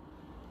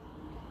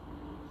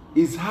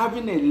is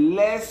having a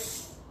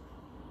less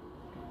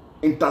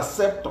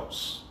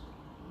interceptors.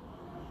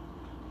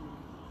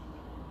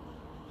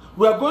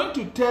 We are going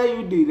to tell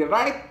you the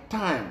right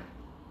time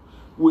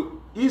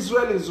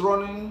Israel is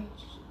running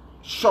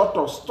short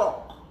of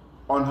stock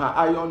on her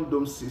Iron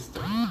Dome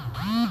system.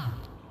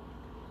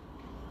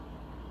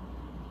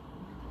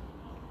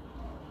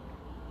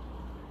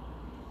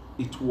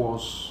 It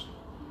was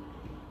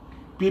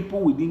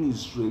people within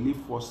Israeli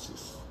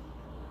forces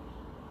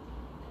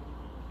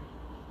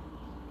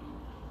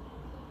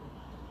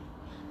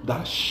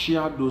that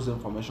shared those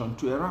information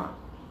to Iran.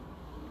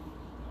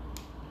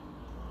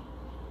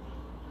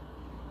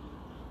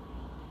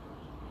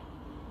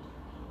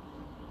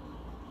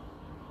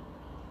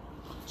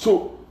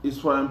 So it's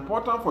very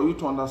important for you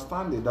to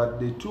understand it, that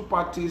the two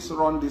parties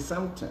run the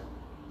same thing.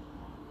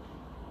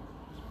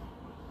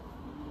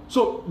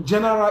 So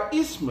General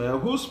Ismail,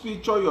 whose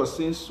picture you're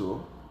seeing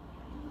so,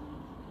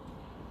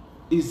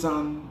 is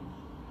an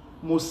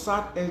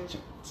Mossad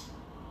agent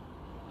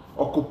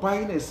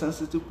occupying a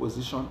sensitive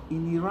position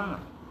in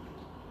Iran.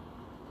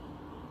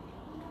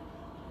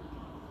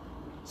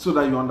 So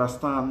that you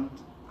understand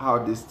how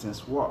these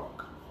things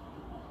work.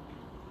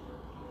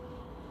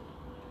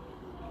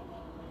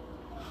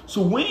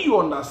 So when you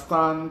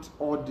understand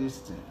all these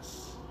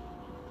things,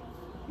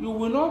 you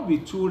will not be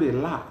too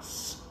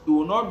relaxed. You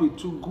will not be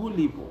too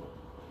gullible.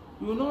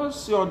 You will not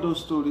see all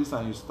those stories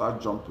and you start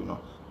jumping on.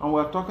 And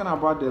we're talking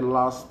about the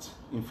last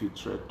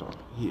infiltrator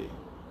here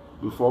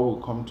before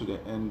we come to the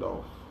end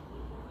of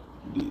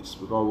this,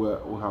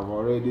 because we have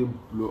already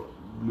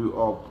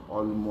blew up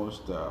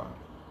almost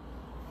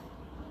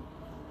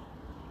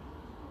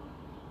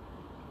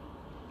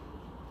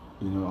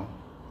you know,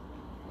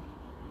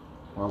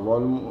 have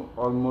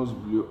almost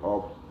blew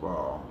up.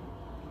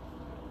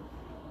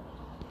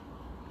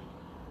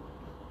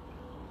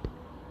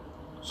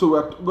 So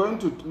we're going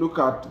to look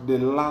at the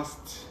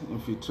last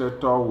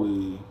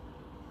infiltrator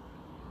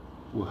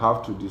we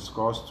have to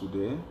discuss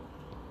today.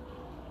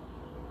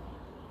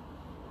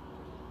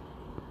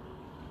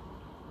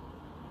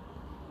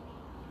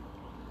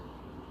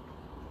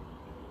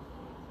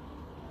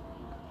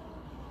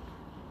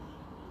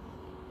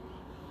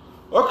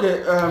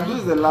 Okay, this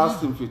is the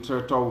last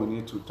infiltrator we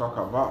need to talk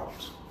about,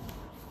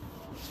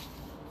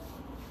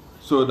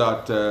 so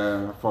that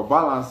for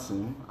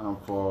balancing and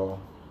for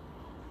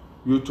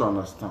you to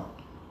understand.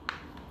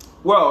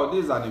 Well,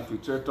 this is an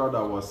infiltrator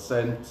that was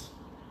sent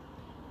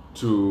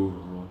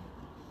to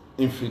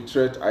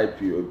infiltrate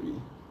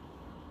Ipob,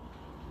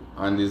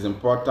 and it's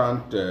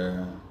important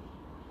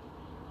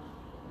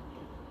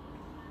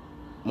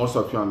most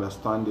of you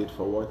understand it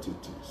for what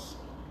it is.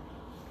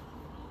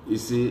 You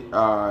see,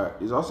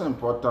 it's also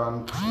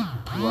important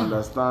to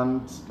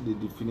understand the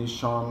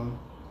definition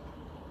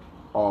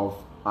of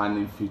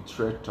an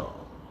infiltrator.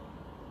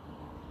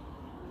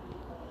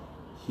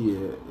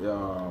 Here,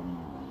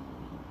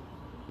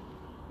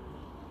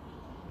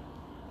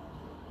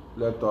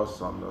 let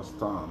us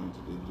understand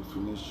the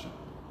definition.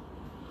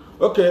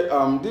 Okay,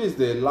 this is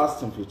the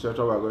last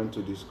infiltrator we're going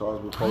to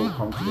discuss before we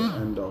come to the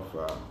end of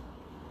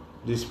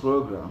this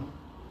program.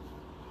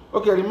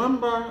 Okay,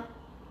 remember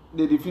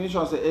the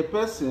definition says a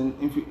person,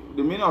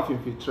 the meaning of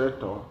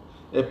infiltrator,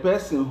 a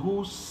person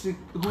who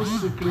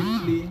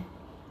secretly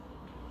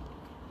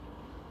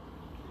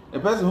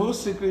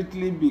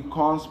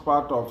becomes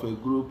part of a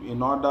group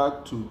in order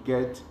to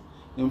get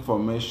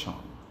information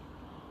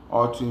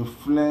or to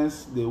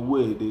influence the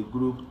way the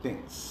group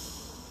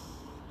thinks.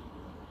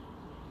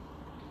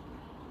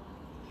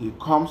 He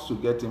comes to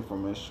get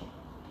information.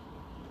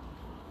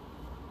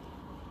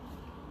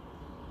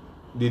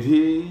 Did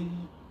he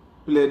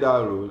play that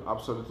role?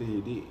 Absolutely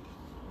he did.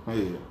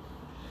 Yeah.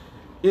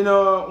 You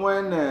know,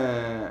 when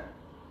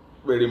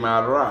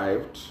Berima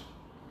arrived,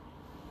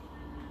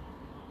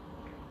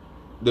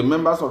 the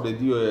members of the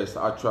DOS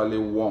actually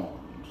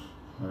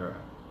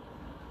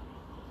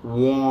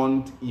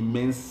warned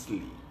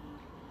immensely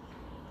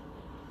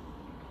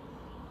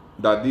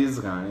that this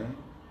guy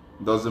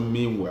doesn't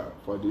mean well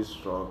for this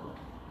struggle.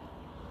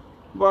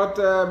 But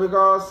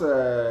because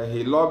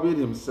he lobbied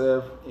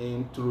himself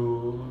in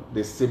through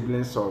the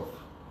siblings of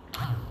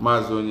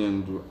Mazi,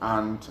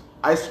 and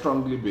I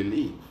strongly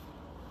believe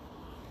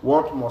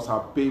what must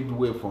have paved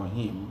way for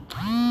him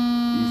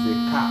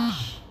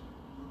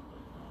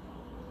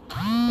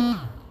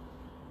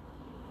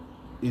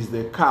is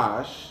the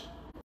cash.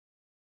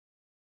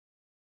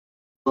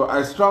 So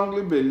I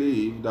strongly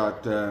believe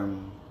that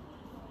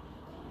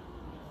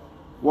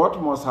what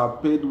must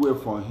have paved way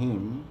for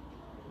him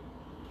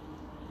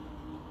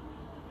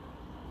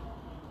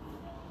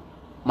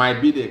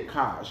might be the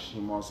cash he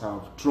must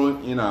have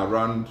thrown in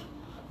around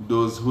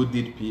those who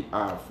did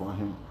PR for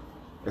him.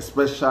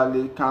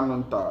 Especially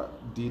Kanu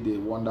did a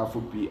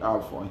wonderful PR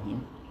for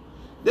him.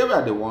 They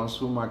were the ones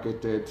who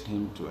marketed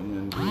him to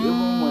Nnamdi.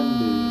 Even when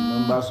the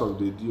members of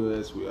the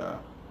DOS were,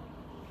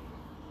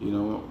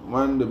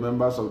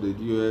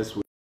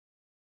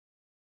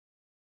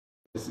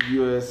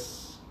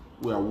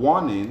 were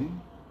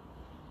warning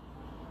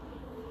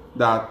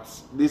that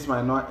this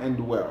might not end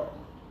well,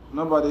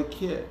 nobody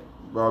cared.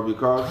 But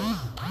because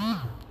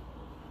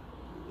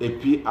a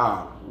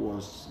PR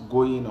was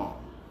going on,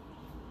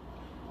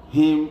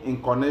 him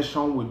in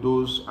connection with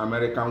those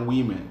American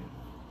women,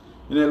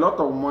 a lot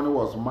of money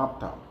was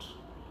mapped out.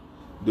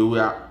 They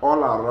were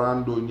all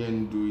around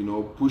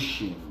Onyendu,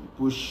 pushing,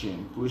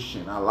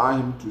 allow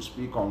him to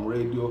speak on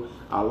radio,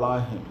 allow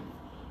him.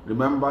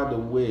 Remember the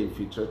way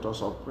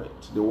infiltrators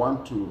operate. They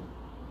want to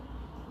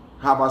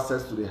have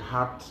access to the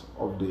heart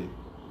of the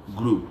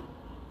group,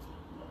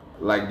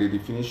 like the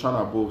definition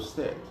above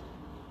said.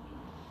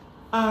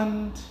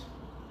 And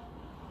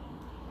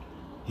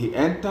he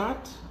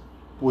entered,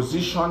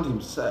 positioned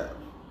himself.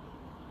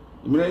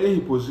 Immediately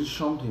he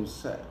positioned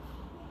himself.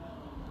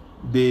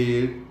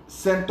 The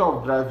center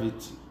of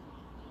gravity,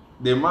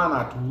 the man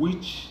at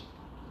which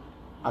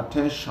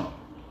attention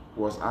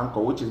was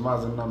anchored, which is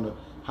Mazi Nnamdi,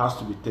 has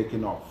to be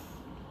taken off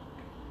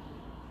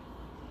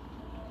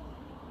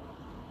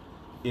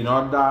in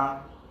order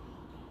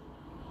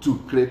to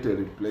create a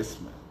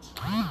replacement.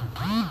 I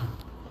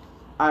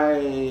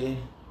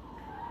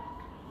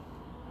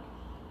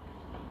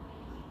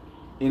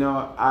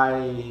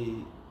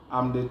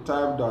am the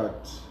type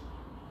that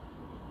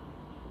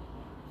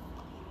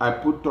I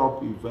put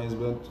up events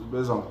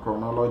based on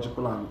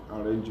chronological and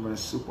arrangement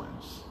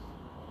sequence.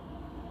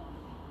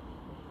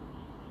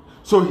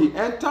 So he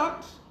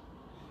entered,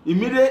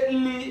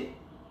 immediately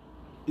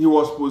he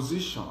was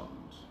positioned,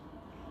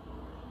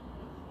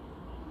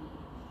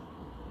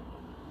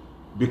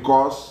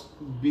 because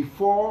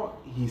before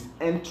his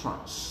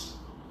entrance,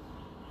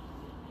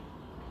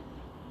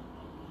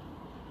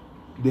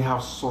 they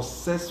have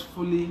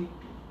successfully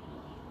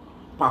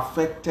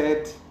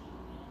perfected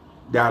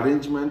the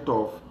arrangement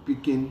of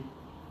picking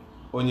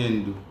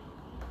Onyendu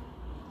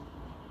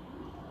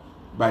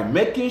by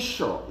making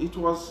sure it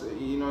was,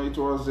 it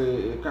was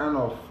a kind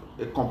of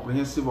a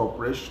comprehensive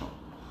operation.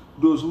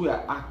 Those who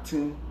are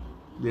acting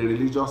the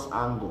religious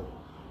angle,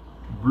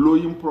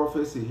 blowing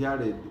prophecy here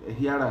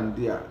and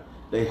there,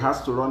 that he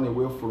has to run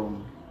away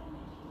from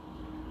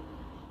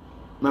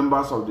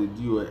members of the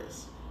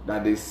DOS,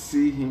 that they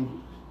see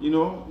him,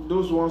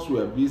 those ones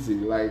were busy,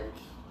 like,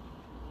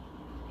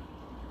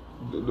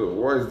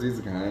 what is this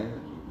guy?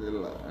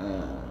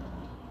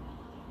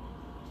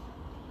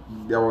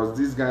 There was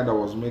this guy that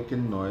was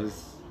making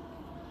noise.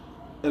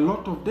 A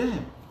lot of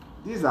them,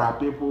 these are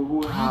people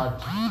who had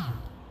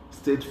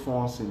state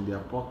funds in their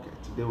pocket.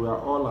 They were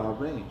all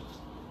arranged.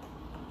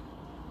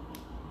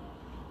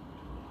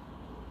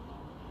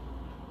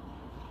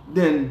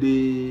 Then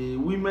the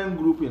women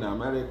group in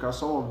America,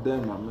 some of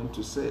them, I meant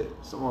to say,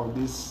 some of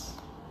these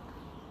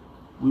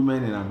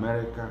women in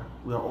America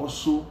were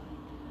also,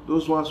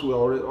 those ones were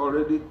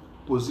already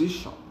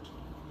positioned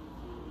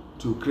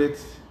to create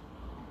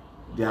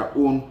their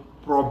own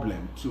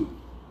problem too.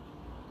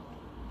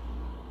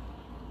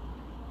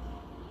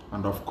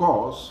 And of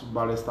course,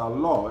 Barrister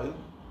Lloyd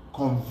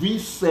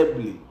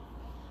convincingly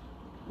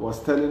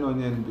was telling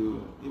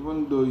Onyendu,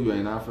 even though you're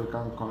an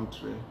African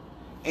country,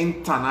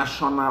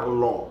 international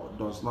law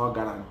does not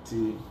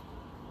guarantee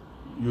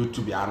you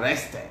to be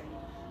arrested.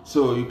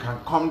 So you can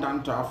come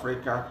down to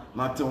Africa,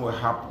 nothing will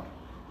happen.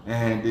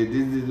 And they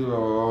did blah,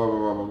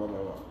 blah, blah, blah,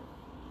 blah.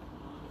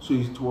 So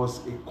it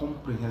was a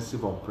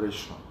comprehensive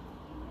operation.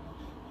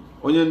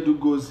 Onyendu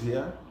goes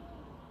here.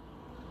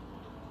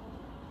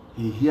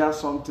 He hears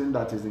something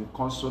that is in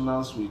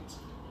consonance with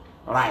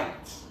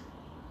right,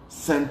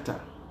 center,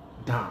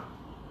 down.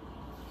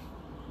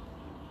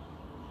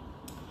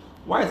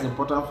 Why is it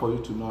important for you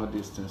to know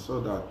these things? So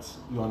that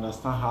you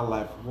understand how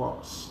life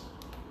works.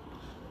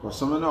 Because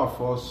so many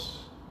of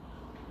us,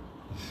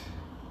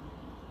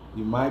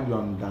 you might be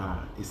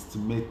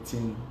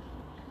underestimating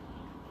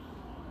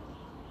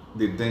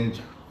the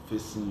danger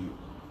facing you.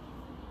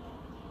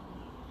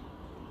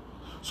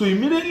 So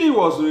immediately he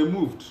was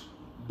removed.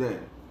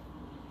 Then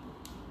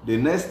the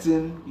next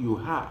thing you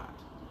heard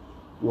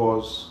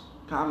was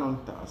Kanu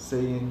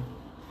saying,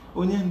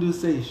 Onyendu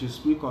said he should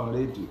speak on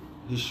radio.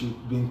 He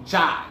should be in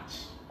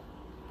charge.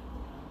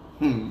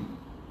 And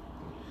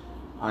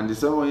the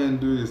same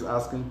Onyendu is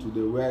asking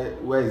today,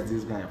 where is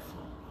this guy from?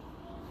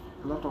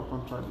 A lot of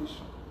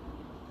contradiction.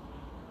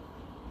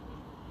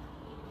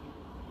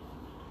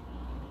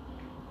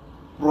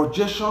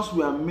 Projections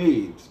were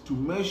made to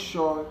make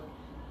sure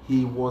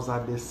he was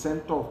at the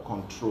center of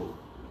control.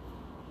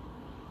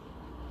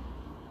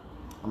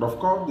 And of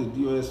course, the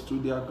DOS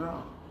stood their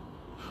ground.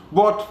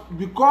 But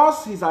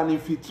because he's an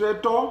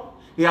infiltrator,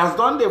 he has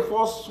done the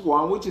first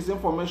one, which is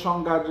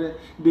information gathering.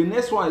 The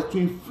next one is to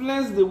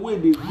influence the way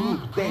the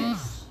group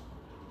thinks.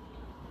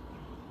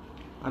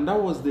 And that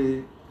was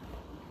the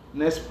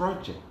next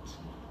project.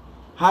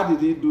 How did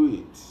he do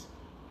it?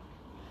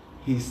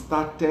 He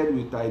started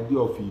with the idea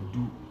of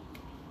Idu.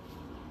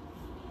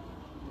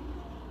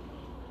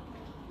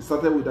 He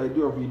started with the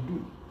idea of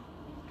Idu.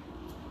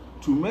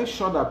 To make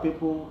sure that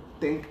people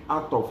think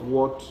out of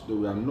what they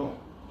were known.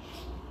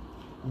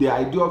 The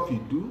idea of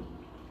Idu,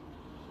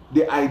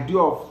 the idea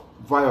of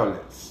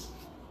violence.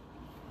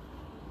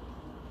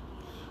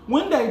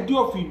 When the idea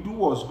of Idu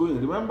was going,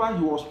 remember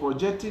he was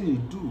projecting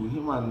Idu,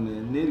 him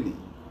and Nelly,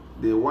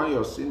 the one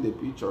you're seeing the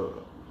picture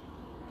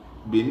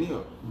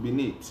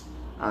beneath,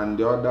 and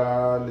the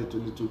other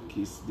little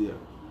kids there.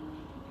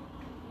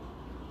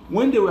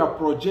 When they were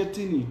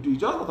projecting Idu,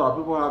 just that our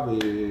people have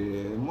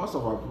most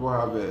of our people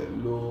have a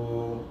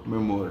low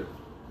memory,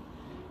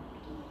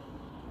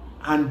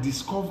 and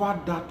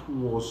discovered that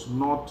was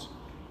not,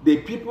 the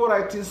people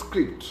writing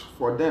script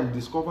for them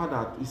discovered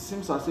that it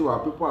seems as if our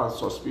people are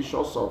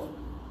suspicious of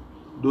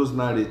those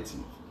narratives.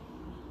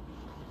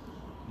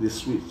 They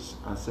switch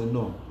and say,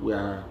 no,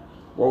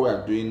 what we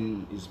are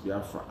doing is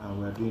Biafra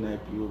and we are doing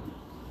Ipob.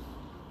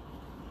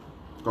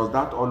 Because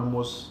that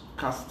almost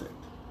casted.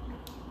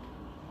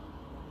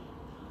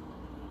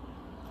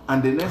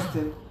 And the next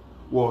thing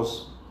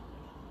was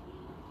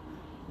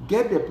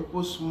get the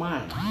people's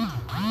mind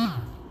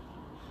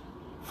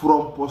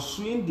from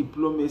pursuing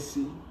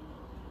diplomacy,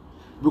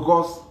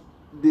 because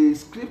the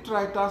script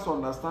writers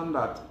understand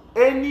that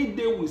any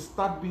day we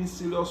start being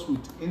serious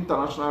with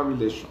international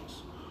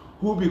relations,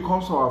 who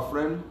becomes our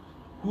friend,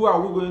 who are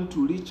we going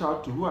to reach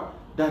out to,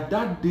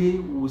 that day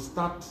we will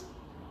start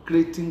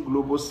creating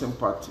global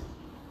sympathy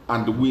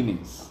and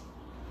winnings.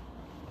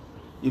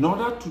 In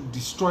order to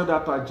destroy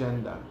that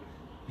agenda,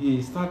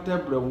 he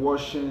started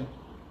brainwashing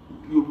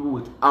you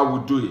with, I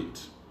will do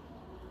it.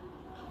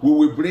 We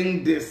will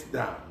bring this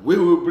down. We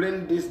will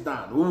bring this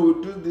down. We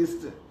will do this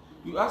thing.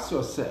 You ask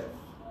yourself,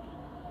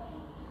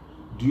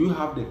 do you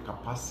have the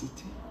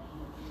capacity?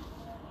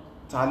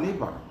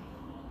 Taliban,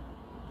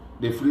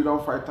 the freedom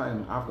fighter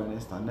in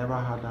Afghanistan, never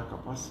had that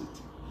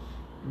capacity.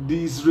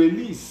 The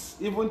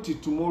Israelis, even till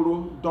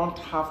tomorrow, don't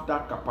have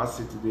that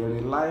capacity. They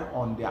rely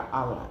on their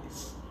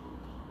allies.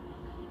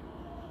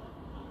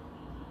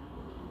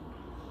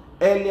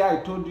 Earlier, I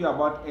told you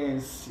about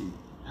ANC,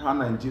 how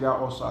Nigeria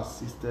also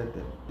assisted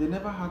them. They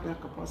never had that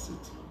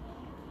capacity.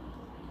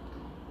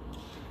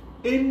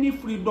 Any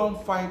freedom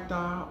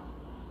fighter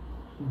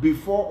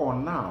before or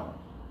now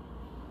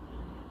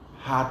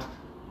had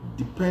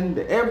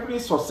depended, every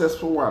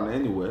successful one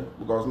anyway,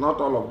 because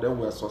not all of them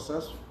were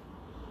successful,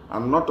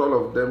 and not all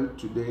of them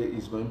today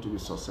is going to be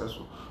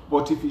successful.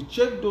 But if you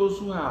check those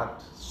who had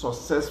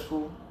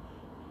successful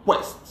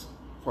quest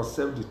for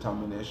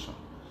self-determination,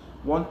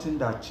 one thing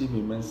that achieved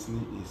immensely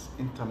is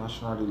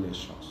international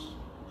relations.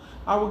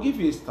 I will give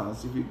you a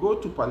instance. If you go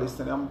to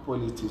Palestinian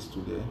politics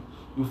today,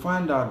 you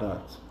find out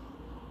that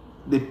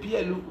the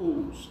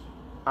PLOs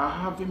are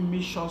having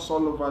missions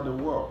all over the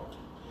world.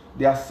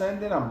 They are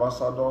sending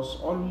ambassadors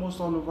almost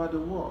all over the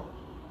world.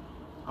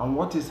 And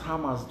what is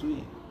Hamas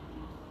doing?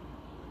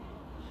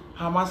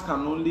 Hamas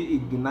can only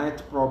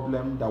ignite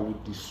problems that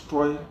will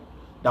destroy,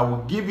 that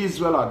will give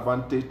Israel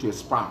advantage to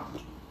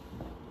expand.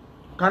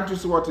 Can't you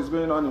see what is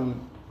going on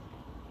in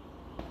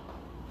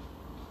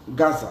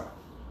Gaza,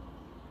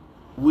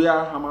 where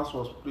Hamas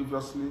was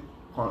previously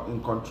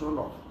in control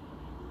of?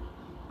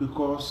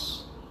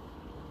 Because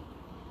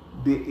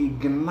they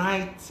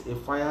ignite a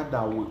fire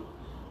that will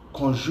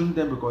consume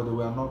them because they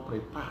were not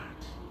prepared.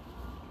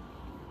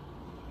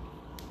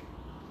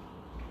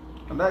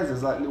 And that is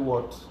exactly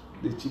what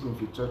the chief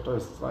infiltrator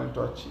is trying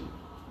to achieve.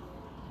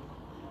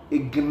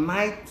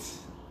 Ignite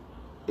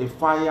a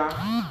fire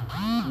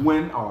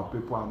when our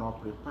people are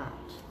not prepared.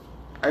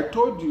 I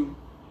told you,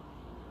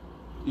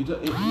 you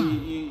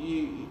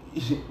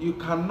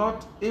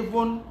cannot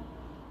even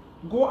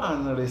go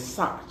and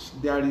research.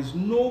 There is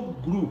no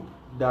group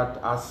that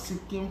are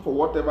seeking for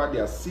whatever they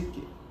are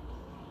seeking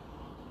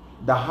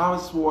that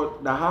have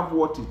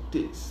what it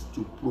takes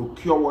to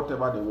procure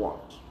whatever they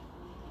want.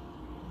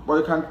 But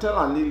you can tell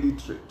an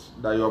illiterate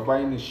that you're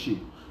buying a ship,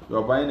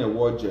 you're buying a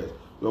war jet,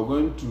 you're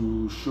going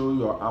to show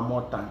your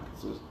armor tank,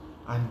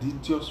 and they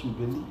just will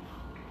believe.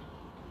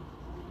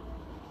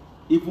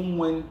 Even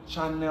when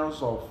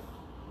channels of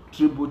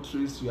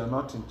tributaries, you are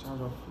not in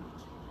charge of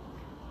it.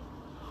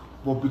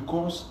 But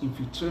because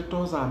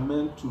infiltrators are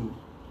meant to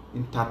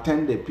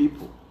entertain the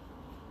people,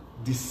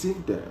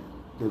 deceive them,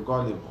 they're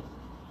gullible,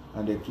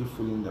 and they keep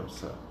fooling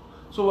themselves.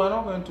 So we're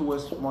not going to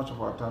waste much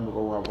of our time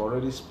because we have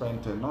already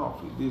spent enough.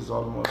 It is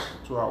almost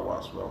 2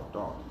 hours we have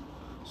done.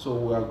 So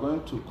we are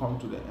going to come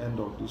to the end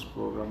of this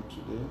program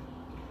today.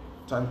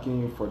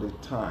 Thanking you for the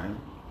time,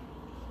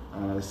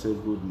 and I say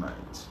good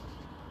night.